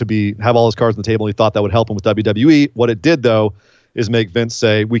wanted to have all his cards on the table. He thought that would help him with WWE. What it did, though, is make Vince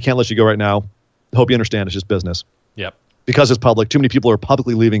say, we can't let you go right now. Hope you understand it's just business. Yep. Because it's public, too many people are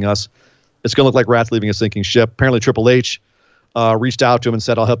publicly leaving us. It's going to look like rats leaving a sinking ship. Apparently Triple H reached out to him and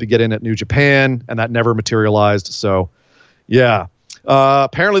said, I'll help you get in at New Japan, and that never materialized. So, yeah.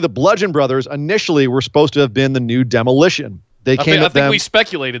 Apparently the Bludgeon Brothers initially were supposed to have been the new Demolition. I think we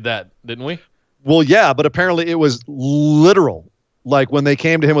speculated that, didn't we? Well, yeah, but apparently it was literal. Like when they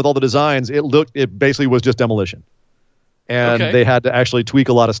came to him with all the designs, it basically was just Demolition. And they had to actually tweak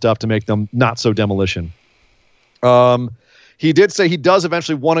a lot of stuff to make them not so Demolition. He did say he does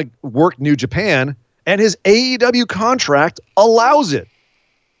eventually want to work New Japan, and his AEW contract allows it.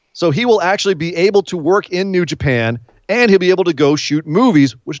 So he will actually be able to work in New Japan, and he'll be able to go shoot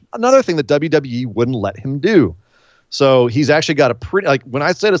movies, which is another thing that WWE wouldn't let him do. So he's actually got a pretty, like when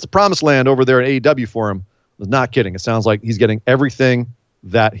I said it's the promised land over there at AEW for him, I was not kidding. It sounds like he's getting everything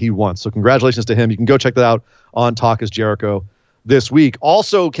that he wants. So congratulations to him. You can go check that out on Talk is Jericho this week.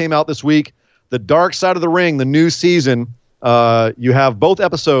 Also came out this week, The Dark Side of the Ring, the new season. You have both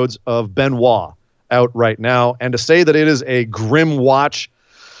episodes of Benoit out right now. And to say that it is a grim watch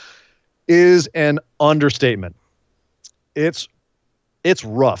is an understatement. It's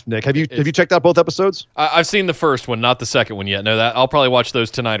rough, Nick. Have you checked out both episodes? I've seen the first one, not the second one yet. No, that I'll probably watch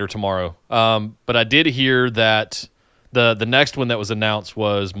those tonight or tomorrow. But I did hear that the next one that was announced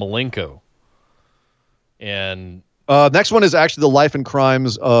was Malenko. And next one is actually the life and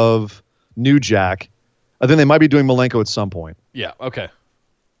crimes of New Jack. I think they might be doing Malenko at some point. Yeah. Okay.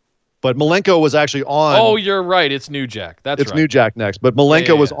 But Malenko was actually on. Oh, you're right. It's New Jack. It's right. New Jack next. But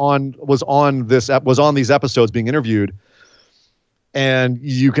Malenko was on these episodes being interviewed. And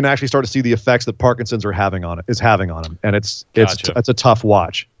you can actually start to see the effects that Parkinson's is having on him, and it's a tough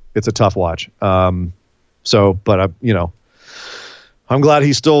watch. It's a tough watch. I'm glad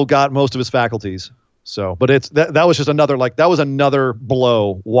he's still got most of his faculties. So, but that was just another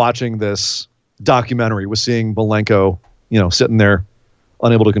blow watching this documentary, was seeing Malenko, sitting there,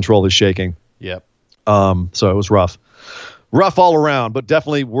 unable to control his shaking. Yep. So it was rough all around, but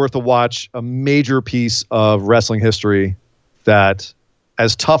definitely worth a watch. A major piece of wrestling history that,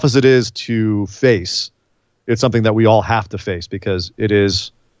 as tough as it is to face, it's something that we all have to face because it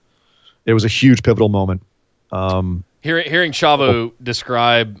was a huge pivotal moment. Hearing Chavo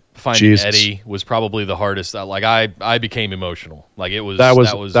describe finding Eddie was probably the hardest. I became emotional. Like that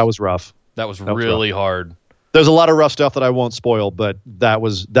was rough. That was really hard. There's a lot of rough stuff that I won't spoil, but that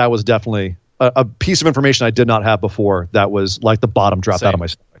was definitely a piece of information I did not have before. That was like the bottom dropped out of my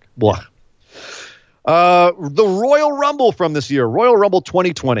stomach. Blah. The Royal Rumble from this year, Royal Rumble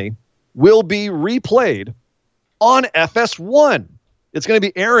 2020, will be replayed on FS1. It's going to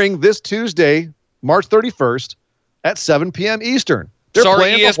be airing this Tuesday, March 31st at 7 p.m. Eastern.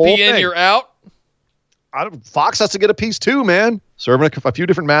 Sorry, ESPN, you're out? Fox has to get a piece too, man. Serving a few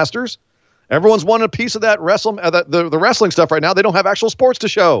different masters. Everyone's wanting a piece of that the wrestling stuff right now. They don't have actual sports to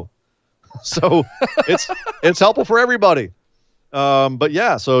show. So it's helpful for everybody. But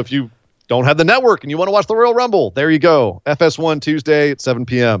yeah, so if you don't have the network and you want to watch the Royal Rumble, there you go. FS1 Tuesday at 7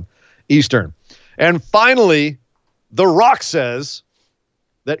 p.m. Eastern. And finally, The Rock says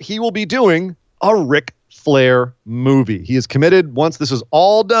that he will be doing a Ric Flair movie. He is committed. Once this is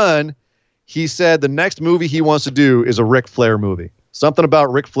all done, he said the next movie he wants to do is a Ric Flair movie. Something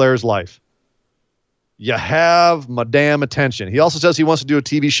about Ric Flair's life. You have my damn attention. He also says he wants to do a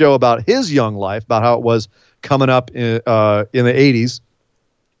TV show about his young life, about how it was coming up in the 80s.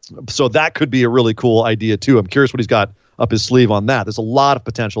 So that could be a really cool idea, too. I'm curious what he's got up his sleeve on that. There's a lot of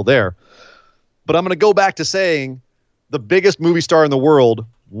potential there. But I'm going to go back to saying the biggest movie star in the world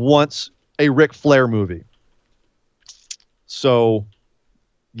wants a Ric Flair movie. So,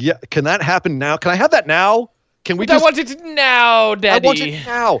 yeah, can that happen now? Can I have that now? I want it now, Daddy. I want it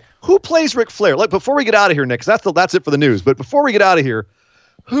now. Who plays Ric Flair? Before we get out of here, Nick, because that's it for the news. But before we get out of here,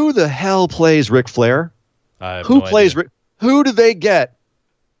 who the hell plays Ric Flair? Who do they get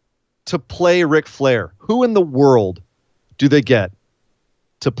to play Ric Flair? Who in the world do they get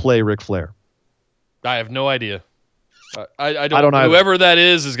to play Ric Flair? I have no idea. I don't know. Whoever that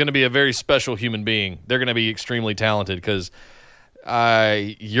is going to be a very special human being. They're going to be extremely talented because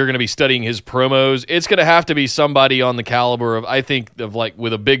you're going to be studying his promos. It's going to have to be somebody on the caliber of, I think,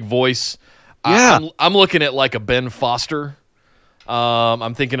 with a big voice. Yeah. I'm looking at like a Ben Foster.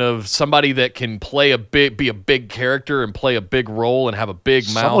 I'm thinking of somebody that can be a big character and play a big role and have a big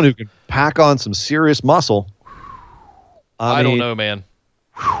mouth. Someone who can pack on some serious muscle. I don't know, man.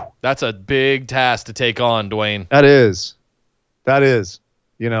 That's a big task to take on, Dwayne. That is. Like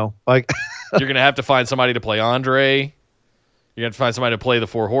You're going to have to find somebody to play Andre. You're going to have to find somebody to play the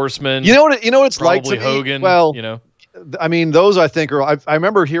Four Horsemen. You know what it's Probably like to Hogan. me? Well, I mean, those I think are. I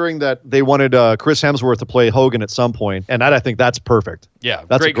remember hearing that they wanted Chris Hemsworth to play Hogan at some point, and I think that's perfect. Yeah,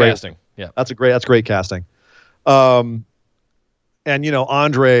 that's great casting. Yeah, that's great casting. And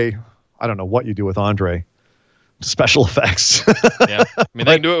Andre, I don't know what you do with Andre. Special effects. Yeah, I mean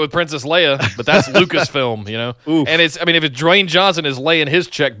they can do it with Princess Leia, but that's Lucasfilm, Oof. And if Dwayne Johnson is laying his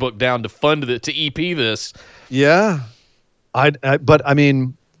checkbook down to fund to EP this, yeah, but I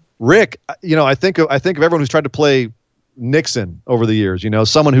mean, Rick, I think of everyone who's tried to play Nixon over the years.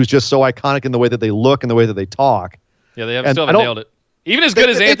 Someone who's just so iconic in the way that they look and the way that they talk. Yeah, they still haven't nailed it. Even as good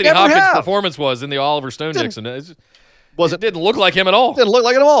as Anthony Hopkins' performance was in the Oliver Stone Nixon, it didn't look like him at all. It didn't look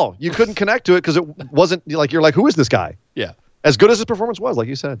like it at all. You couldn't connect to it because it wasn't like you're like, who is this guy? Yeah. As good as his performance was, like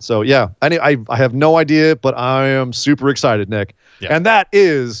you said. So yeah, I have no idea, but I am super excited, Nick. Yeah. And that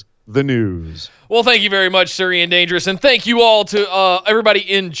is the news. Well, thank you very much, Sir Ian Dangerous, and thank you all to everybody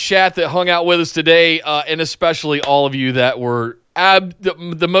in chat that hung out with us today, and especially all of you that were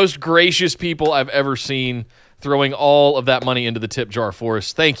the most gracious people I've ever seen, throwing all of that money into the tip jar for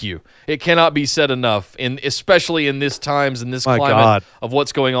us. Thank you. It cannot be said enough, and especially in this times, in this climate of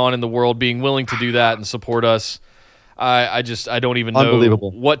what's going on in the world, being willing to do that and support us. I don't even know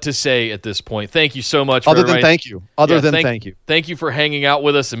what to say at this point. Thank you so much. Other than thank you. Thank you. Thank you for hanging out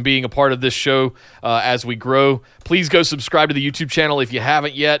with us and being a part of this show as we grow. Please go subscribe to the YouTube channel if you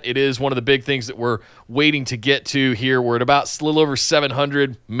haven't yet. It is one of the big things that we're waiting to get to here. We're at about a little over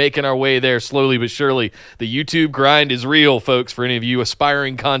 700, making our way there slowly but surely. The YouTube grind is real, folks, for any of you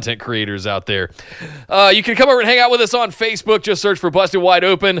aspiring content creators out there. You can come over and hang out with us on Facebook. Just search for Busted Wide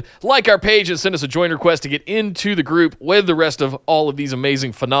Open. Like our page and send us a join request to get into the group with the rest of all of these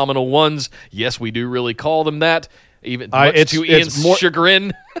amazing, phenomenal ones. Yes, we do really call them that, even much to Ian's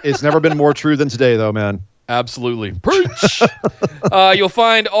chagrin. It's never been more true than today, though, man. Absolutely. Preach! You'll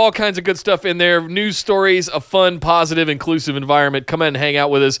find all kinds of good stuff in there. News stories, a fun, positive, inclusive environment. Come in and hang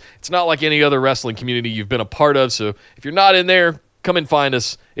out with us. It's not like any other wrestling community you've been a part of, so if you're not in there, come and find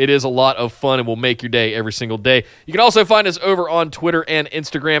us. It is a lot of fun and will make your day every single day. You can also find us over on Twitter and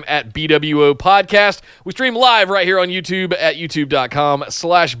Instagram at BWO Podcast. We stream live right here on YouTube at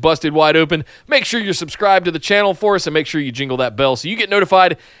youtube.com/bustedwideopen. Make sure you're subscribed to the channel for us and make sure you jingle that bell so you get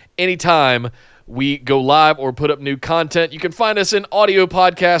notified anytime we go live or put up new content. You can find us in audio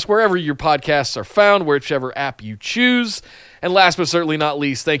podcasts, wherever your podcasts are found, whichever app you choose. And last but certainly not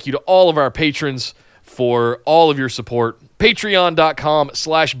least, thank you to all of our patrons for all of your support.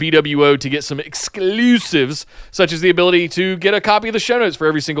 Patreon.com/BWO to get some exclusives, such as the ability to get a copy of the show notes for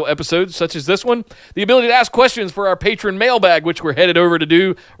every single episode, such as this one. The ability to ask questions for our patron mailbag, which we're headed over to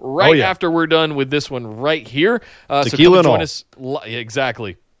do after we're done with this one right here. Tequila so come and join us.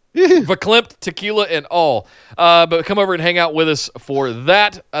 Exactly. Verklempt, tequila, and all. But come over and hang out with us for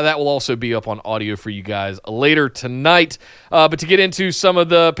that. That will also be up on audio for you guys later tonight. But to get into some of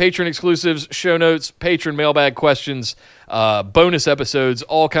the patron exclusives, show notes, patron mailbag questions, bonus episodes,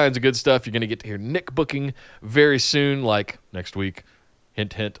 all kinds of good stuff. You're going to get to hear Nick booking very soon, like next week.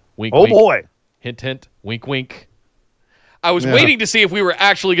 Hint, hint, wink, wink. Oh, boy. Hint, hint, wink, wink. I was waiting to see if we were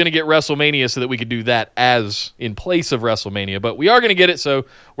actually going to get WrestleMania so that we could do that as in place of WrestleMania, but we are going to get it, so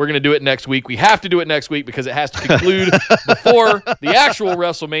we're going to do it next week. We have to do it next week because it has to conclude before the actual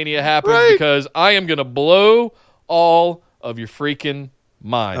WrestleMania happens, because I am going to blow all of your freaking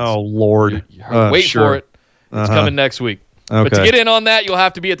minds. Oh, Lord. Wait for it. It's coming next week. Okay. But to get in on that, you'll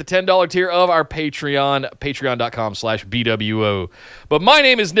have to be at the $10 tier of our Patreon, patreon.com/BWO. But my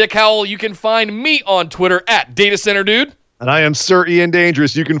name is Nick Howell. You can find me on Twitter at Data Center Dude. And I am Sir Ian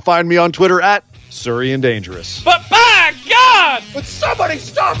Dangerous. You can find me on Twitter at Sir Ian Dangerous. But by God! Would somebody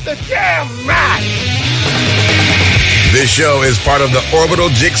stop the damn match? This show is part of the Orbital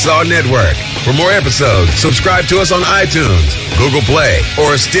Jigsaw Network. For more episodes, subscribe to us on iTunes, Google Play,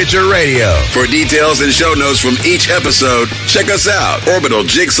 or Stitcher Radio. For details and show notes from each episode, check us out,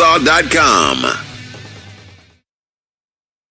 orbitaljigsaw.com.